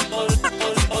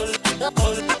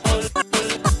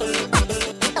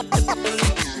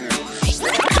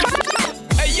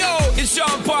 Hey yo, it's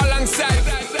Sean Paul alongside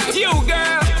you,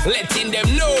 girl. Letting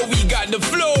them know we got the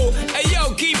flow. Hey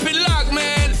yo, keep it locked,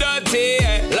 man. Dirty,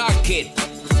 lock it.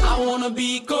 I wanna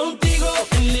be contigo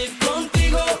and live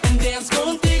contigo and dance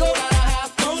contigo. Para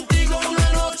have contigo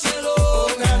una noche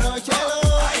loca.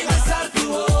 Ay, besar tu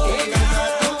boca.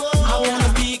 I wanna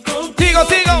be contigo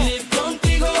and live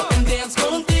contigo and dance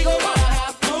contigo. Para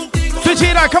have contigo. Switch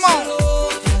it up, come on.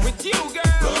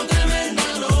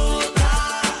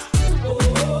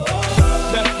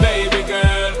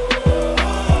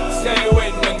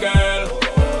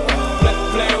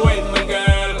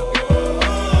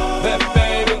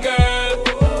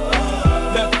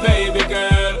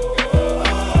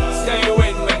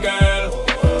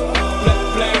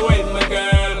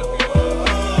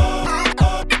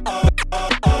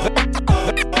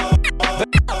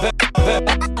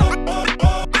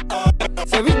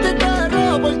 Se viste de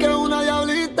rojo porque es una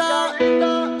diablita y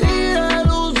de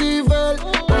Lucifer,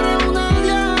 eres una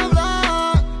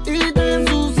diabla y te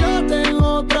ensuciaste en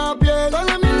otra piel. Con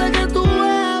la mierda que tú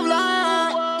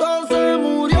hablas, todo se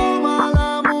murió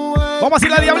mala mujer. Vamos a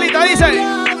ir la diablita, dice.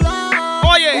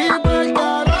 Oye. Y pa'l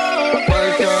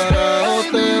carajo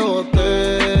te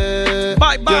boté.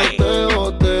 Bye, bye. Yo te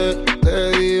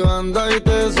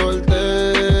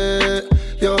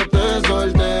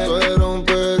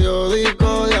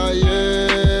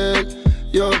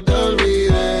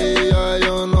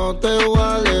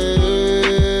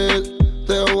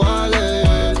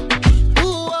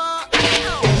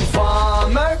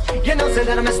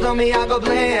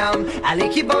Ali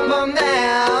keep on bum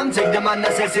down. Take the man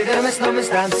that says it and me slow me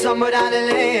stand somewhere down the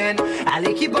lane.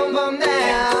 Ali keep on bum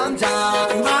down.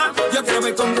 Yo quiero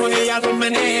ver cómo ella lo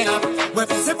menea.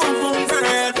 Mueve ese pum pum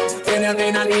girl. Tiene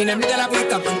adrenalina, mide la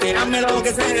pista, ponteame lo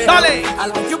que sea. Dale. I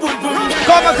like you pum pum girl.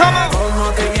 ¿Cómo?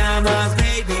 ¿Cómo te llamas,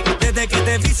 baby? Desde que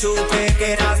te vi supe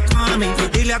que eras mami.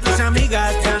 Dile a tus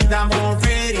amigas que andamos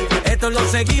ready. Esto lo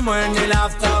seguimos en el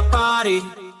after party.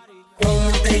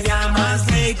 ¿Cómo te llamas,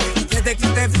 baby? Desde que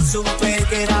te vi supe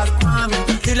que eras mami.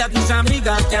 Dile a tus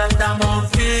amigas que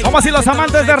andamos ready. ¿Cómo así los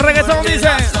amantes del reggaetón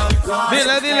dicen?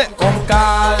 Dile. Con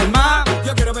calma.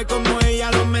 Yo quiero ver cómo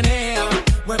ella lo menea.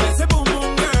 Mueve ese boom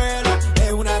boom girl.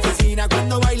 Es una asesina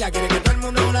cuando baila, quiere que todo el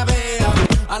mundo la vea.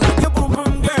 I like your boom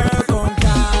boom girl. Con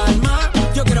calma.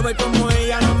 Yo quiero ver cómo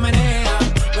ella lo menea.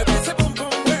 Mueve ese boom boom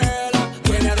girl.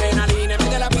 Tiene adrenalina,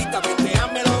 mide la pista,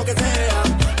 venteame lo que sea.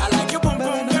 I like your boom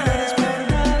boom girl.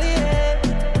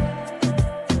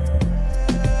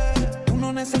 Tú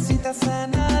no necesitas a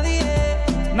nadie.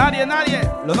 Nadie.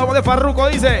 Lo nuevo de Farruko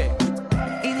dice.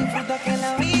 Y disfruta que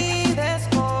la vida es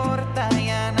corta y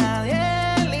a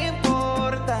nadie le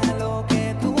importa lo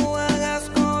que tú hagas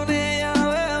con ella,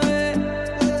 bebé.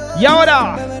 Y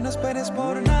ahora. Bebé, no esperes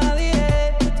por nadie.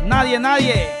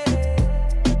 Nadie.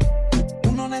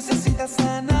 Tú no necesitas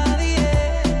a nadie.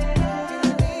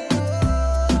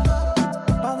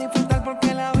 Pa' disfrutar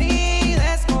porque la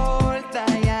vida es corta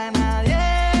y a nadie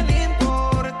le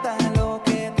importa lo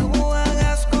que tú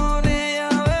hagas con ella,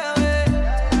 bebé.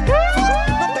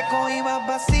 No te cohibas,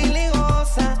 vacila y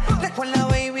goza. Recuerda,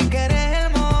 baby, que eres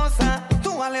hermosa.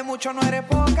 Tú vales mucho, no eres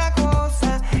poca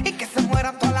cosa. Y que se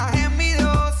mueran todas las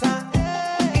envidiosas.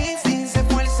 Y si se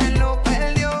fue, él se lo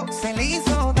perdió. Se le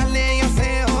hizo darle, yo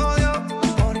se odió.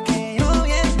 Porque yo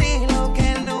vi en ti lo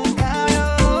que él nunca vio.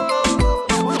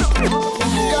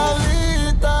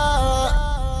 Diablita,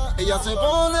 ella se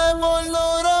pone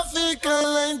pornográfica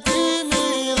en la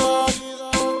intimidad.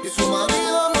 Y su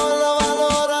marido no la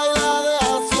valora y la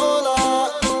deja sola.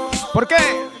 ¿Por qué?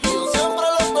 Yo siempre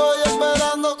lo estoy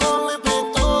esperando con mi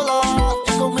pistola. Y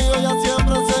conmigo ella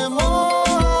siempre se moja.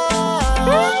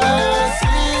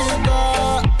 Bebecita,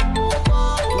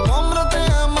 tu hombre te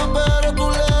ama pero tú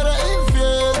le eres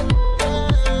infiel.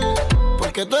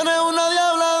 Porque tú eres una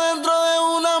diabla dentro de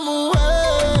una mujer.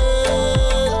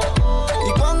 Y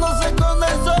cuando se esconde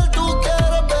el sol tú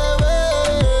quieres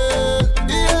beber.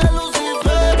 Y es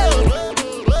Lucifer.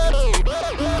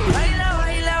 Baila,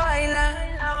 baila, baila.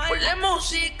 Ponle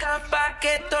música pa'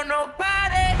 que esto no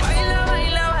pare. Baila,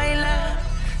 baila, baila.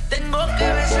 Tengo que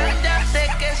besarte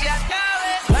antes que se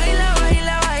acabe. Baila,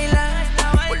 baila, baila.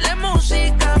 Ponle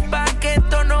música pa' que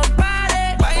esto no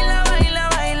pare. Baila, baila,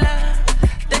 baila.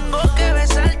 Tengo que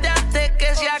besarte antes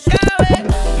que se acabe.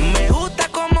 Me gusta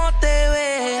cómo te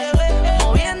ves,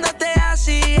 moviéndote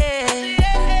así es,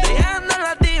 dejando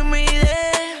la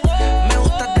timidez. Me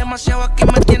gustas demasiado, aquí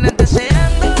me tienes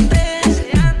deseándote,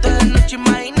 toda la noche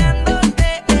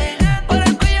imaginándote, por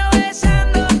el cuello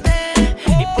besándote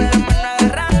y por la mano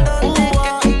agarrándote.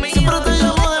 Que conmigo Siempre te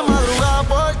llamo de madrugada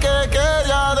porque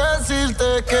quería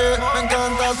decirte que me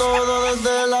encanta todo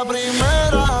desde la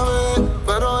primera vez.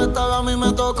 Pero esta vez a mí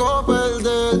me tocó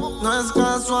perder. No es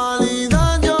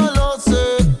casualidad, yo lo sé.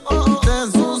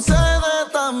 Te sucede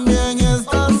también y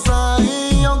estás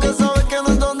ahí. Aunque sabes que no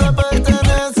es donde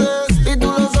perteneces. Y tú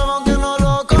lo sabes aunque no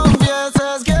lo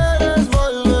confieses. Quieres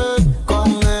volver,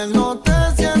 con él no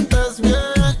te sientes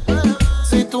bien.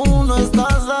 Si tú no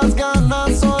estás, las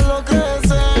ganas solo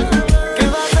crecen.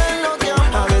 Quédate en lo que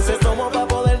amas. A veces tomo pa'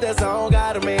 poder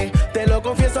desahogarme. Te lo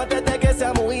confieso antes de que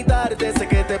sea muy tarde. Sé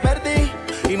que te perdí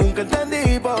y nunca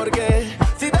entendí por qué.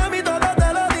 Si de mí todo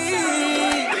te lo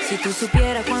di. Si tú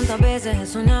supieras cuántas veces he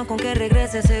soñado con que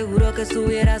regreses, seguro que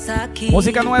estuvieras aquí.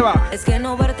 Música nueva. Es que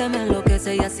no verte me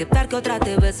enloquece y aceptar que otra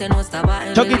te bese no estaba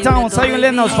en Chucky el Town, libreto Zion de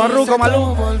Lennox, mí. Farruko,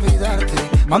 Malú,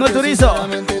 Manuel Turizo.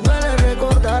 Solamente duele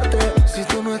recordarte. Si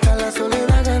tú no estás, la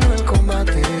soledad ganó el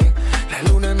combate. La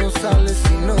luna no sale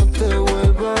si no te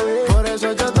vuelvo a ver. Por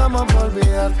eso ya estamos por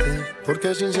olvidarte.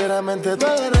 Porque sinceramente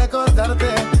duele recordarte.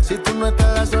 Si tú no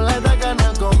estás, la soledad ganó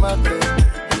el combate.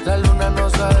 La luna no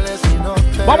sale si no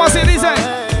te Vamos así, vuelvo dice. a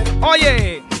ver.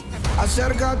 Oye.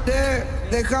 Acércate,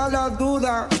 deja la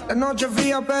duda. La noche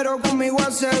fría, pero conmigo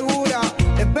asegura.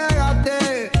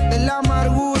 Despégate de la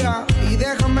amargura y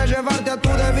déjame llevarte a tu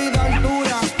debida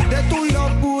altura. De tus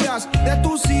locuras, de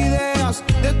tus ideas,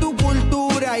 de tu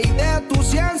cultura y de tu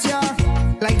ciencia.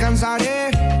 La alcanzaré,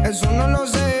 eso no lo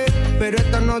sé. Pero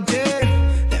esta noche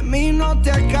de mí no te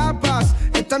escapas.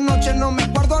 Esta noche no me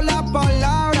guardo las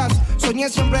palabras. Soñé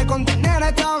siempre con tener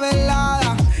esta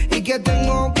velada. Y que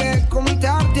tengo que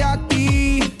contarte a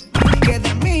ti, que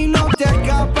de mí no te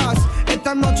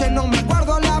esta noche no me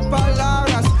guardo las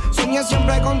palabras. Soñé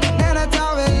siempre con tener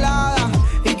esta velada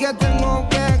y que tengo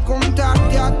que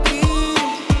contarte a ti.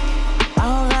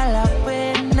 Ahoga la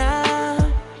pena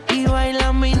y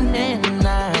baila mi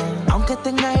nena, aunque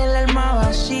tengas el alma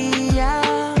vacía.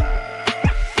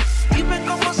 Vive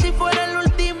como si fuera el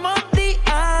último día.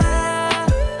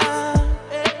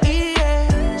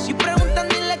 Si preguntan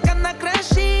dile que anda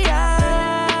crecía,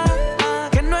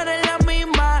 que no eres la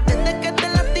misma desde que te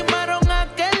lastimaron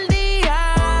aquel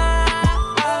día.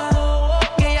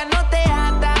 Que ya no te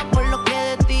ata por lo que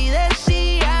de ti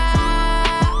decía.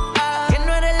 Que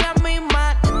no eres la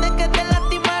misma desde que te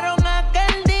lastimaron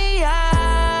aquel día.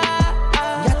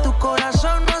 Ya tu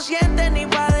corazón no siente ni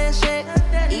padece,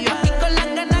 y yo aquí con las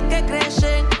ganas que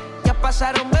crecen. Ya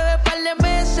pasaron bebé par de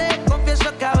meses,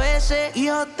 confieso que a veces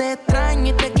yo te extraño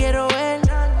y te quiero ver,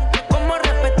 como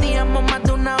repetíamos más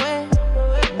de una vez,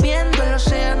 viendo el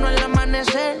océano al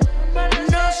amanecer.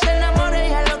 No se enamore,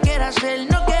 ya lo quiere hacer,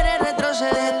 no quiere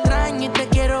retroceder. Extraño y te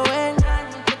quiero ver,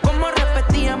 como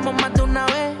repetíamos más de una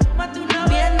vez,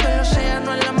 viendo el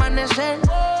océano al amanecer.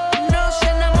 No se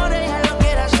enamore, ya lo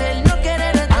quiere hacer, no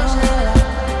quiere retroceder.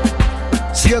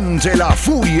 Siente la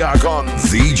furia con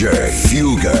DJ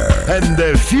Fugger en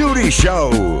The Fury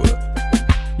Show.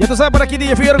 Ya tú sabes, por aquí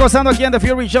DJ Fugger gozando aquí en The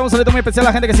Fury Show. Un saludo muy especial a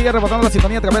la gente que sigue reportando la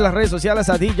sintonía a través de las redes sociales,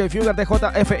 a DJ Fugger,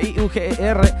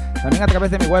 DJFIUGER. También a través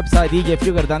de mi website,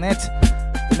 djfugger.net.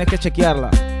 Tienes que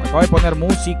chequearla. Acabo de poner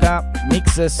música,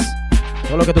 mixes,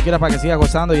 todo lo que tú quieras para que sigas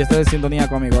gozando y estés en sintonía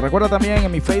conmigo. Recuerda también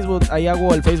en mi Facebook, ahí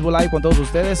hago el Facebook Live con todos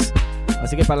ustedes.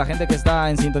 Así que para la gente que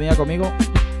está en sintonía conmigo,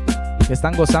 que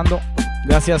están gozando,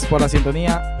 gracias por la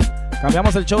sintonía.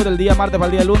 Cambiamos el show del día martes para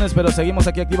el día lunes, pero seguimos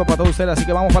aquí activos para todos ustedes. Así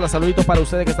que vamos para los saluditos para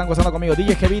ustedes que están gozando conmigo.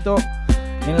 DJ Jevito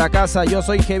en la casa, yo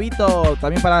soy Jevito.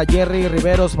 También para Jerry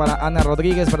Riveros, para Ana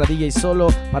Rodríguez, para DJ Solo,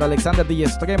 para Alexander DJ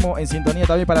Extremo en sintonía.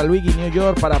 También para Luigi New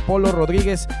York, para Polo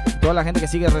Rodríguez, toda la gente que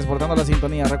sigue reportando la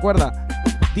sintonía. Recuerda,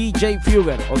 DJ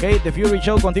Fugger, ¿ok? The Fury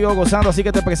Show contigo gozando, así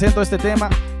que te presento este tema.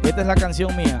 Esta es la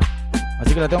canción mía,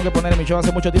 así que la tengo que poner en mi show.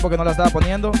 Hace mucho tiempo que no la estaba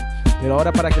poniendo, pero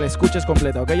ahora para que la escuches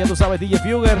completa, ¿ok? Ya tú sabes, DJ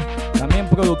Fugger, también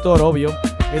productor, obvio.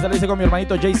 Esta la hice con mi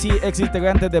hermanito JC, ex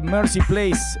integrante de Mercy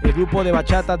Place, el grupo de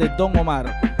bachata de Don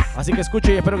Omar. Así que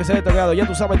escuche y espero que se haya tocado. Ya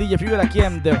tú sabes, DJ Fugger aquí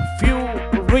en The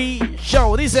Fury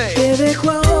Show. Dice: te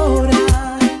dejo ahora,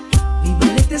 mi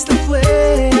maleta está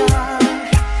fuera.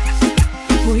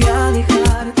 Voy a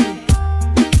dejarte,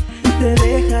 te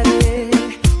dejaré.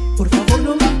 Por favor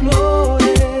no me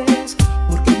implores,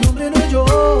 porque un hombre no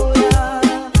llora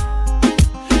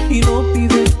y no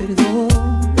pide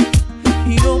perdón,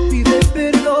 y no pide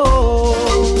perdón.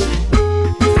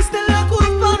 Fuiste la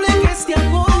culpable que este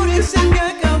amor se me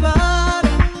acabara.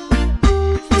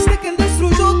 Fuiste quien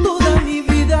destruyó toda mi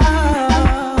vida.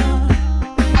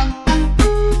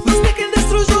 Fuiste quien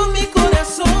destruyó mi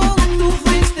corazón. Tú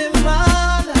fuiste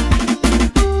mala,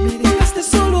 me dejaste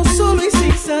solo y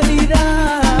sin salida.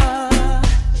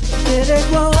 Te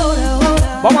dejo ahora.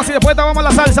 Vamos así, después vamos a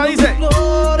la salsa, dice.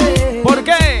 ¿Por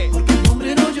qué? Porque un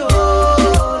hombre no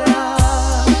llora.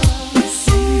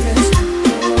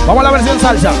 Vamos a la versión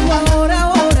salsa.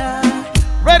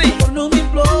 Ready. No me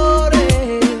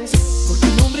implores, porque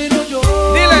un hombre no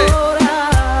llora. Dile.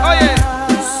 Oye.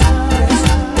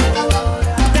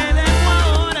 Te dejo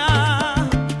ahora,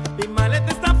 mi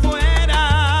maleta está afuera.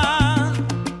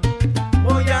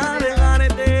 Voy a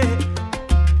dejarte,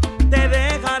 te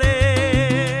dejaré.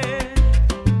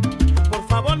 Por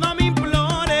favor no me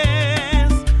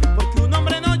implores, porque un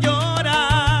hombre no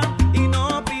llora y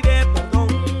no pide perdón,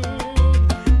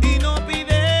 y no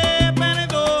pide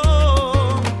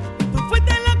perdón. Tú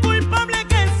fuiste la culpable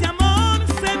que ese amor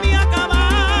se me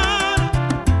acabara.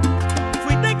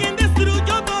 Fuiste quien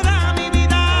destruyó toda mi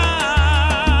vida.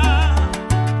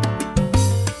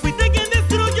 Fuiste quien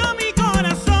destruyó mi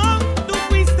corazón. Tú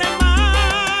fuiste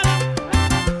mala,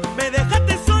 me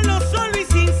dejaste solo y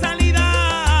sin salida.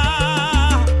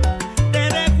 Te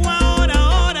dejo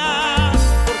ahora.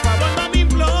 Por favor no me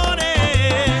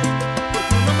implores,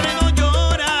 porque un hombre no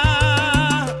llora.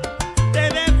 Te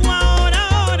dejo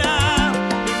ahora.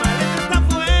 Mi maleta está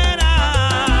afuera,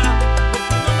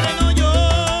 porque un hombre no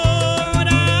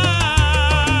llora.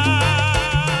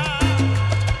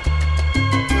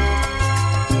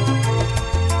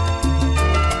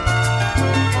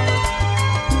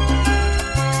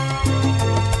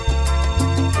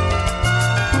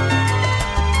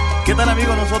 ¿Qué tal,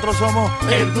 amigos? Nosotros somos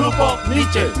el Grupo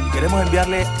Nietzsche y queremos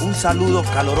enviarle un saludo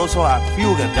caloroso a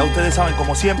Fugger. Ya ustedes saben,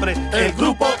 como siempre, el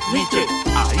Grupo Nietzsche.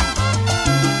 Ahí.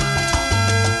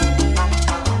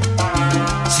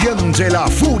 Siente la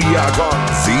furia con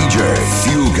DJ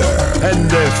Fugger en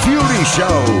The Fury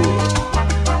Show.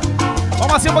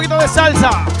 Vamos a hacer un poquito de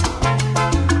salsa.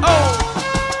 Oh.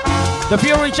 The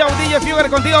Fury Show, DJ Fugger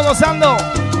contigo gozando.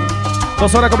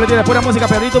 2 horas completas de pura música,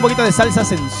 pero ahorita un poquito de salsa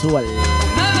sensual.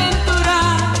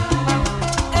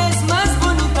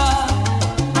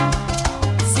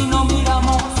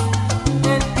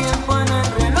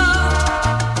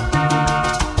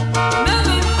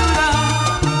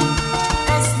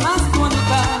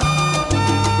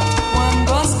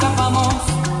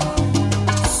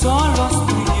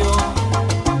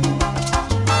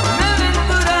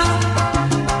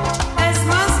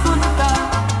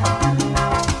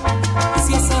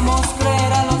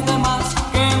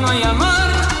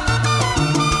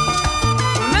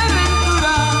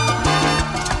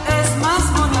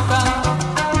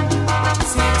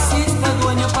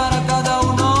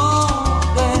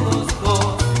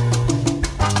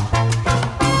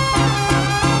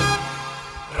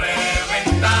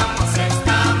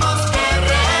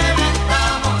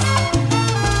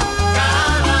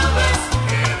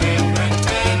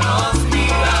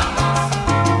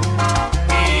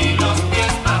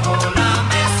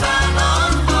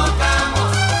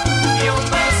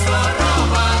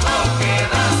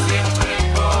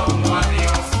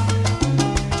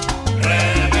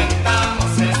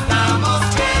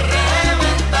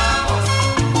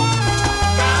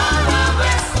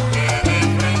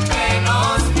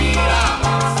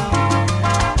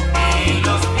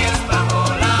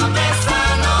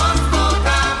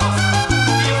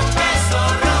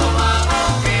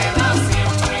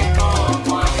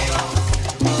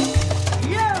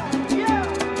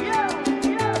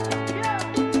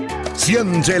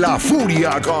 Siente la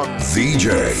furia con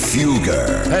DJ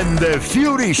Fugger en The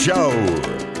Fury Show.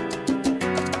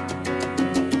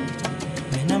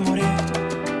 Me enamoré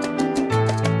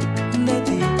de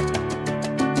ti,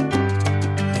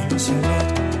 me ilusioné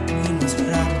y no es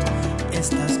raro,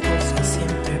 estas cosas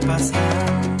siempre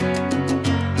pasan.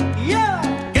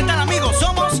 ¿Qué tal, amigos?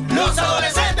 Somos Los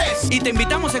Adolescentes y te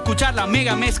invitamos a escuchar la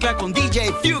mega mezcla con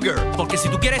DJ Fugger, porque si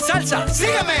tú quieres salsa,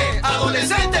 sígueme,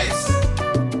 Adolescentes.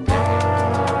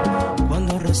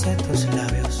 Rosé tus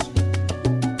labios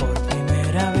por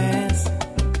primera vez,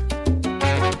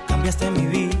 cambiaste mi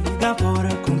vida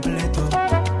por completo.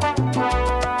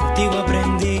 Contigo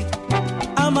aprendí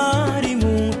a amar y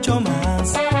mucho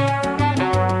más.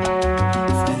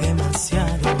 Fue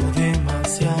demasiado,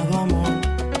 demasiado amor.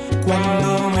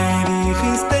 Cuando me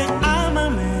dijiste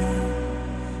ámame,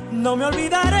 no me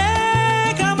olvidaré.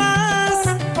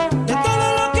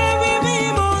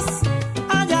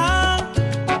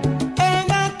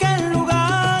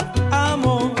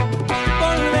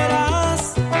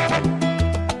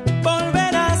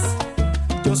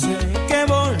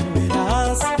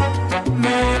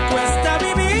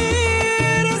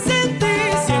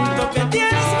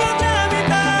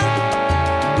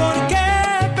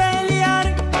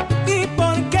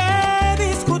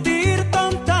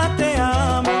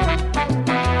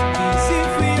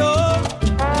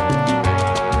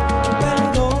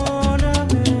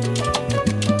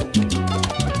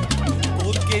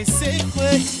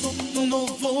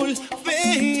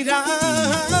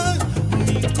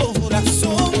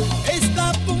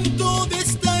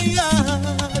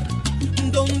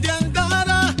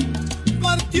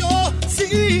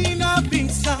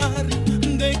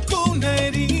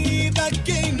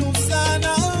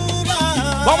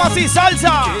 ¡Vamos así,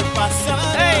 salsa! ¿Qué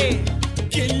pasará? ¡Hey!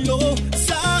 ¿Quién lo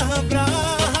sabrá?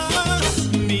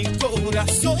 Mi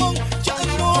corazón ya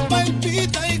no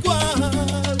palpita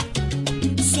igual.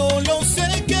 Solo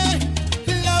sé que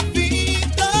la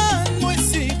vida no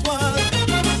es igual.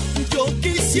 Yo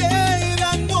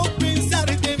quisiera no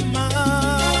pensarte más.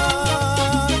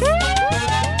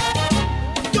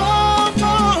 ¿Cómo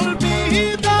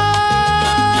olvidarte?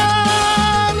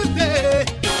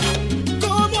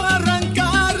 ¿Cómo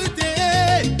arrancarte?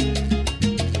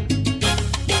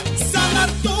 Sanar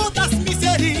todas mis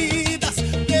heridas,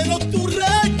 pero tu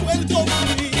recuerdo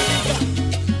brilla.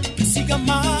 Que siga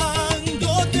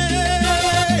amándote.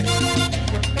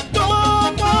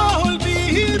 ¿Cómo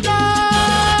olvidarte?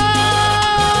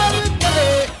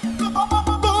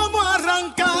 ¿Cómo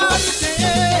arrancarte?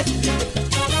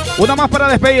 Una más para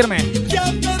despedirme. Ya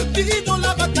he perdido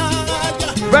la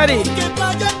batalla. Ready. Que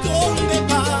vaya donde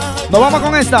vaya. Nos vamos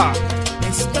con esta.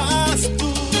 Estás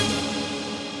tú.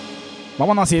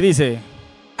 Vámonos así, dice.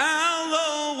 I'll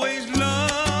always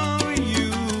love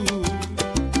you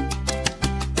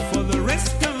for the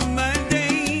rest of my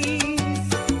days.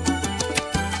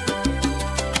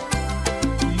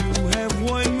 You have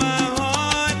won my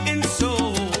heart and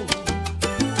soul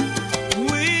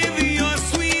with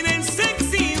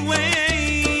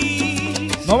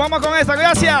Vamos con esta,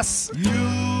 gracias.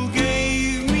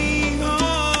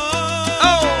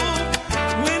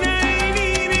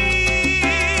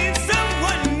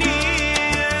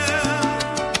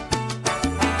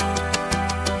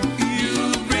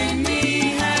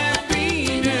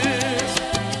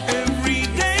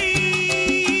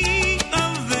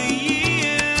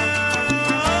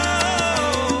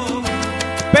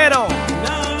 Pero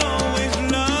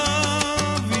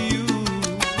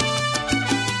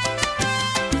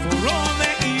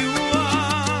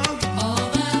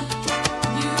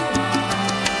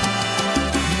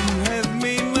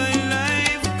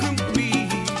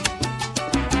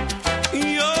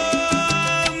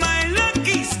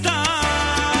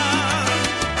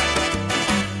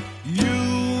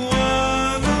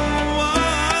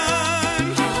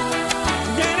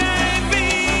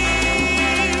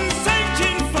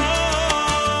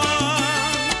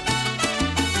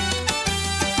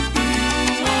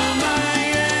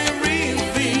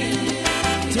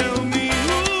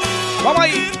vamos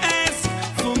ahí.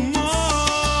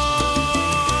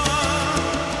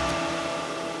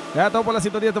 Ya todo por la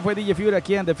sintonía. Esto fue DJ Fury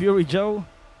aquí en The Fury Show.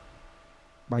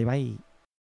 Bye bye.